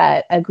point is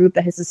that a group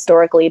that has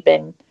historically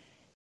been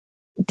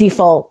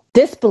default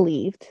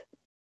disbelieved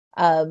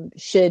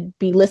should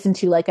be listened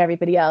to like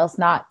everybody else,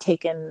 not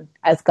taken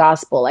as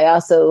gospel. I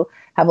also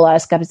have a lot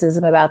of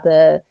skepticism about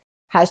the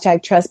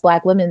hashtag trust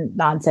Black women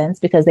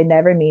nonsense, because they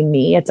never mean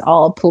me. It's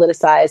all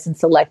politicized and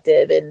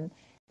selective, and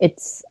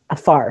it's a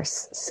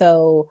farce.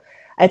 So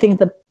I think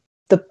the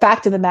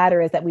fact of the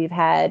matter is that we've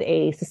had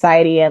a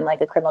society and like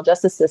a criminal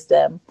justice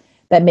system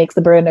that makes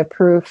the burden of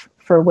proof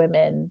for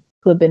women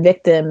who have been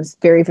victims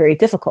very, very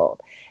difficult.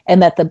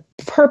 And that the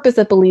purpose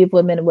of Believe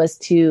Women was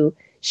to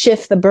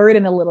shift the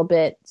burden a little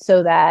bit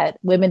so that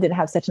women didn't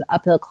have such an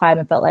uphill climb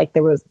and felt like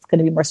there was going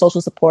to be more social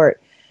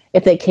support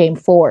if they came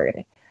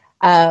forward.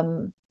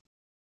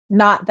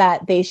 Not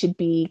that they should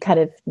be kind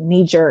of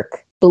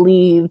knee-jerk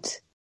believed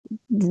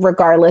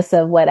regardless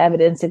of what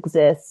evidence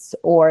exists,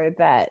 or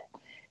that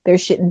there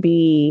shouldn't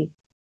be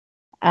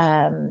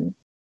any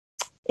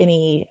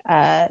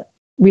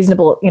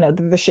reasonable,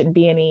 there shouldn't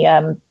be any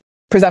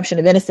presumption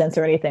of innocence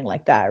or anything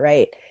like that,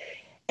 right?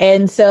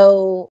 And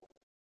so,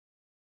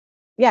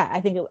 yeah,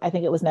 I think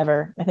it was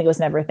never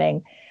a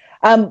thing.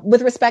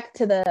 With respect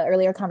to the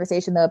earlier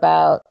conversation, though,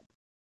 about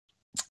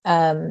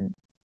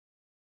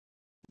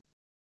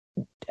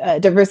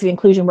diversity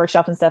inclusion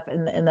workshop and stuff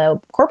in the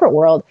corporate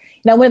world,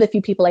 one of the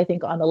few people I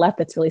think on the left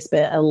that's really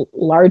spent a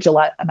large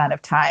amount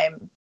of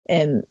time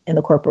in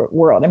the corporate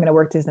world. I mean, I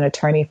worked as an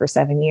attorney for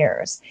 7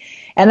 years,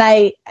 and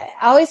I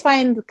always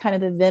find kind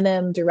of the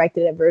venom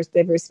directed at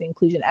diversity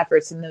inclusion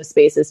efforts in those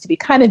spaces to be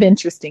kind of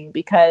interesting,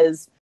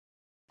 because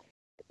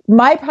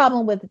my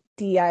problem with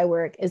DEI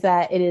work is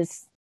that it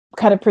is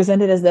kind of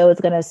presented as though it's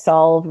going to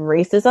solve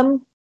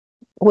racism,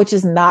 which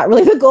is not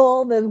really the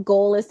goal. The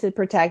goal is to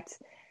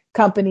protect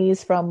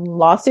companies from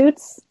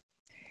lawsuits.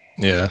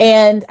 Yeah.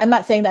 And I'm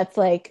not saying that's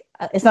like,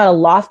 it's not a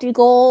lofty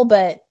goal,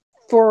 but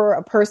for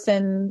a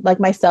person like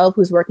myself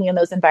who's working in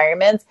those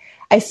environments,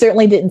 I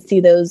certainly didn't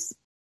see those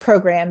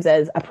programs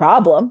as a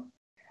problem.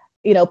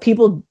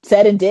 People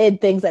said and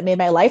did things that made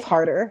my life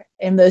harder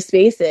in those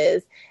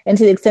spaces. And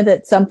to the extent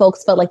that some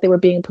folks felt like they were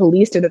being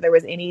policed, or that there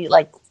was any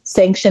like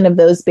sanction of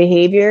those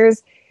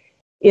behaviors,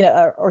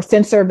 or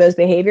censor of those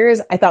behaviors,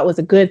 I thought was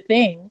a good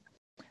thing.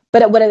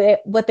 But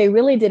what they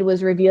really did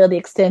was reveal the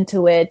extent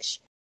to which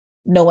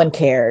no one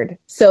cared.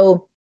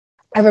 So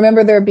I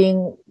remember there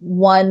being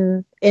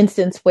one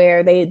instance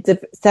where they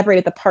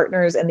separated the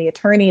partners and the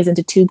attorneys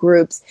into two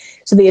groups.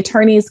 So the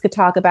attorneys could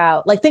talk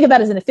about, like, think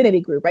about it as an affinity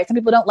group, right? Some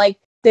people don't like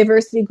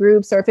diversity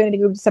groups or affinity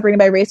groups separated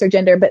by race or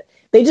gender, but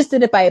they just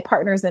did it by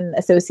partners and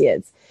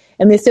associates.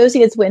 And the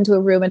associates went into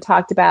a room and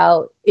talked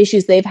about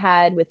issues they've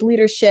had with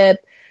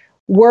leadership,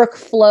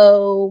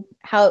 workflow,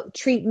 how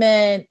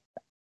treatment,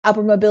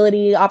 upward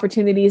mobility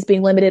opportunities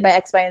being limited by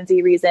X, Y, and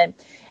Z reason.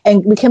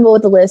 And we came up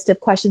with a list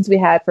of questions we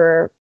had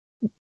for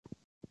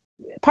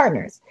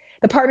partners.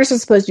 The partners are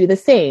supposed to do the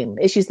same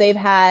issues they've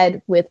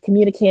had with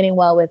communicating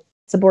well with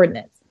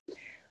subordinates.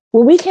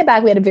 When we came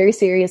back, we had a very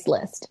serious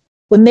list.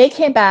 When they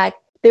came back,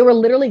 they were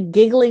literally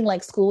giggling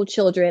like school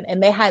children.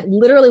 And they had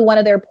literally one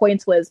of their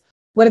questions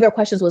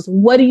was,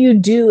 what do you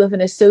do if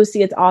an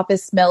associate's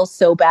office smells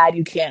so bad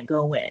you can't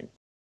go in?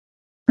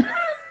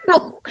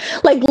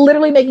 Like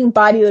literally making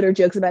body odor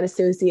jokes about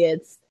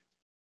associates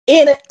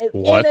in a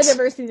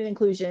diversity and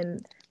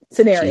inclusion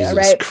scenario, Jesus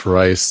right?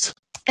 Christ.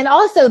 And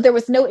also there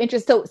was no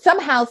interest. So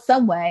somehow,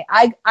 some way,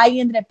 I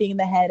ended up being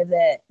the head of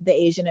the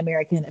Asian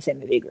American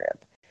Affinity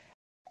Group.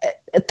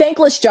 A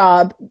thankless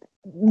job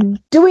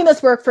doing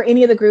this work for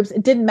any of the groups.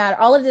 It didn't matter.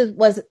 All it did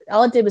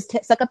was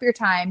suck up your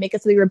time, make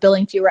it so you were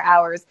billing fewer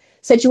hours,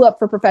 set you up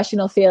for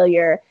professional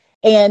failure.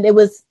 And it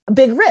was a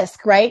big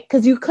risk, right?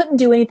 Because you couldn't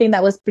do anything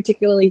that was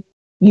particularly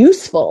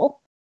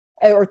useful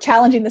or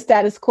challenging the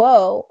status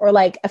quo or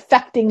like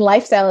affecting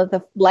life of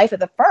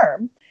the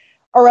firm,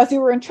 or else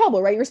you were in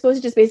trouble, right? You're supposed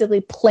to just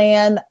basically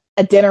plan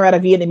a dinner at a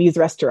Vietnamese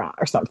restaurant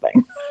or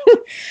something.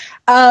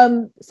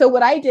 So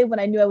what I did when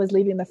I knew I was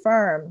leaving the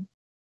firm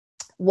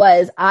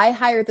was I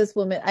hired this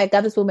woman. I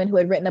got this woman who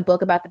had written a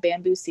book about the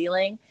bamboo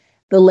ceiling,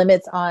 the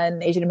limits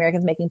on Asian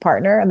Americans making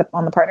partner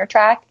on the partner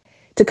track,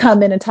 to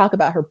come in and talk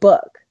about her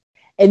book.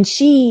 And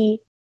she,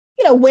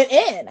 went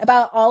in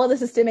about all of the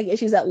systemic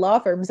issues at law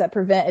firms that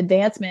prevent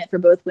advancement for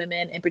both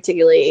women and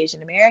particularly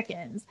Asian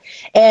Americans.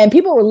 And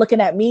people were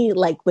looking at me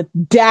like with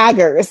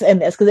daggers in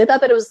this because they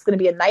thought that it was going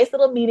to be a nice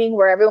little meeting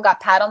where everyone got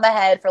pat on the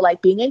head for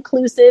like being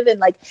inclusive and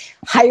like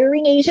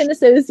hiring Asian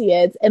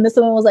associates. And this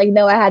woman was like,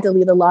 no, I had to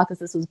leave the law because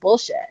this was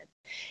bullshit.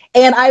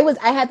 And I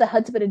had the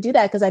chutzpah to do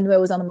that because I knew I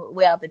was on the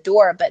way out the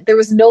door, but there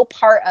was no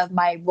part of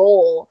my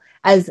role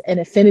as an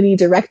affinity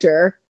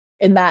director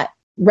in that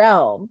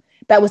realm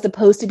that was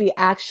supposed to be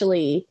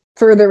actually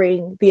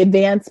furthering the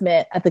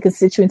advancement of the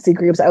constituency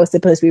groups I was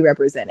supposed to be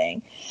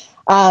representing.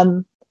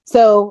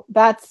 So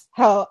that's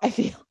how I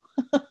feel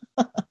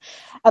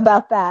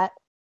about that.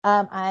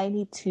 I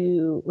need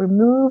to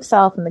remove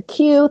Sal from the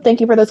queue. Thank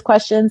you for those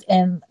questions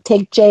and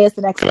take Jay as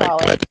the next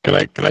caller. Can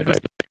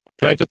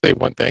I just say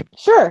one thing?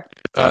 Sure.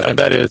 And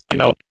that is,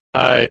 to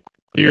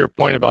your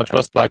point about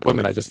trust black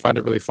women, I just find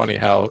it really funny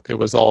how it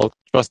was all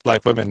trust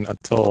black women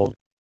until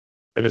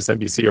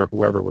MSNBC or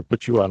whoever would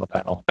put you on a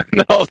panel.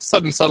 And all of a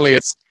sudden, suddenly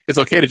it's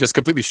okay to just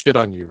completely shit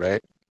on you,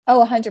 right?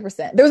 Oh,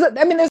 100%.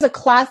 There's a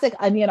classic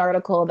Onion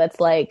article that's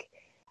like,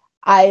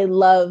 I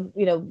love,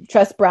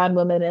 trust brown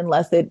women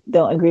unless they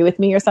don't agree with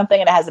me or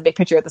something. And it has a big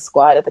picture of the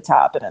squad at the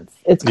top and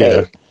it's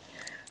great.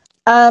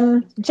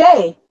 Yeah.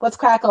 Jay, what's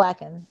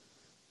crack-a-lackin'?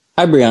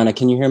 Hi, Brianna.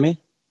 Can you hear me?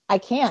 I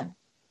can.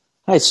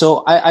 Hi.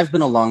 So I've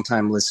been a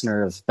long-time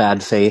listener of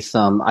Bad Faith.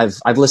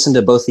 I've listened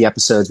to both the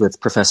episodes with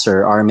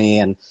Professor Army,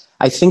 and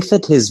I think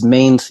that his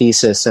main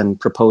thesis and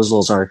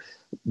proposals are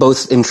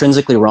both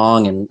intrinsically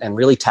wrong and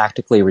really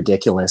tactically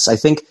ridiculous. I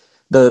think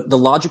the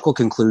logical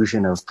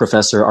conclusion of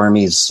Professor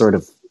Army's sort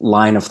of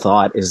line of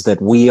thought is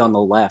that we on the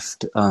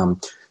left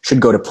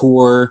should go to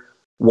poor,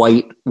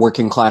 white,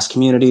 working-class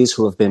communities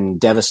who have been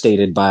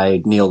devastated by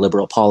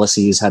neoliberal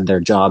policies, had their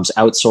jobs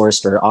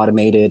outsourced or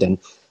automated, and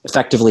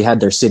effectively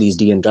had their cities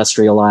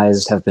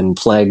deindustrialized, have been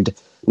plagued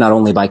not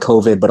only by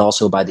COVID, but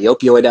also by the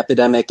opioid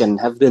epidemic, and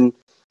have been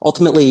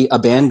ultimately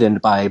abandoned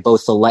by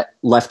both the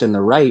left and the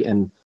right.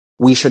 And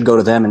we should go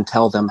to them and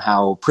tell them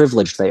how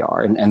privileged they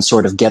are and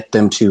sort of get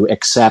them to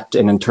accept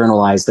and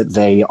internalize that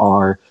they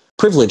are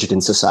privileged in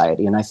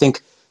society. And I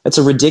think it's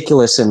a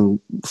ridiculous and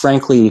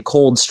frankly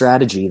cold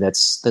strategy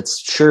that's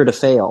sure to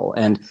fail.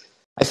 And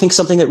I think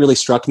something that really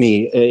struck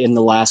me in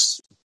the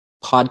last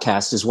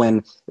podcast is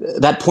when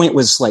that point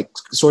was like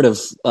sort of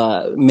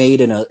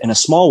made in a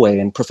small way,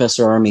 and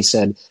Professor Army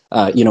said,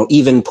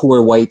 even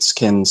poor whites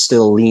can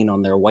still lean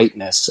on their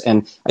whiteness.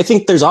 And I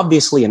think there's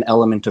obviously an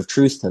element of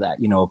truth to that.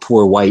 A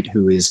poor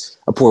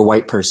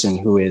white person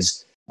who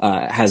is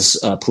has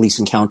a police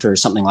encounter or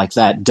something like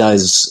that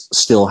does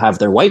still have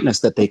their whiteness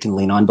that they can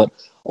lean on. But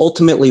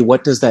ultimately,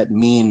 what does that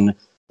mean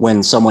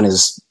when someone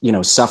is,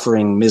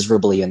 suffering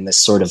miserably in this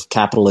sort of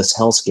capitalist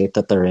hellscape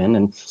that they're in?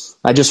 And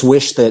I just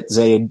wish that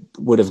Zaid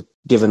would have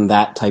given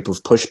that type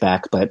of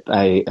pushback, but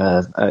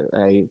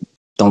I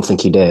don't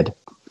think he did.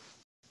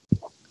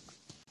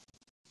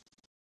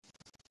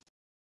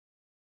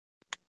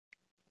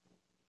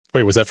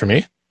 Wait, was that for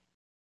me?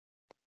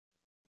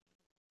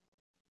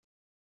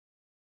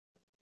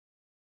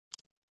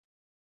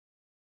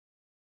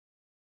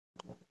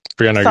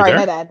 Brianna, are you there? Sorry,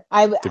 my bad.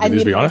 I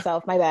muted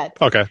myself. My bad.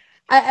 Okay.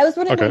 I was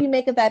wondering what you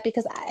make of that,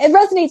 because it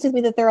resonates with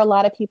me that there are a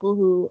lot of people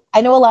who,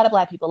 I know a lot of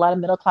Black people, a lot of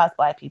middle-class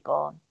Black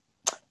people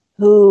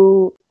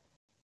who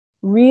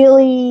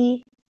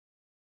really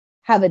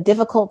have a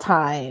difficult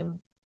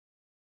time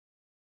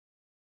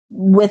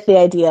with the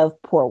idea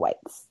of poor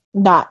whites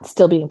not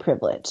still being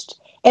privileged.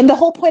 And the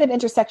whole point of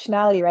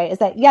intersectionality, right, is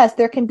that, yes,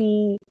 there can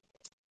be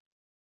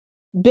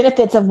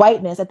benefits of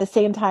whiteness at the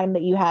same time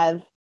that you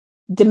have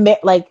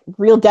like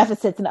real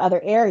deficits in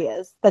other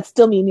areas that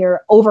still mean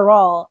you're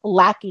overall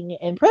lacking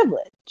in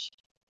privilege.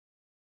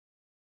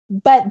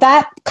 But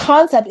that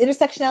concept,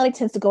 intersectionality,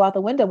 tends to go out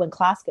the window when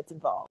class gets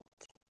involved.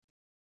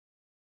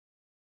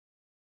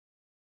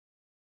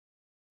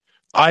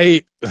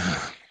 Okay.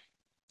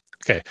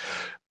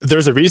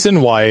 There's a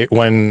reason why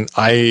when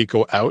I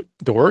go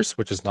outdoors,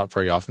 which is not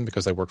very often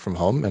because I work from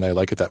home and I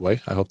like it that way.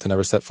 I hope to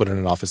never set foot in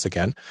an office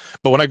again.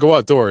 But when I go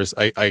outdoors,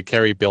 I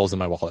carry bills in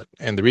my wallet.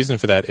 And the reason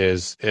for that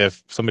is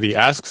if somebody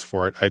asks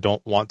for it, I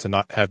don't want to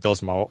not have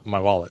bills in my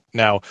wallet.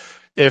 Now,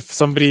 if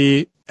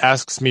somebody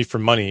asks me for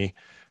money,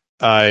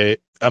 am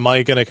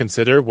I going to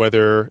consider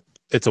whether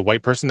it's a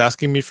white person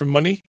asking me for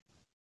money?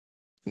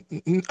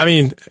 I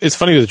mean, it's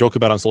funny to joke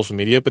about on social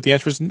media, but the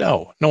answer is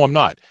no. No, I'm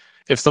not.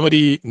 If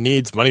somebody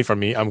needs money from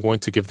me, I'm going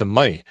to give them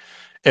money.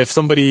 If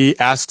somebody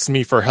asks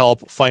me for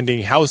help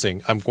finding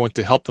housing, I'm going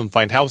to help them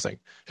find housing.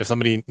 If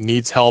somebody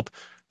needs help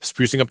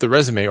sprucing up the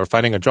resume or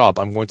finding a job,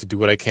 I'm going to do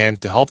what I can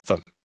to help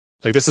them.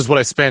 Like, this is what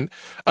I spent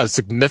a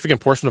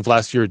significant portion of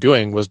last year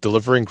doing, was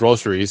delivering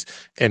groceries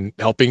and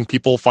helping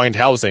people find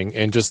housing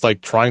and just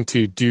like trying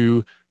to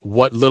do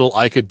what little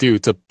I could do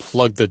to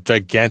plug the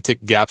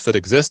gigantic gaps that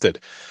existed.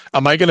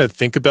 Am I going to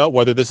think about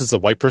whether this is a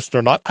white person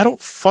or not? I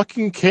don't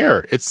fucking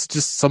care. It's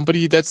just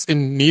somebody that's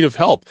in need of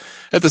help.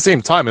 At the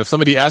same time, if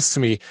somebody asks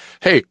me,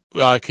 hey,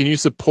 can you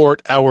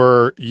support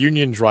our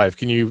union drive?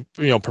 Can you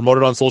promote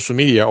it on social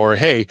media? Or,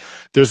 hey,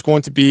 there's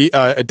going to be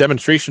a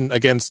demonstration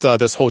against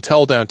this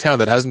hotel downtown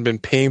that hasn't been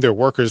paying their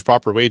workers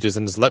proper wages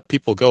and has let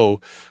people go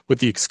with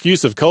the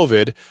excuse of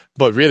COVID,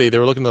 but really they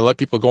were looking to let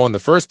people go in the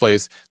first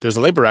place. There's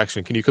a labor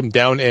action. Can you come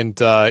down and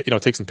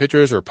take some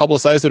pictures or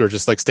publicize it, or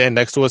just like stand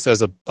next to us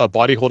as a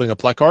body holding a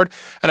placard?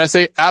 And I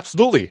say,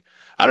 absolutely.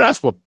 I don't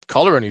ask what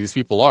color any of these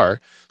people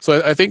are.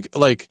 So I think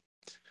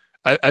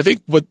I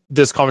think what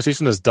this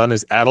conversation has done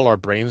is addle our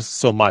brains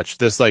so much.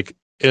 This, like,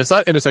 it's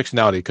not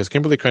intersectionality, because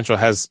Kimberly Crenshaw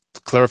has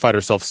clarified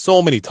herself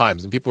so many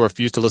times and people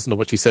refuse to listen to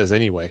what she says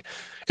anyway.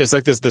 It's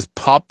like this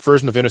pop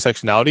version of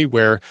intersectionality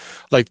where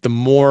like the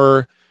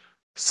more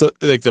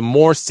seemingly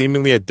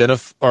seemingly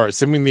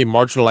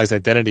marginalized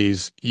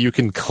identities you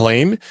can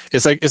claim,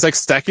 it's like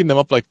stacking them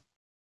up like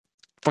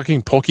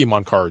fucking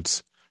Pokemon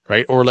cards,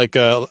 right? Or like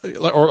like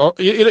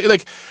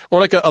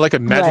a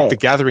Magic the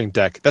Gathering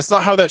deck. That's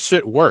not how that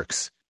shit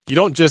works. You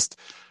don't just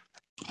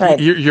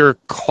your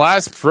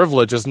class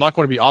privilege is not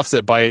going to be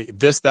offset by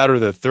this, that, or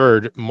the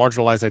third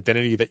marginalized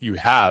identity that you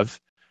have.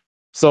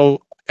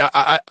 So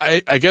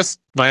I guess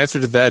my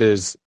answer to that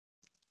is,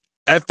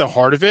 at the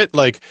heart of it,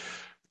 like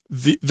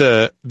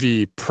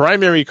the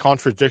primary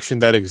contradiction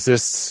that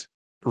exists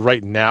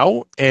right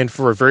now and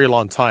for a very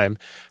long time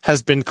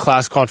has been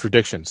class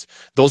contradictions.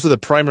 Those are the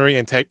primary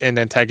and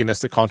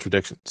antagonistic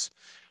contradictions.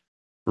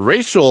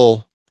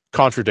 Racial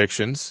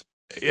contradictions,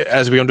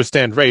 as we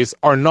understand race,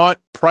 are not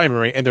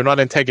primary and they're not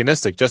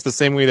antagonistic, just the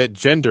same way that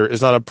gender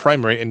is not a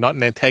primary and not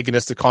an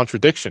antagonistic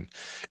contradiction.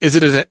 Is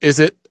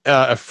it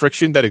a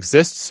friction that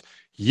exists?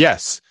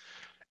 Yes.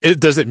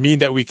 Does it mean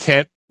that we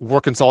can't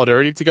work in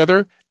solidarity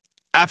together?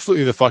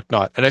 Absolutely the fuck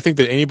not. And I think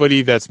that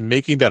anybody that's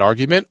making that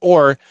argument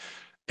or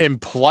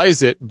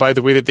implies it by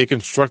the way that they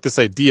construct this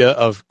idea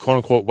of quote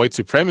unquote white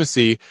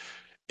supremacy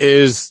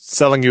is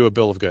selling you a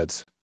bill of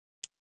goods.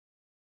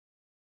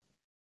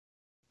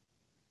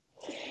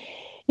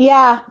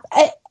 Yeah,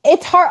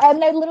 it's hard. I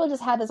mean, I literally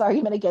just had this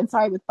argument again,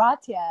 with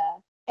Batya.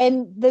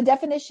 And the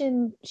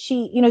definition,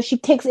 she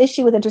takes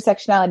issue with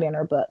intersectionality in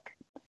her book.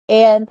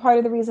 And part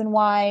of the reason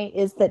why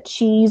is that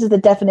she uses the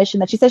definition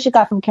that she says she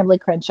got from Kimberly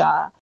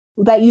Crenshaw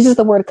that uses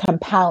the word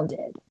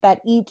compounded,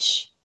 that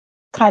each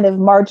kind of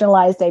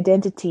marginalized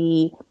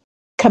identity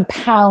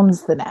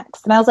compounds the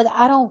next. And I was like,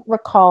 I don't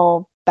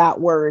recall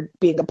that word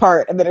being a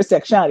part of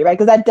intersectionality, right?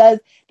 Because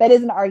that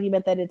is an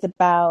argument that it's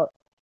about,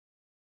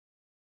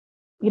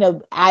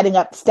 adding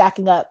up,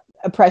 stacking up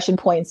oppression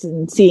points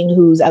and seeing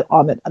who's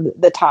on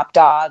the top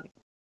dog.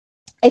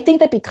 I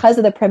think that because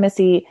of the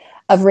primacy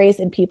of race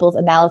in people's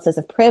analysis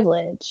of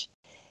privilege,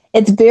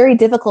 it's very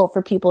difficult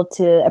for people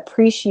to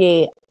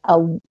appreciate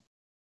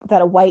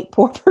that a white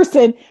poor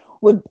person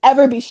would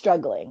ever be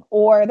struggling,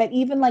 or that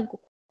even like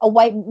a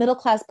white middle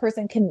class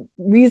person can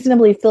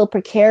reasonably feel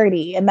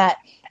precarity, and that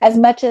as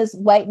much as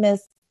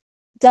whiteness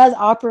does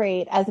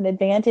operate as an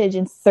advantage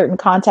in certain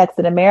contexts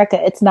in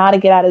America, it's not a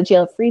get out of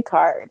jail free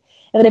card.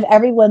 And that if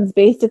everyone's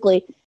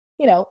basically,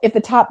 if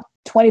the top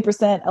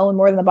 20% own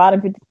more than the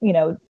bottom,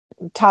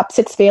 top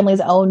 6 families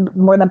own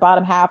more than the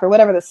bottom half, or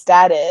whatever the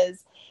stat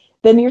is,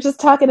 then you're just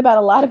talking about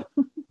a lot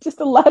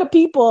of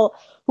people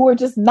who are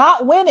just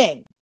not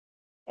winning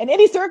in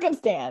any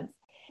circumstance.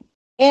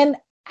 And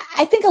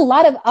I think a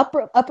lot of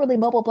upwardly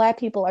mobile Black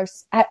people are,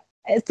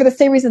 for the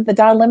same reason the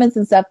Don Lemons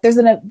and stuff.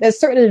 There's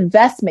certain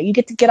investment. You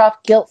get to get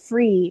off guilt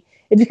free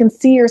if you can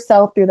see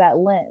yourself through that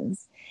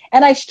lens.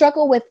 And I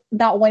struggle with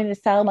not wanting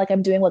to sound like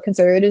I'm doing what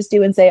conservatives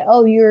do and say,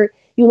 "Oh, you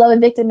love a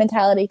victim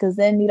mentality because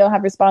then you don't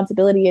have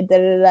responsibility," and da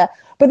da da.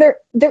 But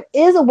there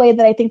is a way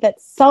that I think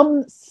that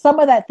some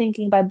of that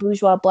thinking by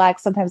bourgeois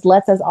Blacks sometimes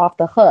lets us off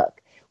the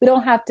hook. We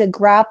don't have to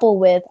grapple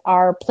with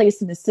our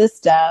place in the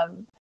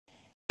system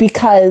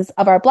because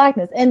of our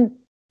Blackness. And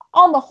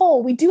on the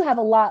whole, we do have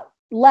a lot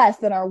less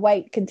than our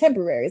white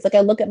contemporaries. Like I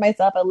look at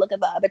myself, I look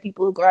at the other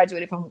people who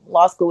graduated from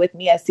law school with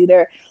me. I see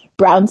their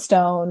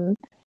brownstone,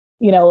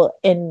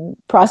 in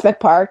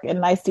Prospect Park,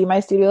 and I see my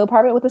studio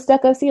apartment with a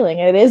stucco ceiling,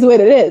 and it is what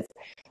it is.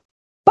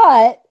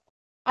 But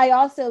I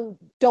also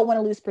don't want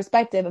to lose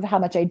perspective of how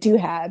much I do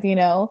have,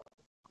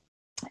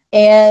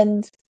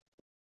 and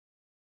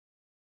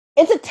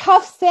it's a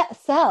tough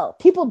sell.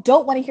 People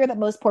don't want to hear that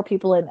most poor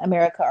people in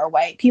America are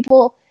white.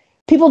 People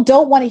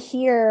don't want to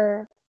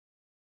hear.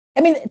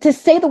 I mean, to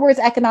say the words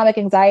economic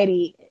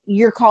anxiety,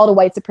 you're called a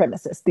white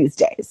supremacist these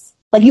days.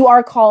 Like you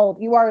are told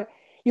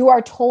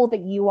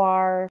that you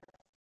are.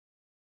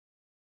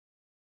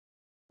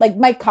 Like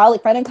my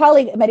friend and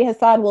colleague, Mehdi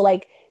Hassan, will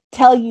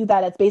tell you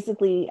that it's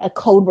basically a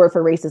code word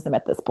for racism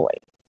at this point.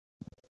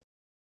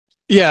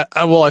 Yeah,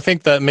 well, I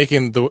think that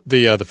making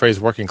the phrase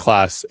 "working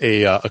class"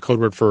 a code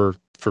word for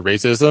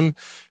racism,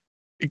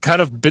 it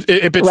kind of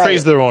it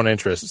betrays their own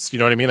interests. You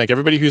know what I mean? Like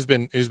everybody who's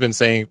been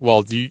saying,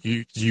 "Well, do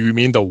you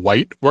mean the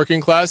white working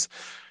class?"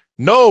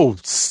 No,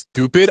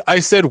 stupid.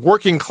 I said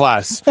working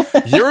class.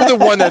 You're the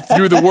one that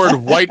threw the word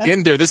white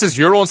in there. This is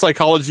your own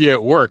psychology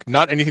at work,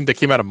 not anything that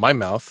came out of my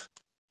mouth.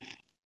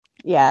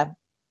 Yeah,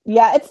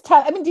 it's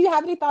tough. I mean, do you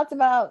have any thoughts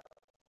about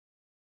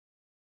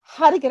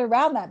how to get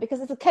around that?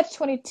 Because it's a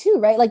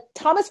catch-22, right? Like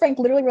Thomas Frank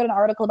literally wrote an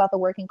article about the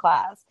working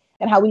class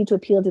and how we need to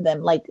appeal to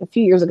them like a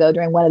few years ago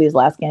during one of these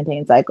last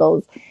campaign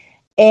cycles.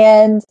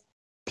 And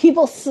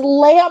people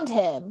slammed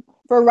him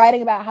for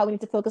writing about how we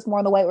need to focus more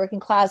on the white working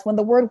class when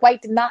the word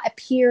white did not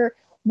appear.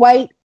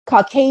 White,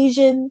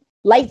 Caucasian,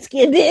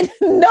 light-skinned.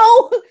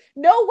 No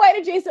white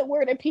adjacent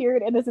word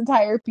appeared in this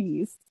entire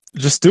piece.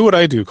 Just do what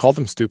I do. Call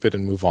them stupid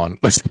and move on.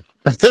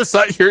 That's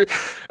not your.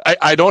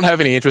 I don't have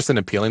any interest in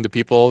appealing to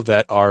people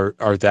that are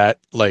that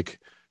like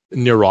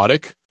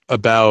neurotic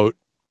about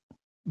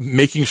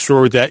making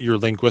sure that your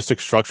linguistic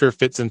structure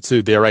fits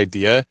into their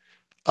idea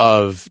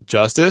of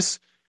justice.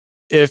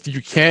 If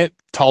you can't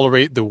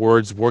tolerate the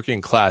words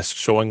working class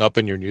showing up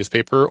in your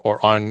newspaper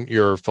or on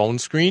your phone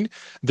screen,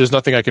 there's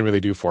nothing I can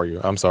really do for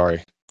you. I'm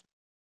sorry.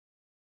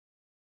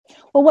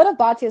 Well, one of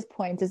Batia's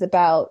points is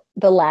about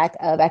the lack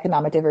of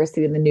economic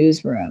diversity in the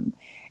newsroom.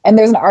 And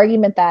there's an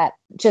argument that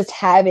just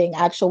having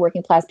actual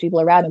working class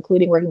people around,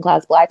 including working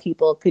class Black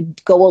people,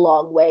 could go a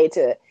long way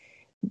to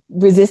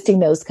resisting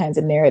those kinds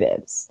of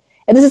narratives.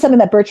 And this is something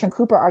that Bertrand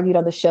Cooper argued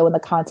on the show in the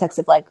context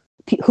of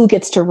who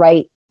gets to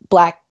write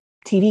Black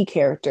TV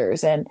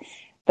characters, and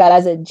that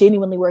as a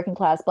genuinely working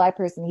class Black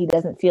person, he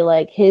doesn't feel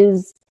like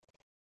his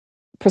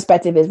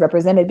perspective is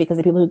represented because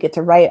the people who get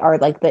to write are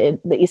like the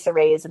Issa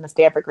Raes and the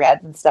Stanford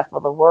grads and stuff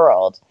of the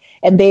world.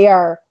 And they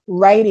are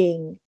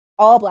writing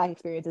all Black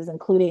experiences,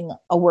 including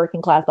a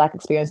working class Black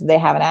experience that they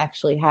haven't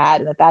actually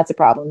had. And if that's a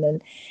problem,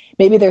 then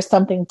maybe there's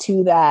something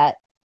to that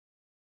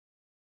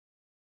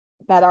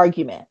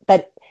argument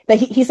that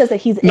he says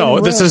that he's in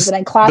rooms and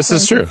in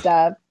classrooms and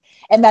stuff.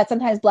 And that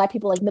sometimes Black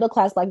people, like middle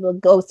class Black people,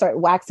 go start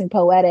waxing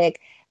poetic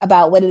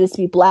about what it is to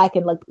be Black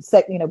and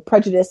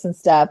prejudice and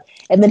stuff.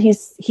 And then he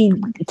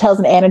tells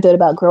an anecdote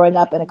about growing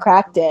up in a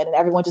crack den, and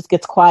everyone just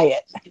gets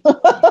quiet.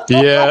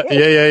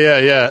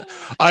 Yeah.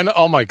 I know.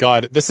 Oh my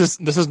God, this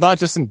is not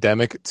just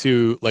endemic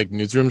to like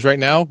newsrooms right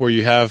now, where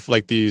you have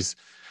like these.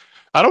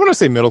 I don't want to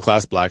say middle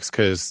class Blacks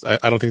because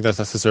I don't think that's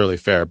necessarily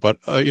fair, but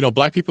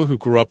Black people who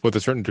grew up with a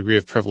certain degree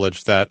of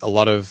privilege that a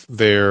lot of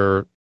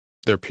their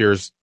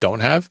peers don't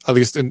have, at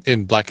least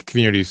in Black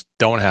communities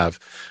don't have,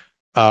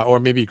 or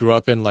maybe grew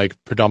up in like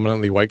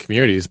predominantly white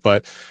communities.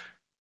 But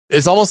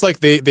it's almost like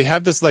they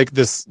have this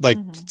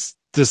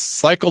this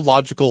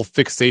psychological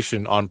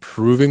fixation on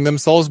proving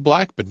themselves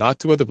Black, but not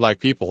to other Black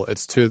people.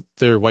 It's to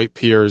their white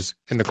peers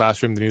in the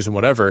classroom, the news, and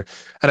whatever.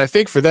 And I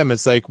think for them,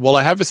 it's like, well,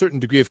 I have a certain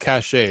degree of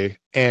cachet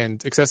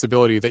and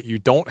accessibility that you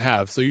don't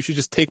have, so you should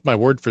just take my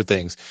word for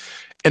things.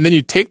 And then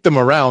you take them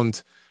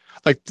around,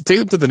 like take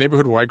them to the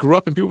neighborhood where I grew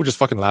up, and people would just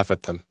fucking laugh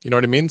at them. You know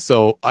what I mean?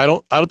 So I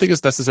don't think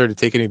it's necessary to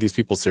take any of these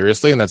people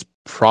seriously, and that's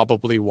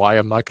probably why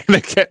I'm not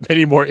going to get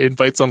many more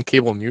invites on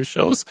cable news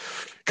shows,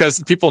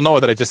 because people know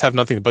that I just have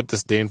nothing but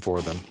disdain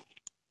for them.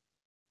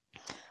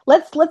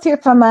 Let's hear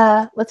from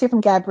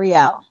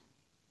Gabrielle.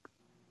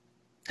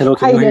 Hello,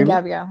 can you hear me?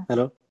 Gabrielle?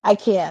 Hello. I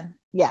can.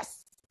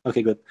 Yes.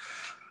 Okay, good.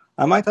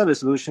 I might have a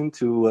solution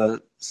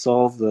to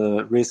solve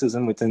the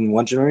racism within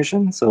one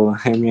generation, so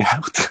hear me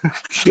out.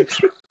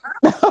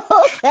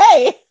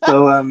 Okay.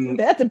 So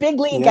that's a big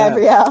lead, yeah.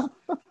 Gabrielle.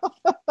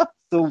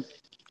 So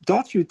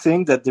don't you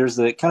think that there's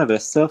a kind of a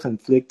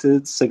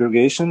self-inflicted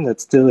segregation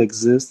that still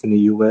exists in the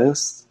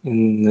U.S.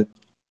 in the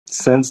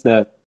sense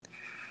that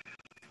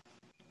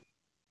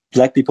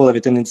black people have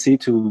a tendency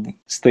to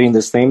stay in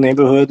the same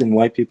neighborhood, and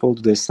white people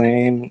do the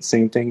same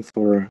thing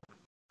for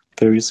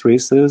various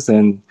races.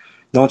 And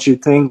don't you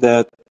think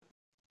that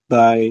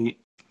by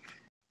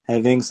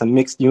having some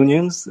mixed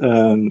unions,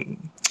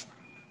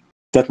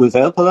 that will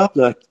help a lot?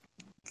 Like,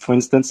 for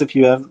instance, if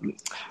you have,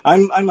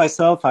 I'm a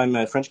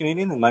French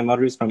Canadian, and my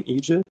mother is from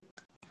Egypt,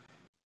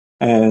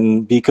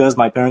 and because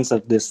my parents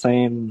have the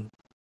same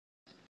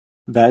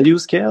value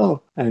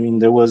scale, I mean,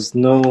 there was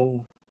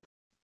no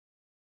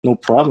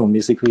problem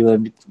basically,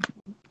 like,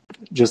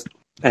 just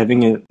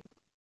having a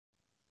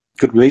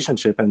good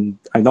relationship. And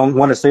I don't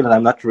want to say that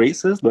I'm not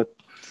racist, but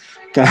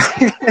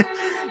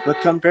but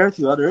compared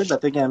to others, I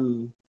think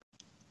I'm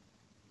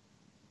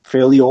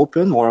fairly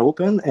more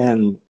open,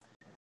 and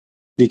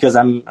because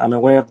I'm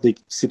aware of the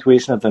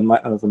situation of a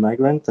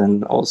migrant,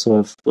 and also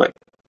of like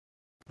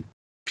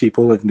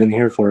people who have been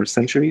here for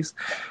centuries.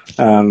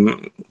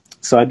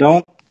 So I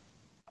don't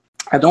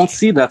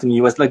see that in the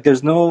US. Like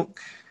there's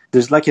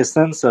like a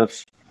sense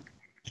of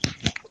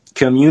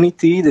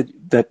community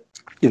that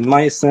in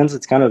my sense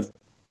it's kind of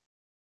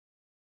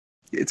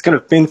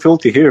painful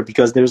to hear,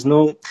 because there's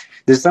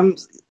some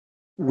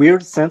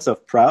weird sense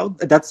of pride.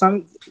 That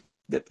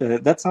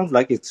sounds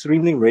like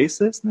extremely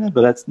racist,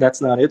 but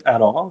that's not it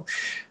at all.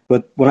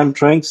 But what I'm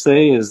trying to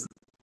say is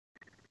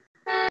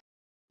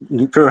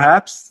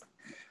perhaps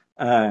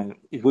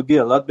it would be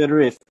a lot better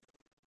if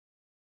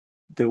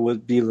there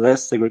would be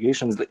less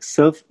segregation, like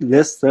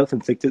less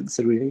self-inflicted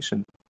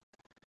segregation.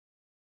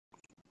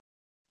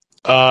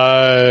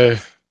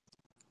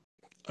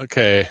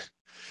 Okay.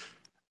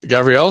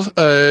 Gabriel,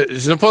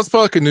 je ne pense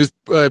pas que nous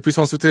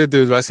puissions souhaiter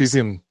de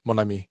racisme, mon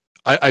ami.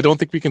 I don't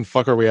think we can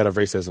fuck our way out of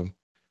racism.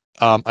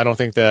 I don't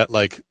think that,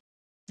 like,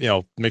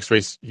 mixed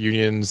race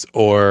unions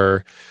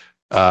or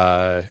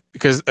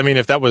because I mean,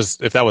 if that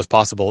was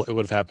possible, it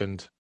would have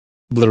happened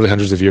literally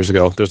hundreds of years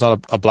ago. There's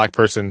not a black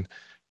person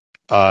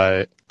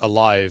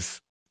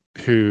alive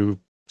who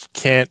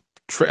can't.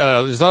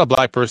 There's not a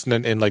black person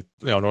in like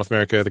North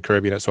America, the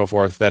Caribbean, and so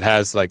forth that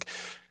has like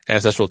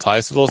ancestral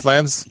ties to those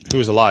lands who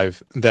is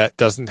alive that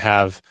doesn't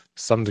have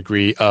some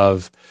degree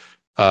of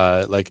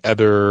like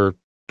other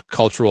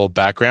cultural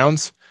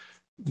backgrounds.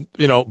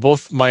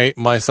 Both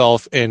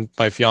myself and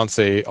my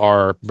fiance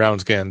are brown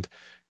skinned,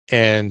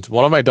 and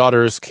one of my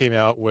daughters came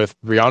out with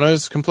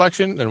Brianna's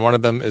complexion, and one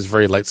of them is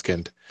very light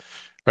skinned.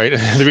 Right.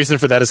 The reason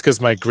for that is because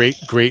my great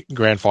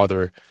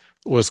grandfather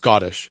was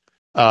Scottish,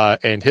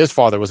 and his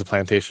father was a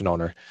plantation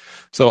owner.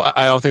 So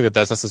I don't think that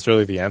that's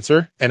necessarily the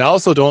answer. And I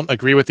also don't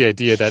agree with the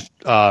idea that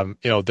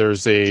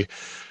there's a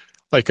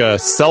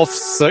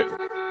self.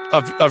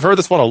 I've heard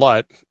this one a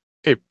lot.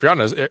 Hey,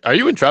 Brianna, are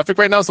you in traffic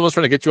right now? Someone's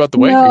trying to get you out the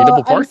way. Are you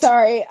double parked? I'm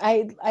sorry.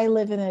 I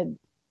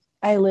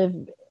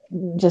live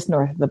just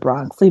north of the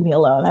Bronx. Leave me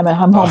alone. I'm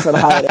home for the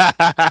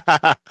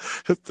holiday.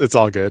 It's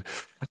all good.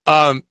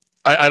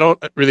 I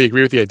don't really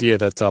agree with the idea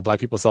that black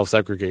people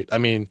self-segregate. I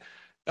mean,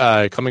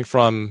 coming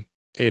from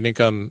a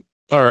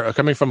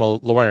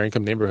lower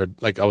income neighborhood,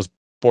 like I was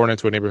born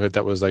into a neighborhood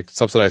that was like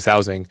subsidized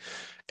housing,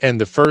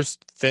 and the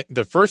first thing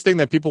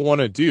that people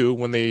want to do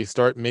when they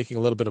start making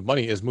a little bit of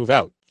money is move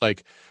out.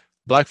 Like,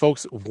 black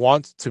folks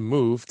want to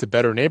move to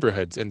better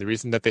neighborhoods, and the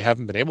reason that they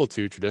haven't been able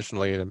to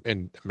traditionally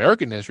in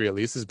American history, at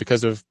least, is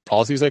because of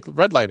policies like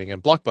redlining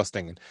and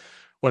blockbusting.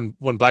 When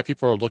black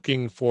people are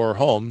looking for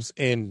homes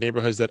in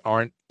neighborhoods that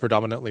aren't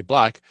predominantly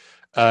black,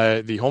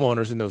 the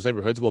homeowners in those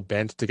neighborhoods will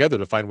band together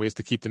to find ways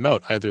to keep them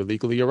out, either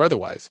legally or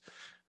otherwise.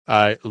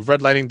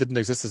 Redlining didn't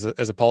exist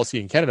as a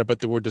policy in Canada, but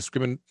there were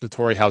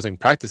discriminatory housing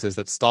practices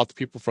that stopped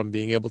people from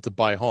being able to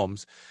buy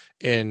homes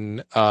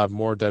in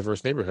more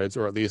diverse neighborhoods,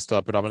 or at least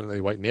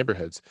predominantly white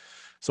neighborhoods.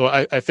 So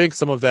I think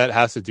some of that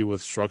has to do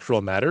with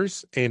structural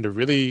matters, and a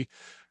really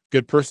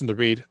good person to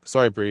read,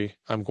 sorry, Bree,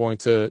 I'm going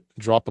to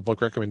drop a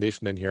book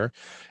recommendation in here,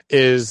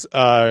 is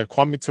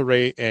Kwame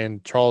Ture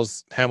and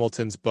Charles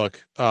Hamilton's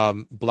book,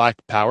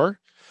 Black Power.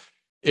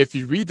 If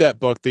you read that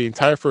book, the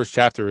entire first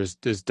chapter is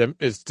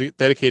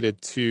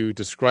dedicated to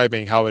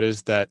describing how it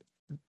is that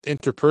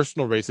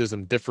interpersonal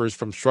racism differs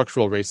from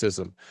structural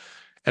racism.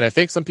 And I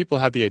think some people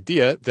have the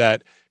idea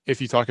that if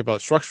you talk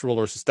about structural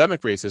or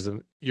systemic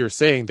racism, you're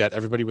saying that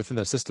everybody within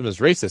the system is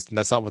racist, and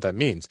that's not what that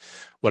means.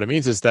 What it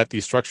means is that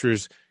these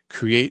structures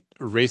create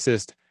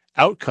racist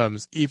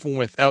outcomes even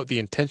without the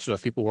intention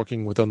of people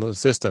working within those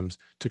systems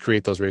to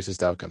create those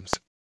racist outcomes.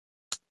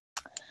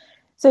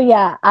 So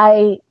yeah,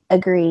 I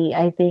agree.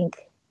 I think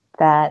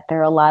that there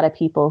are a lot of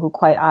people who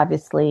quite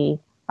obviously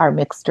are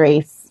mixed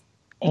race,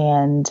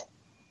 and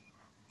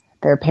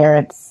their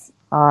parents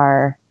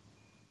are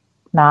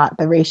not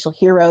the racial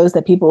heroes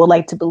that people would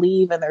like to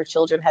believe, and their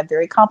children have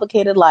very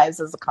complicated lives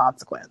as a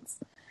consequence.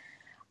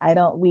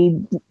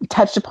 We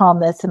touched upon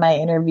this in my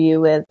interview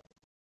with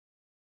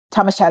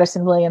Thomas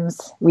Chatterton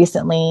Williams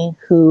recently,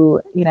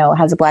 who,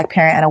 has a black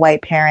parent and a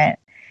white parent,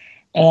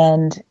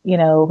 and,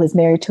 was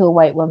married to a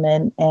white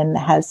woman and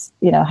has,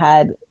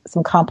 had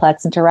some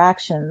complex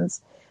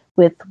interactions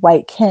with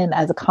white kin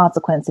as a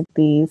consequence of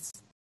these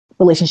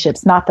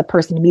relationships, not the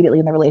person immediately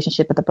in the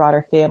relationship, but the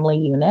broader family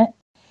unit.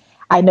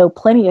 I know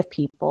plenty of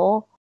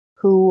people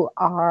who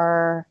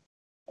are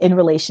in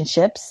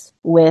relationships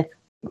with,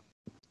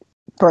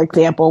 for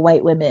example,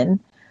 white women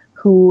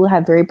who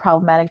have very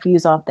problematic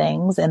views on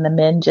things, and the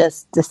men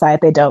just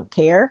decide they don't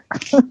care,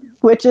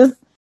 which is,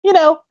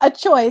 a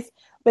choice.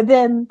 But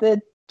then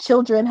the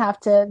children have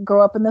to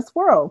grow up in this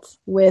world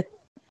with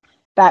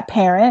that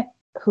parent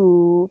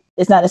who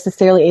is not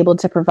necessarily able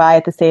to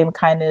provide the same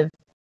kind of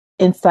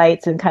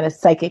insights and kind of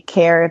psychic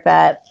care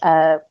that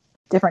a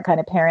different kind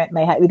of parent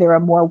may have, either a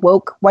more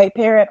woke white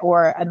parent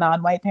or a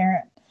non-white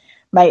parent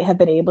might have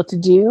been able to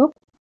do.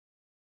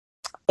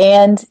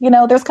 And,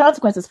 there's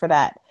consequences for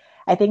that.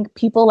 I think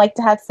people like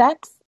to have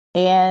sex,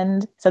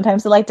 and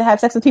sometimes they like to have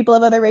sex with people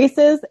of other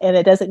races, and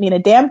it doesn't mean a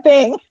damn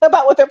thing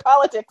about what their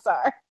politics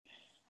are.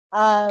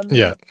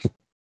 Yeah.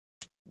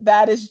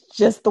 That is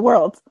just the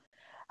world.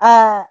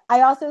 I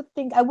also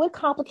think I would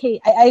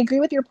complicate. I agree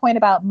with your point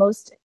about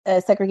most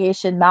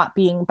segregation not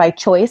being by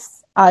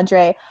choice,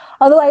 Andray.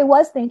 Although I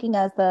was thinking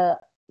as the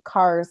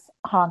cars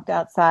honked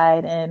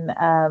outside in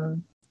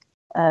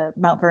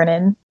Mount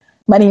Vernon,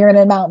 Money Earn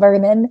in Mount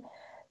Vernon,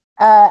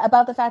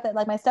 about the fact that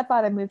like my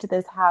stepfather moved to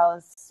this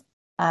house,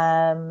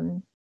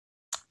 in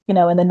the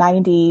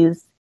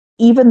 90s,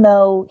 even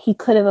though he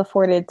could have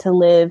afforded to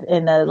live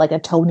in a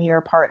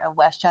tonier part of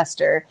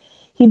Westchester,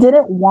 he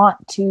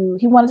wanted to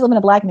live in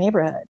a Black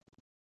neighborhood.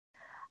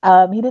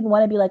 He didn't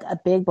want to be like a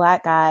big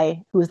Black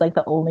guy who was like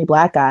the only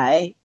Black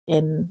guy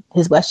in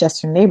his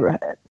Westchester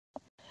neighborhood.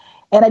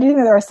 And I do think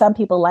there are some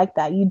people like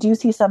that. You do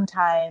see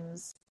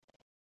sometimes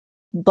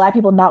Black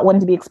people not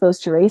wanting to be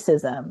exposed to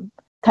racism,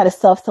 kind of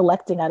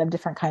self-selecting out of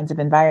different kinds of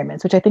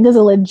environments, which I think is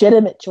a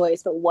legitimate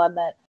choice, but one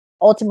that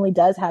ultimately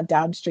does have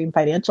downstream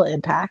financial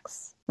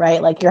impacts,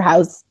 right? Like your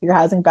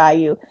housing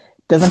value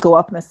doesn't go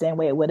up in the same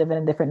way it would have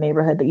in a different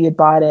neighborhood that you had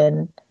bought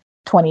in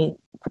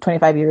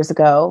 25 years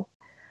ago.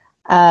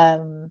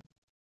 And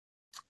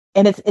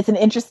it's an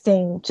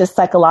interesting, just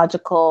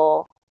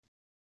psychological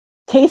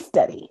case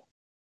study.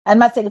 I'm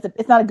not saying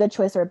it's not a good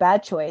choice or a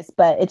bad choice,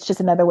 but it's just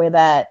another way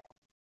that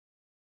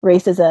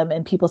racism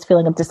and people's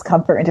feeling of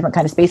discomfort in different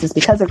kind of spaces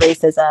because of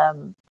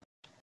racism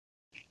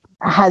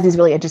has these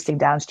really interesting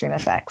downstream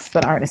effects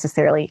that aren't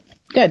necessarily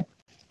good.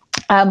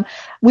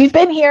 We've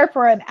been here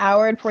for an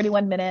hour and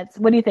 41 minutes.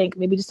 What do you think?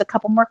 Maybe just a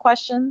couple more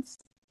questions?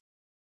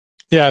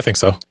 Yeah, I think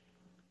so.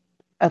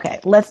 Okay,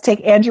 let's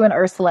take Andrew and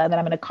Ursula, and then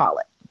I'm going to call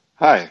it.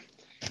 Hi.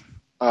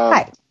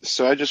 Hi.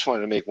 So I just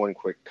wanted to make one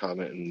quick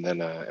comment and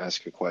then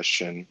ask a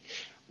question.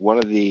 One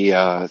of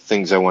the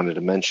things I wanted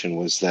to mention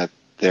was that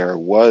there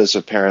was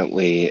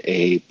apparently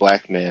a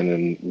Black man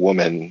and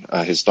woman,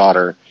 his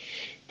daughter,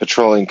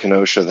 patrolling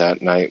Kenosha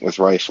that night with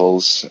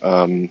rifles,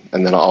 and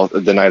then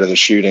the night of the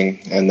shooting,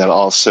 and then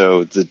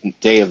also the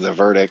day of the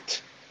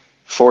verdict.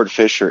 Ford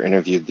Fisher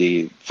interviewed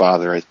the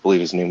father. I believe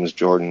his name was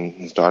Jordan.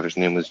 His daughter's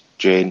name was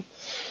Jade.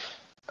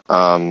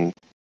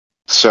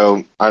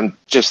 So I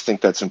just think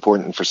that's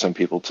important for some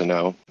people to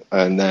know.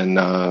 And then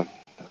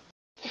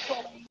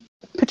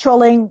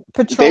patrolling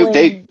to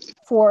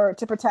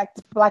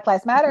protect Black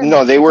Lives Matter?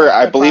 No, they were.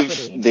 I believe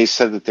property? They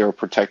said that they were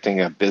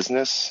protecting a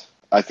business.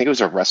 I think it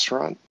was a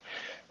restaurant.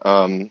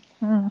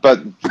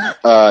 But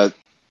my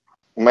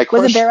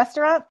question, was it their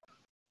restaurant?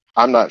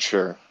 I'm not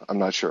sure. I'm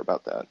not sure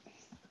about that.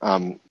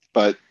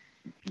 But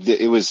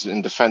it was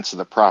in defense of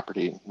the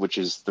property, which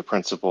is the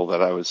principle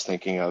that I was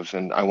thinking of.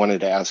 And I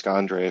wanted to ask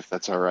Andray if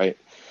that's all right.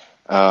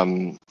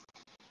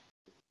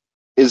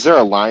 Is there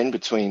a line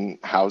between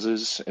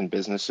houses and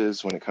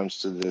businesses when it comes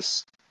to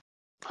this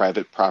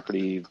private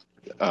property,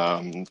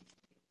 the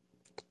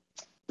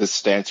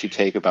stance you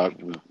take about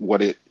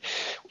whether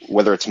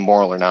it's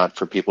moral or not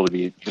for people to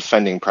be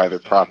defending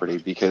private property?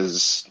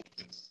 Because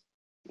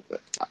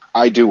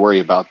I do worry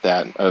about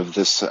that, of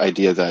this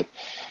idea that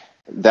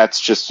that's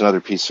just another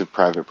piece of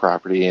private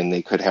property and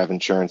they could have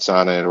insurance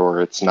on it,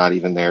 or it's not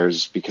even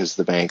theirs because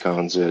the bank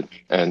owns it.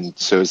 And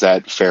so is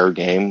that fair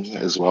game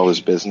as well as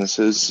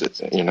businesses,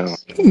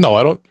 No,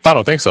 I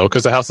don't think so,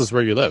 because the house is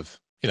where you live.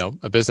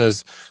 A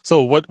business.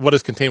 So what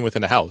is contained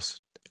within a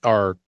house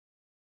are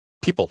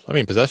people. I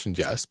mean, possessions,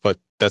 yes, but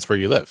that's where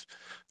you live.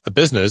 A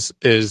business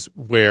is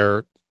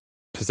where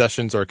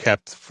possessions are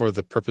kept for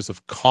the purpose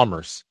of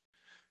commerce.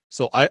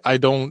 So I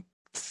don't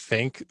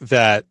think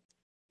that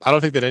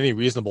any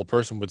reasonable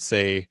person would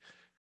say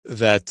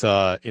that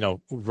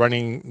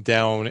running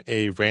down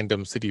a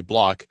random city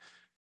block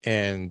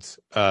and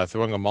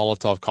throwing a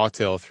Molotov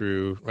cocktail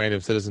through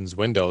random citizens'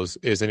 windows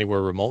is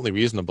anywhere remotely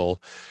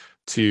reasonable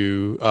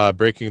to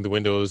breaking the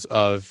windows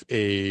of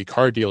a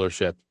car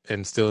dealership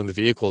and stealing the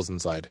vehicles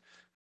inside.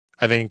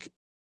 I think,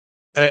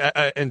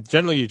 and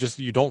generally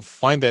you don't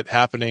find that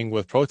happening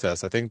with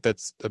protests. I think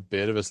that's a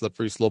bit of a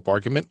slippery slope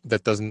argument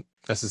that doesn't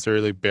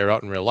necessarily bear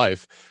out in real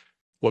life.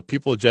 What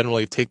people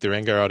generally take their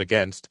anger out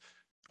against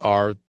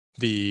are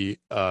the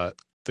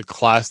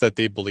class that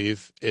they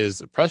believe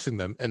is oppressing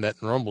them, and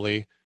that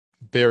normally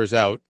bears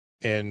out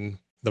in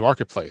the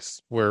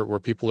marketplace where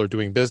people are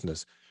doing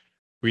business,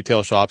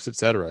 retail shops,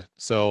 etc.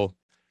 So,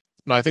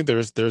 no, I think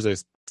there's a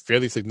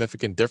fairly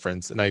significant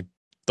difference, and I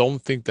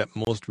don't think that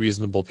most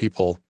reasonable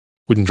people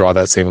wouldn't draw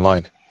that same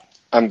line.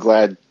 I'm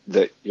glad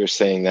that you're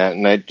saying that,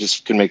 and I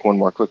just can make one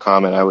more quick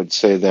comment. I would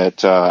say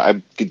that I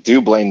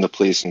do blame the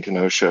police in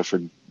Kenosha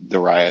for the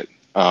riot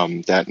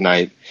that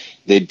night.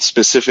 They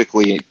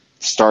specifically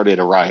started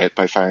a riot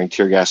by firing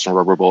tear gas and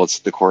rubber bullets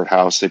at the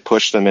courthouse. They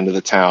pushed them into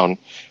the town,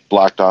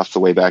 blocked off the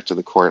way back to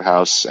the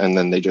courthouse, and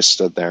then they just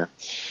stood there.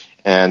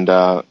 And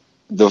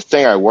the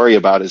thing I worry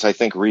about is I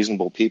think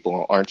reasonable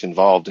people aren't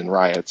involved in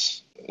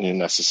riots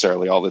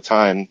necessarily all the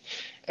time.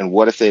 And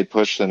what if they had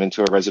pushed them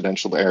into a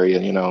residential area?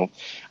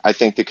 I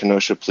think the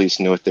Kenosha police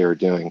knew what they were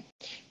doing,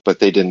 but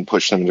they didn't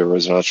push them into a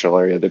residential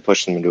area. They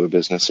pushed them into a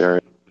business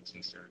area.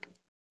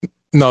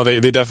 No, they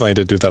definitely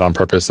did do that on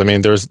purpose. I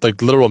mean, there's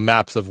like literal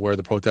maps of where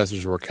the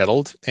protesters were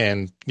kettled,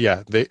 and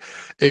yeah,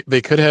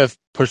 they could have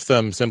pushed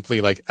them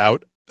simply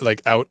out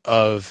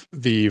of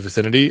the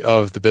vicinity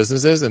of the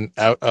businesses and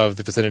out of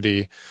the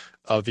vicinity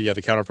of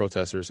the counter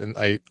protesters, and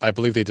I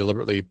believe they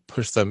deliberately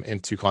pushed them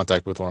into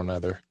contact with one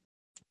another.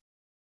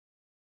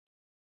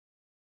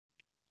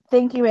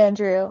 Thank you,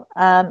 Andrew.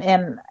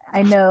 And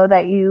I know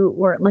that you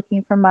weren't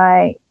looking for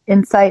my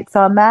insights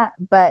on that,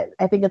 but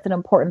I think it's an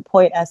important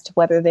point as to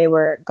whether they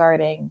were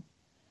guarding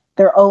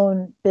their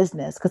own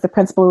business, because the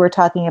principle we were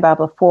talking about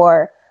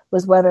before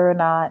was whether or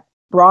not,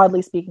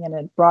 broadly speaking, in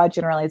a broad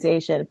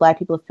generalization, Black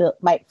people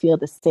might feel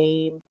the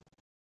same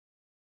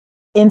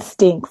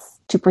instincts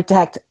to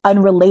protect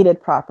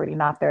unrelated property,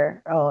 not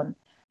their own.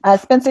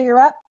 Spencer, you're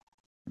up.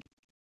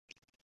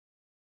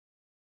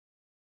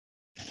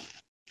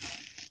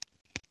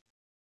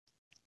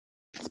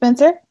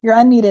 Spencer, you're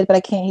unmuted, but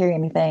I can't hear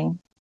anything.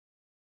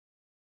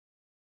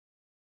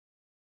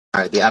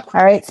 All right, the app.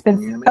 All right,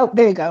 Spencer. Oh,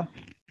 there you go.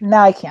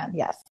 Now I can.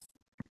 Yes.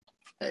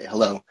 Hey,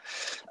 hello.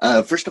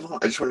 First of all,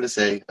 I just wanted to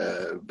say,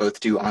 both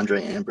to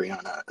Andray and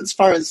Brianna, as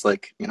far as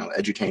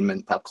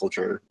edutainment, pop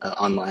culture,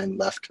 online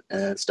left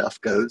stuff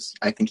goes,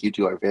 I think you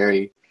two are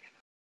very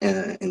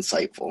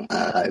insightful.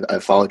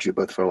 I've followed you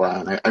both for a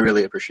while, and I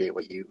really appreciate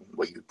what you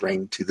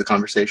bring to the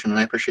conversation, and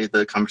I appreciate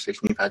the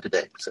conversation we've had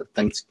today. So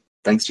thanks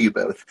to you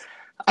both.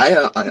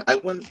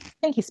 I want.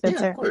 Thank you,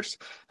 Spencer. Yeah, of course.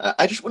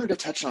 I just wanted to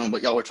touch on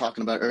what y'all were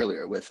talking about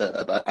earlier with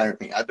about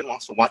irony. I've been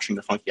also watching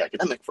The Funky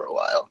Academic for a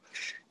while,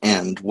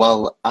 and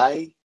while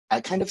I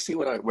kind of see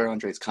where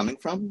Andray's coming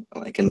from,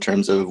 in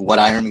terms of what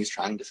irony's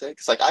trying to say,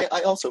 because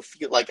I also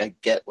feel like I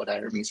get what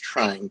irony's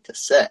trying to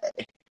say,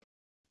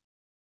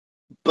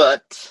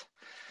 but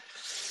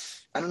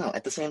I don't know.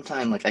 At the same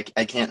time,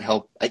 I can't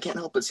help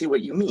but see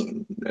what you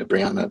mean,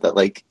 Brianna. That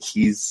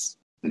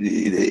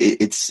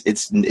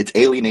it's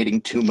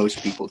alienating to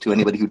most people, to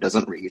anybody who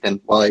doesn't read.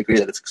 And while I agree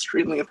that it's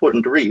extremely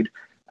important to read,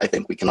 I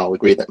think we can all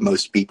agree that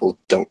most people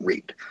don't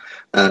read.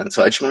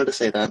 So I just wanted to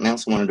say that, and I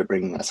also wanted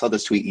to I saw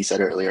this tweet he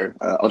said earlier.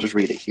 I'll just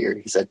read it here.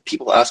 He said,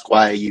 "People ask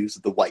why I use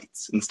the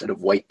whites instead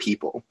of white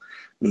people,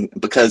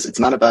 because it's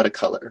not about a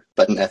color,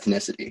 but an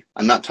ethnicity.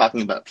 I'm not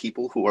talking about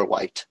people who are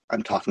white.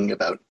 I'm talking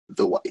about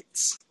the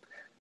whites."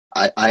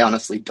 I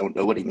honestly don't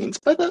know what he means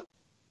by that,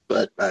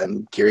 but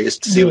I'm curious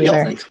to see what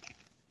y'all think.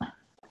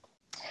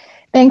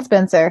 Thanks,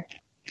 Spencer.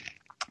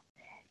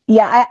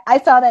 Yeah, I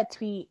saw that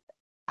tweet.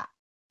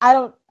 I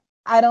don't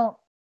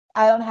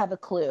have a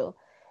clue.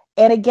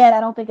 And again, I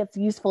don't think it's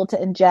useful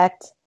to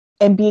inject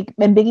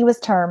ambiguous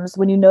terms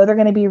when you know they're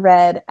going to be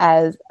read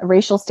as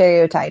racial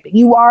stereotyping.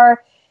 You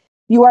are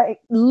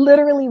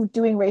literally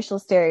doing racial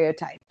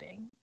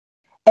stereotyping.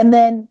 And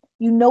then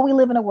we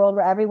live in a world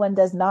where everyone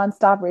does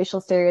nonstop racial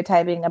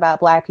stereotyping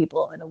about Black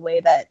people in a way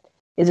that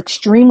is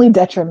extremely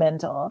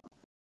detrimental.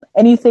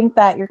 And you think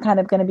that you're kind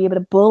of going to be able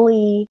to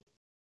bully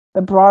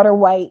the broader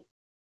white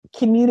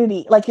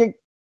community, like you're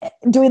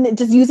doing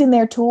just using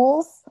their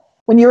tools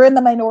when you're in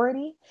the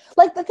minority.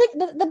 Like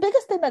the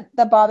biggest thing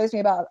that bothers me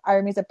about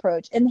Irony's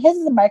approach, and his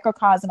is a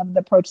microcosm of the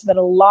approach that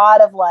a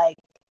lot of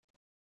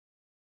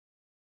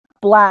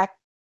Black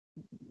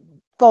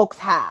folks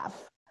have.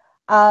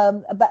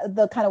 About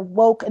the kind of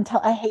woke I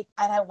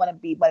don't want to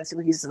be one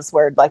who uses this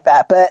word like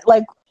that, but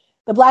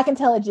the Black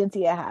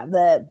intelligentsia have,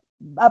 the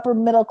upper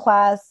middle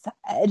class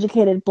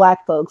educated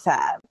Black folks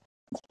have,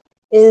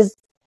 is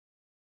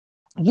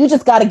you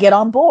just got to get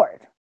on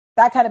board.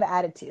 That kind of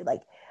attitude.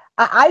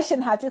 I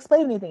shouldn't have to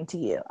explain anything to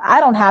you. I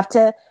don't have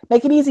to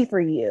make it easy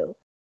for you.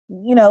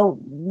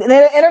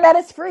 The internet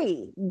is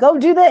free. Go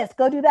do this,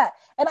 go do that.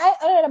 And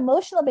on an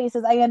emotional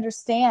basis, I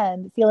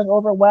understand feeling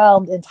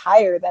overwhelmed and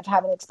tired of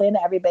having to explain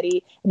to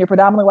everybody in your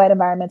predominantly white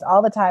environments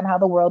all the time how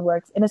the world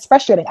works. And it's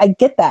frustrating. I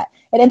get that.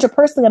 And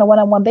interpersonally, on a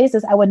one-on-one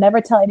basis, I would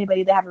never tell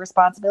anybody they have a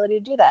responsibility to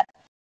do that.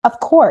 Of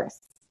course.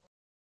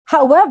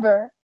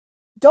 However,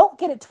 don't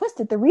get it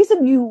twisted. The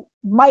reason you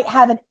might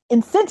have an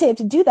incentive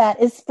to do that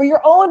is for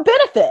your own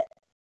benefit.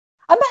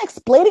 I'm not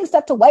explaining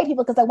stuff to white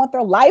people because I want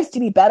their lives to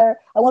be better.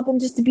 I want them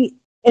just to be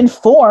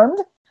informed.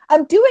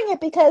 I'm doing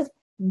it because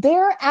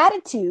their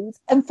attitudes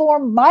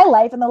inform my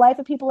life and the life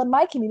of people in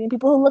my community,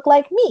 people who look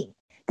like me.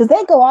 Because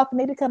they go off and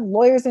they become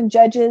lawyers and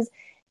judges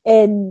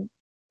and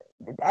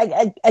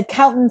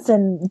accountants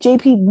and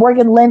JP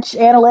Morgan Lynch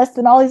analysts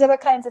and all these other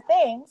kinds of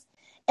things.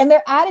 And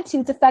their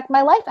attitudes affect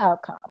my life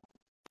outcome.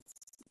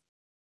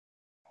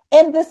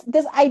 And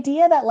this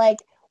idea that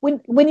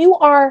when you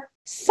are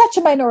such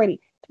a minority,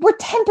 we're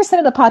 10%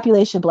 of the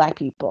population, Black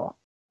people.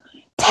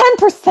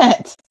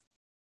 10%.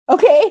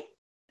 Okay?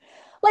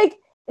 Like,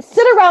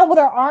 sit around with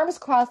our arms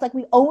crossed like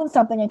we own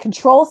something and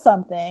control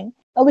something,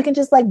 and we can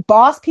just like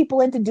boss people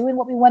into doing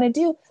what we want to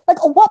do.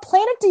 Like, on what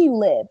planet do you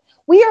live?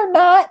 We are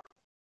not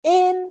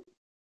in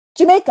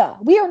Jamaica.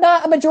 We are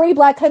not a majority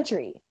Black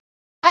country.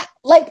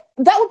 Like,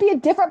 that would be a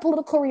different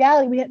political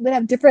reality. We'd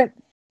have different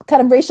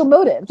kind of racial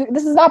motives.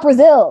 This is not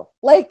Brazil.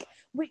 Like,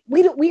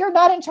 we are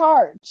not in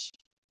charge.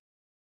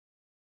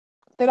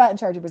 They're not in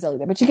charge of Brazil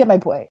either, but you get my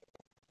point.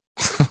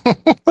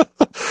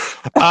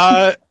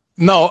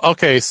 No,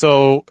 okay,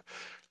 so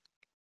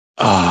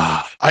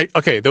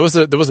there was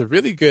a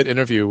really good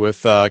interview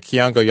with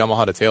Kianga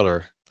Yamahata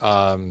Taylor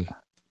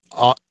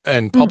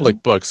in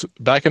Public Books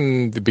back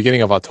in the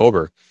beginning of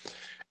October.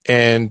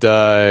 And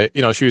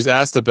she was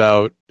asked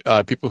about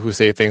people who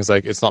say things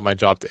like, "It's not my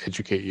job to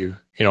educate you."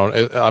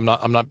 I'm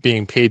not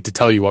being paid to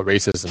tell you what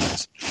racism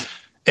is.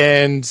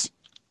 And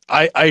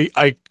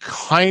I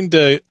kind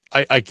of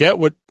get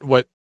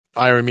what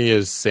Irony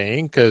is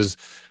saying, because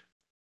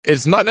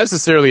it's not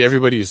necessarily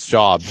everybody's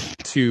job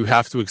to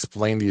have to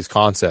explain these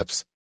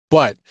concepts.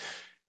 But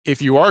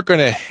if you are going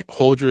to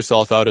hold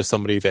yourself out as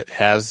somebody that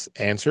has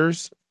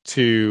answers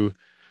to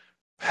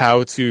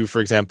how to, for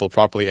example,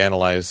 properly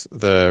analyze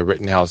the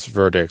Rittenhouse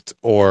verdict,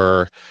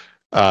 or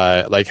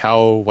like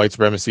how white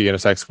supremacy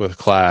intersects with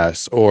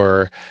class,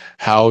 or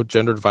how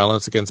gendered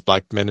violence against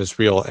Black men is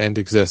real and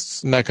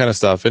exists, and that kind of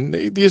stuff. And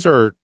these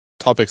are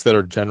topics that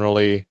are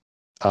generally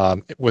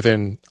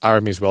within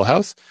Irony's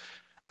wheelhouse.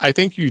 I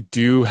think you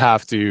do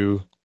have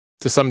to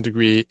some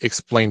degree,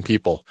 explain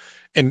people.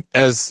 And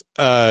as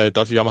Dr.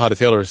 Yamahata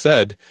Taylor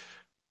said,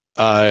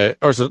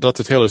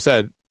 Dr. Taylor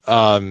said,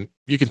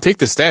 you can take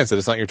the stance that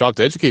it's not your job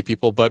to educate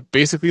people, but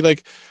basically,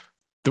 like,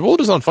 the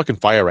world is on fucking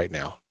fire right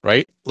now,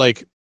 right?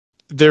 Like,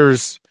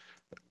 there's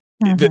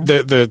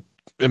the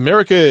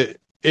America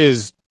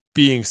is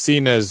being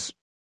seen as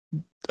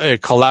a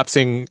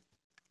collapsing,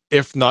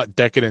 if not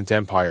decadent,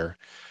 empire.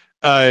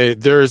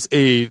 There's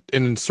an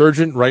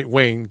insurgent right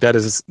wing that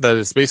is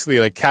basically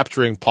like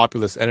capturing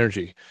populist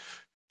energy.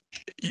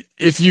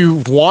 If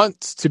you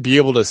want to be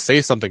able to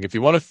say something, if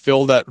you want to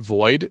fill that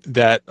void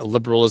that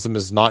liberalism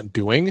is not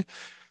doing,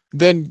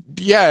 then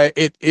yeah,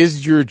 it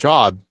is your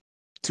job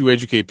to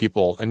educate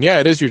people. And yeah,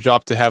 it is your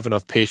job to have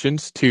enough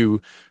patience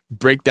to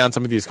break down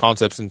some of these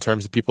concepts in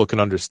terms that people can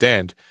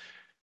understand.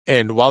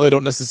 And while I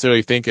don't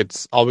necessarily think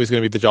it's always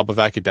going to be the job of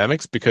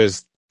academics,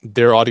 because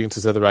their audience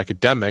is other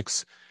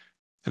academics,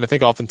 and I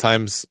think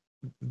oftentimes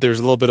there's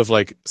a little bit of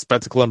like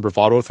spectacle and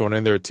bravado thrown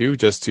in there too,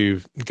 just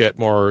to get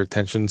more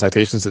attention,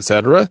 citations,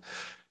 etc.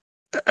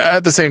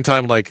 At the same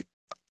time, like,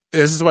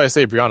 this is why I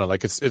say, Brianna,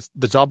 like, it's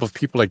the job of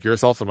people like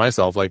yourself and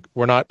myself. Like,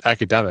 we're not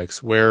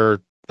academics.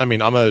 I'm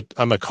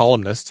a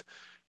columnist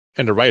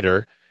and a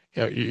writer.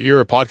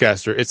 You're a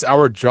podcaster. It's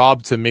our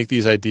job to make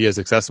these ideas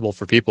accessible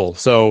for people.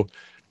 So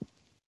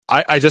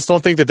I just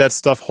don't think that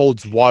stuff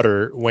holds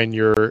water when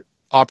you're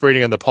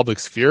operating in the public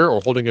sphere or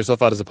holding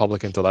yourself out as a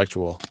public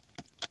intellectual.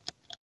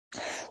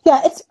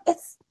 Yeah,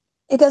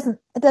 it doesn't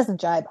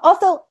jive.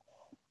 Also,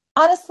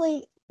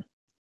 honestly,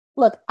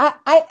 look,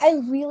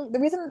 I really, the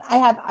reason I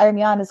have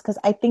Irony on is because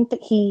I think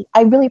that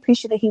I really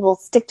appreciate that he will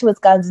stick to his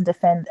guns and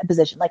defend a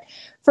position. Like,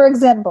 for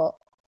example,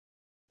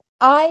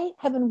 I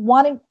have been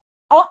wanting,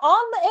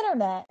 on the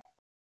internet,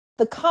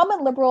 the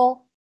common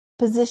liberal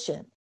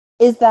position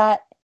is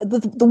that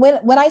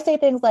when I say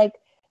things like,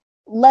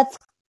 let's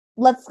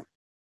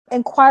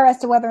inquire as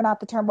to whether or not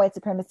the term white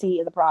supremacy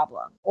is a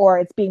problem, or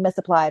it's being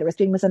misapplied, or it's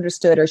being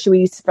misunderstood, or should we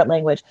use different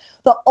language,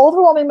 the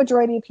overwhelming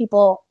majority of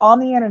people on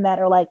the internet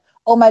are like,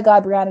 oh my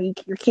God, Brianna,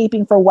 you're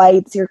caping for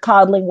whites, you're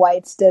coddling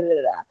whites, da da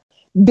da.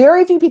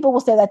 Very few people will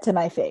say that to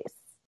my face.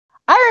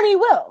 Irony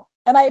will.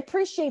 And I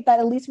appreciate that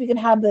at least we can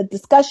have the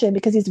discussion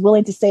because he's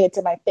willing to say it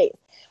to my face.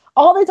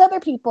 All these other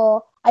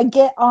people, I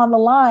get on the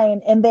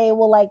line and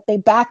they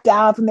back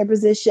down from their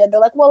position. They're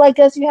like, well, I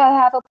guess you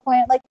have a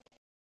point. Like,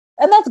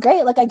 and that's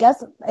great. Like, I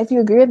guess if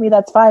you agree with me,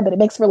 that's fine, but it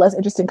makes for a less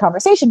interesting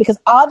conversation because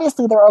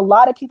obviously there are a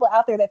lot of people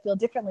out there that feel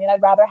differently and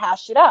I'd rather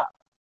hash it out.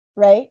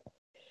 Right?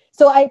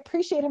 So I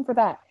appreciate him for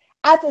that.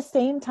 At the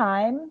same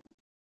time,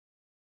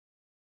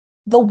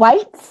 the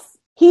whites,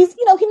 he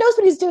knows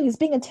what he's doing. He's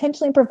being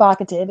intentionally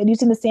provocative and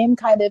using the same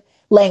kind of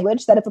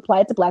language that if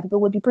applied to Black people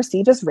would be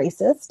perceived as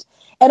racist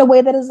in a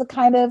way that is a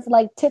kind of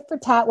like tit for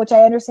tat, which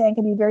I understand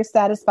can be very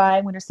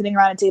satisfying when you're sitting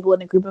around a table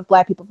in a group of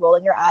Black people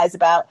rolling your eyes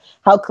about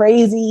how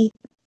crazy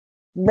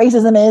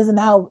racism is and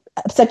how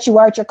upset you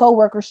are at your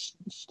coworker,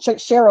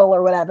 Cheryl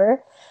or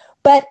whatever.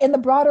 But in the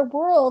broader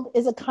world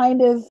is a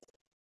kind of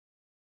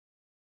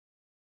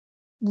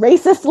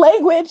racist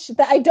language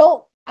that I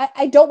don't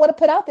want to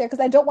put out there because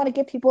I don't want to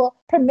give people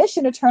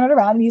permission to turn it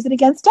around and use it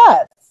against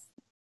us.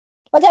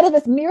 Like, out of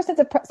this mere sense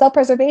of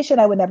self-preservation,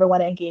 I would never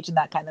want to engage in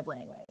that kind of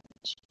language.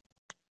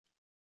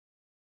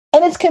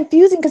 And it's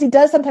confusing because he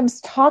does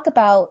sometimes talk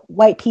about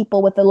white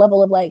people with a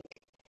level of like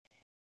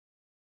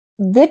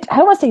I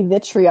don't want to say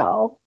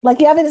vitriol. Like,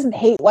 he obviously doesn't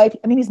hate white.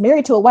 I mean, he's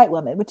married to a white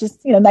woman, which is,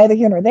 neither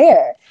here nor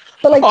there.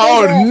 But like,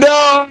 Oh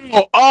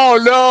no! Oh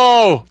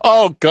no!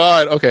 Oh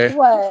god! Okay.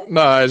 What?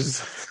 No, I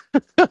just. I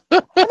mean,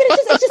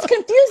 it's just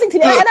confusing to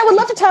me, and I would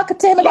love to talk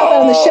to him about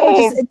that on the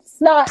show. It's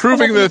not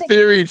proving the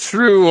theory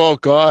true. Oh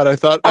god,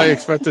 I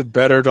expected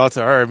better.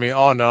 Dr. Army.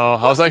 Oh no,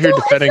 how's I here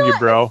defending you,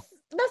 bro?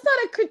 That's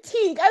not a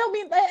critique. I don't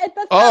mean that's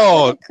not.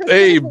 Oh, like a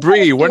hey,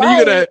 Bree, when are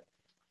you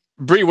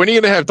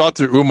gonna have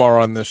Dr. Umar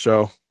on this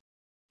show?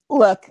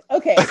 Look,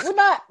 okay,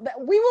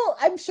 we will.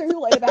 I'm sure we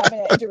will end up having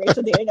an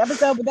interracial dating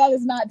episode, but that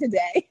is not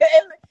today.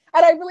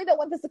 And I really don't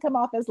want this to come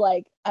off as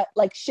like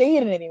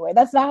shade in any way.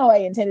 That's not how I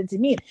intended to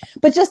mean.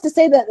 But just to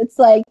say that it's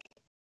like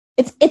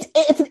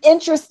it's an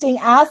interesting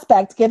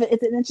aspect. Given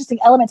it's an interesting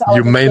element to all.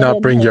 You may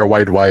not bring your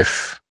white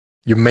wife.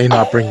 You may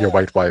not bring your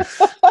white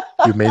wife.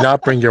 You may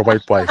not bring your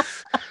white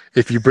wife.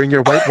 If you bring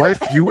your white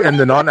wife, you and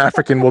the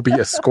non-African will be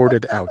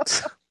escorted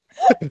out.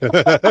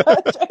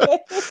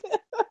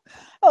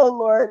 Oh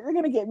Lord, you're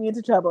gonna get me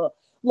into trouble.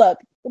 Look,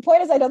 the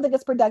point is, I don't think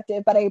it's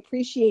productive, but I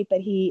appreciate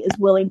that he is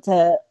willing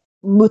to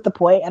moot the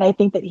point, and I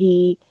think that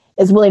he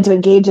is willing to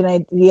engage in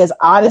ideas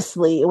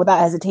honestly, without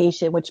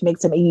hesitation, which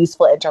makes him a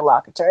useful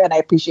interlocutor. And I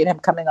appreciate him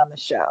coming on the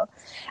show.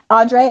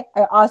 Andray,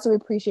 I also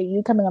appreciate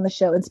you coming on the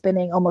show and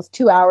spending almost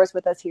 2 hours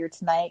with us here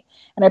tonight.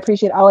 And I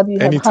appreciate all of you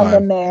who have hung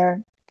in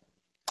there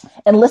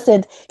and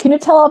listened. Can you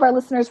tell all of our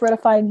listeners where to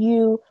find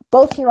you,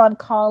 both here on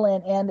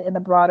Callin and in the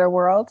broader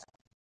world?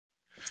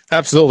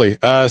 Absolutely.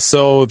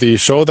 So the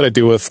show that I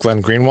do with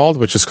Glenn Greenwald,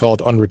 which is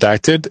called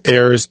Unredacted,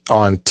 airs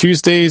on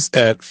Tuesdays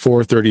at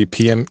 4:30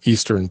 p.m.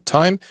 Eastern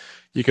Time.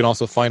 You can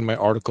also find my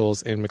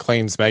articles in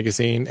Maclean's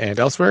Magazine and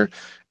elsewhere.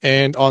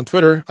 And on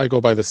Twitter, I go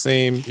by the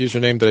same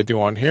username that I do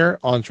on here,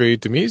 Andray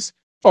Domise.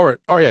 Oh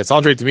yeah, it's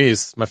Andray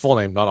Domise, my full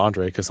name, not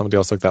Andray, because somebody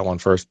else took that one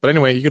first. But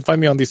anyway, you can find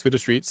me on these Twitter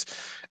streets.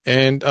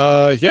 And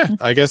I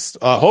guess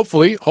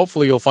hopefully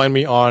you'll find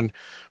me on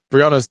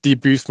Brianna's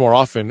debriefs more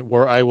often,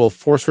 where I will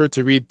force her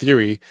to read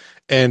theory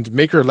and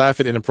make her laugh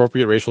at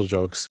inappropriate racial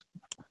jokes.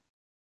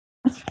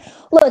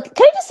 Look,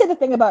 can I just say the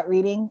thing about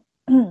reading?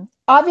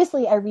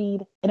 Obviously, I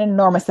read an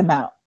enormous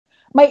amount.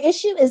 My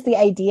issue is the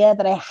idea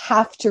that I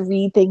have to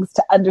read things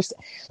to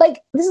understand.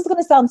 Like, this is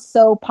going to sound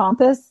so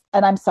pompous,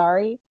 and I'm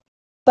sorry,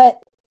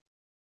 but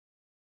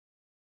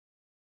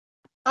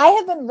I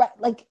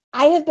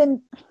have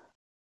been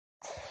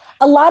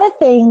a lot of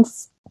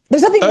things.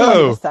 There's nothing new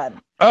under the sun.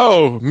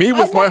 Oh, me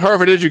with my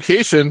Harvard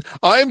education,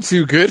 I'm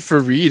too good for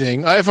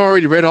reading. I've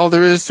already read all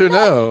there is to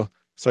know.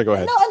 So go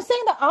ahead. No, I'm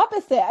saying the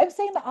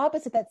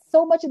opposite. That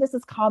so much of this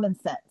is common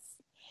sense.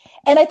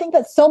 And I think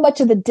that so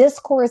much of the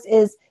discourse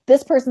is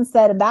this person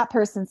said and that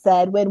person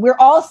said, when we're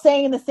all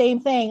saying the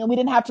same thing and we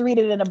didn't have to read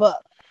it in a book.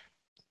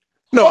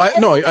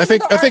 I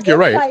think you're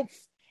right.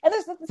 And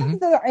there's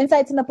sometimes there are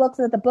insights in the books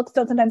that the books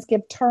don't sometimes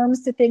give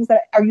terms to things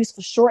that are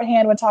useful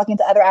shorthand when talking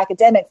to other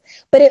academics.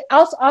 But it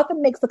also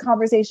often makes the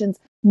conversations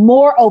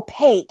more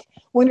opaque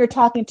when you're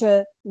talking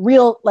to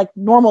real, like,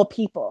 normal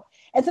people.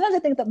 And sometimes I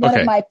think that one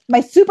of my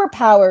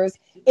superpowers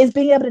is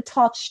being able to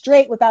talk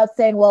straight without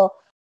saying, well,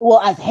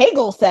 as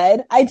Hegel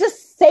said, I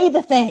just say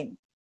the thing.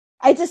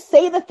 I just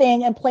say the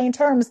thing in plain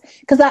terms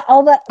because that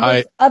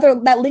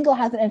lingo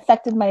hasn't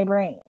infected my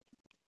brain.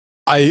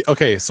 I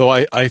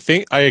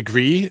think I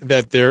agree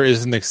that there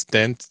is an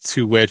extent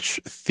to which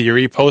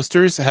theory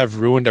posters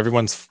have ruined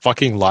everyone's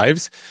fucking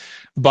lives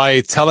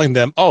by telling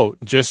them, oh,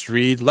 just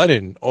read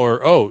Lenin,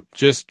 or oh,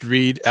 just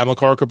read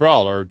Amilcar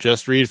Cabral, or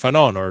just read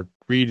Fanon, or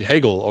read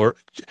Hegel. Or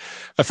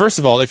first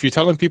of all, if you're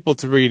telling people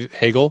to read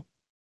Hegel,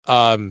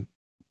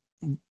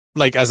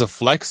 like as a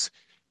flex,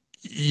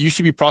 you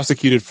should be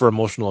prosecuted for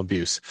emotional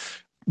abuse.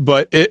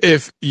 But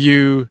if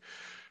you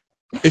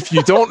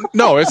don't,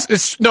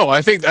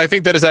 I think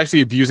that is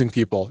actually abusing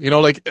people.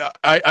 Like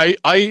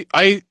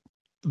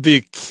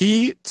the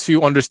key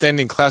to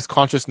understanding class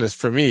consciousness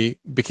for me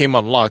became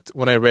unlocked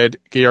when I read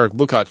Georg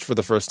Lukács for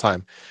the first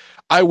time.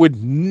 I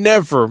would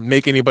never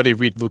make anybody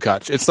read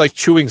Lukács. It's like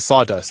chewing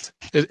sawdust.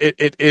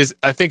 It is.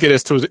 I think it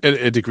is to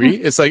a degree.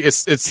 It's like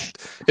it's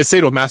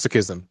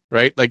sadomasochism,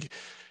 right? Like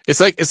it's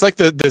like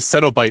the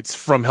Cenobites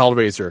from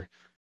Hellraiser.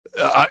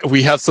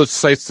 We have such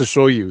sights to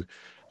show you.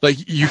 Like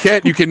you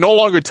can no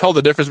longer tell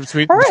the difference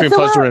between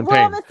pleasure and pain.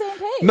 We're on the same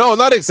page. No,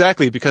 not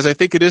exactly, because I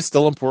think it is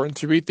still important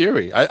to read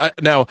theory.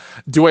 Now,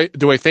 do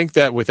I think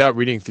that without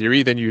reading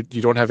theory, then you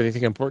don't have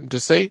anything important to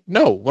say?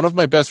 No. One of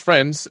my best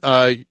friends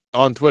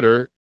on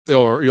Twitter,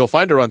 or you'll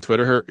find her on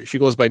Twitter. She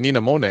goes by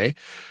Nina Monet.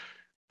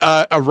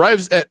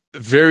 Arrives at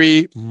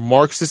very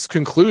Marxist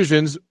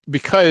conclusions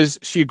because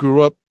she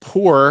grew up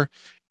poor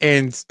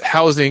and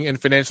housing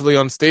and financially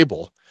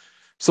unstable.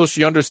 So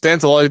she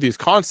understands a lot of these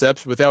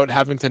concepts without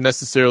having to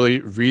necessarily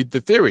read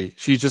the theory.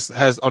 She just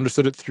has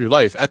understood it through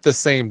life. At the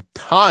same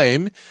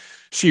time,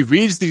 she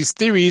reads these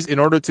theories in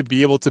order to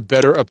be able to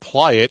better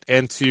apply it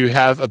and to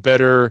have a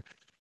better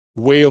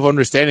way of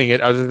understanding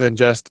it other than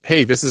just,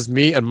 hey, this is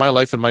me and my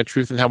life and my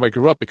truth and how I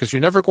grew up, because you're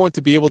never going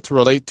to be able to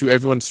relate to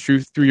everyone's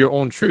truth through your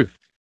own truth.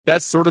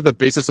 That's sort of the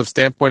basis of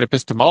standpoint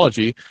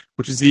epistemology,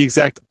 which is the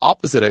exact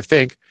opposite, I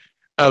think,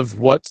 of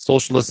what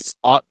socialists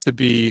ought to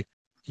be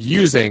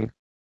using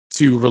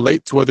to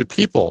relate to other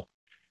people.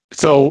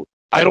 So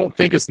I don't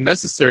think it's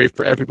necessary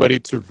for everybody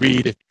to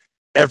read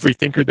every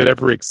thinker that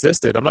ever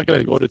existed. I'm not going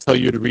to go to tell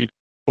you to read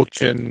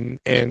Bookchin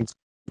and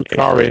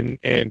Bukharin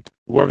and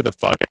whoever the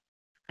fuck.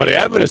 But I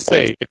am going to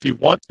say, if you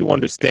want to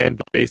understand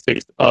the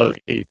basics of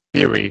a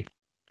theory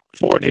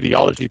for an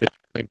ideology that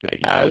you claim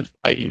to have,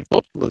 i.e.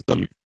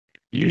 socialism,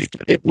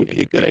 it would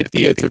be a good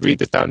idea to read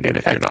the Foundation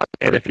if you're not,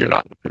 and if you're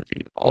not, to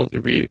read all of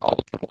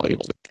the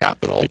labels of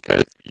capital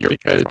because you're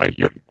trying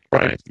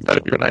to set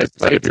up your nice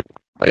life.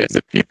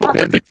 The people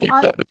and the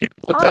people that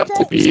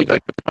to be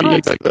like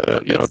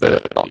the you know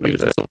the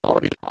leaders so far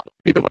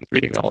be the ones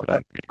reading all of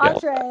that.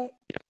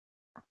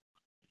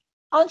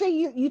 Andre,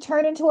 you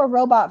turned into a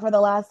robot for the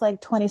last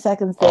like 20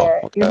 seconds there.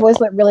 Oh, okay. Your voice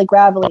went really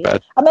gravelly.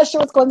 I'm not sure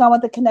what's going on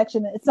with the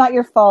connection. It's not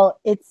your fault.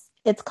 It's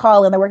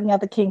Colin. They're working out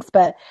the kinks,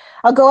 but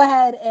I'll go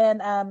ahead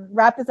and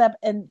wrap this up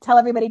and tell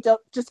everybody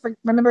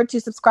remember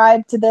to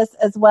subscribe to this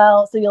as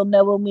well so you'll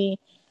know when we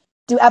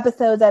do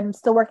episodes. I'm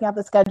still working out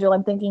the schedule.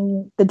 I'm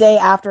thinking the day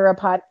after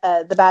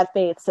the Bad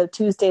Faith, so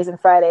Tuesdays and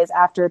Fridays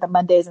after the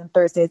Mondays and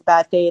Thursdays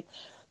Bad Faith.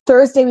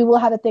 Thursday we will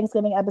have a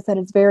Thanksgiving episode.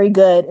 It's very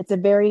good. It's a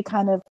very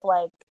kind of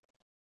like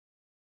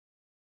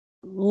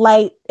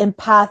light,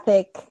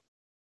 empathic,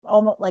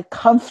 almost like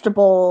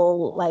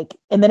comfortable, like,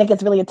 and then it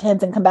gets really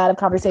intense and combative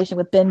conversation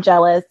with Ben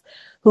Jealous,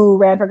 who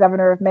ran for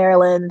governor of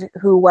Maryland,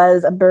 who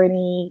was a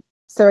Bernie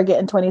surrogate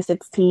in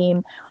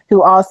 2016,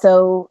 who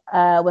also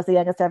was the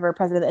youngest ever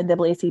president of the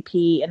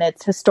NAACP, and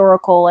it's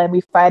historical, and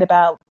we fight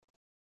about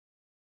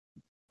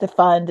the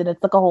fund, and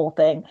it's like a whole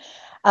thing.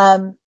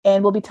 And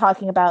we'll be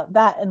talking about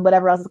that and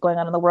whatever else is going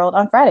on in the world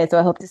on Friday. So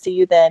I hope to see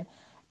you then.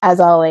 As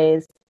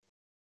always,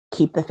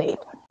 keep the faith.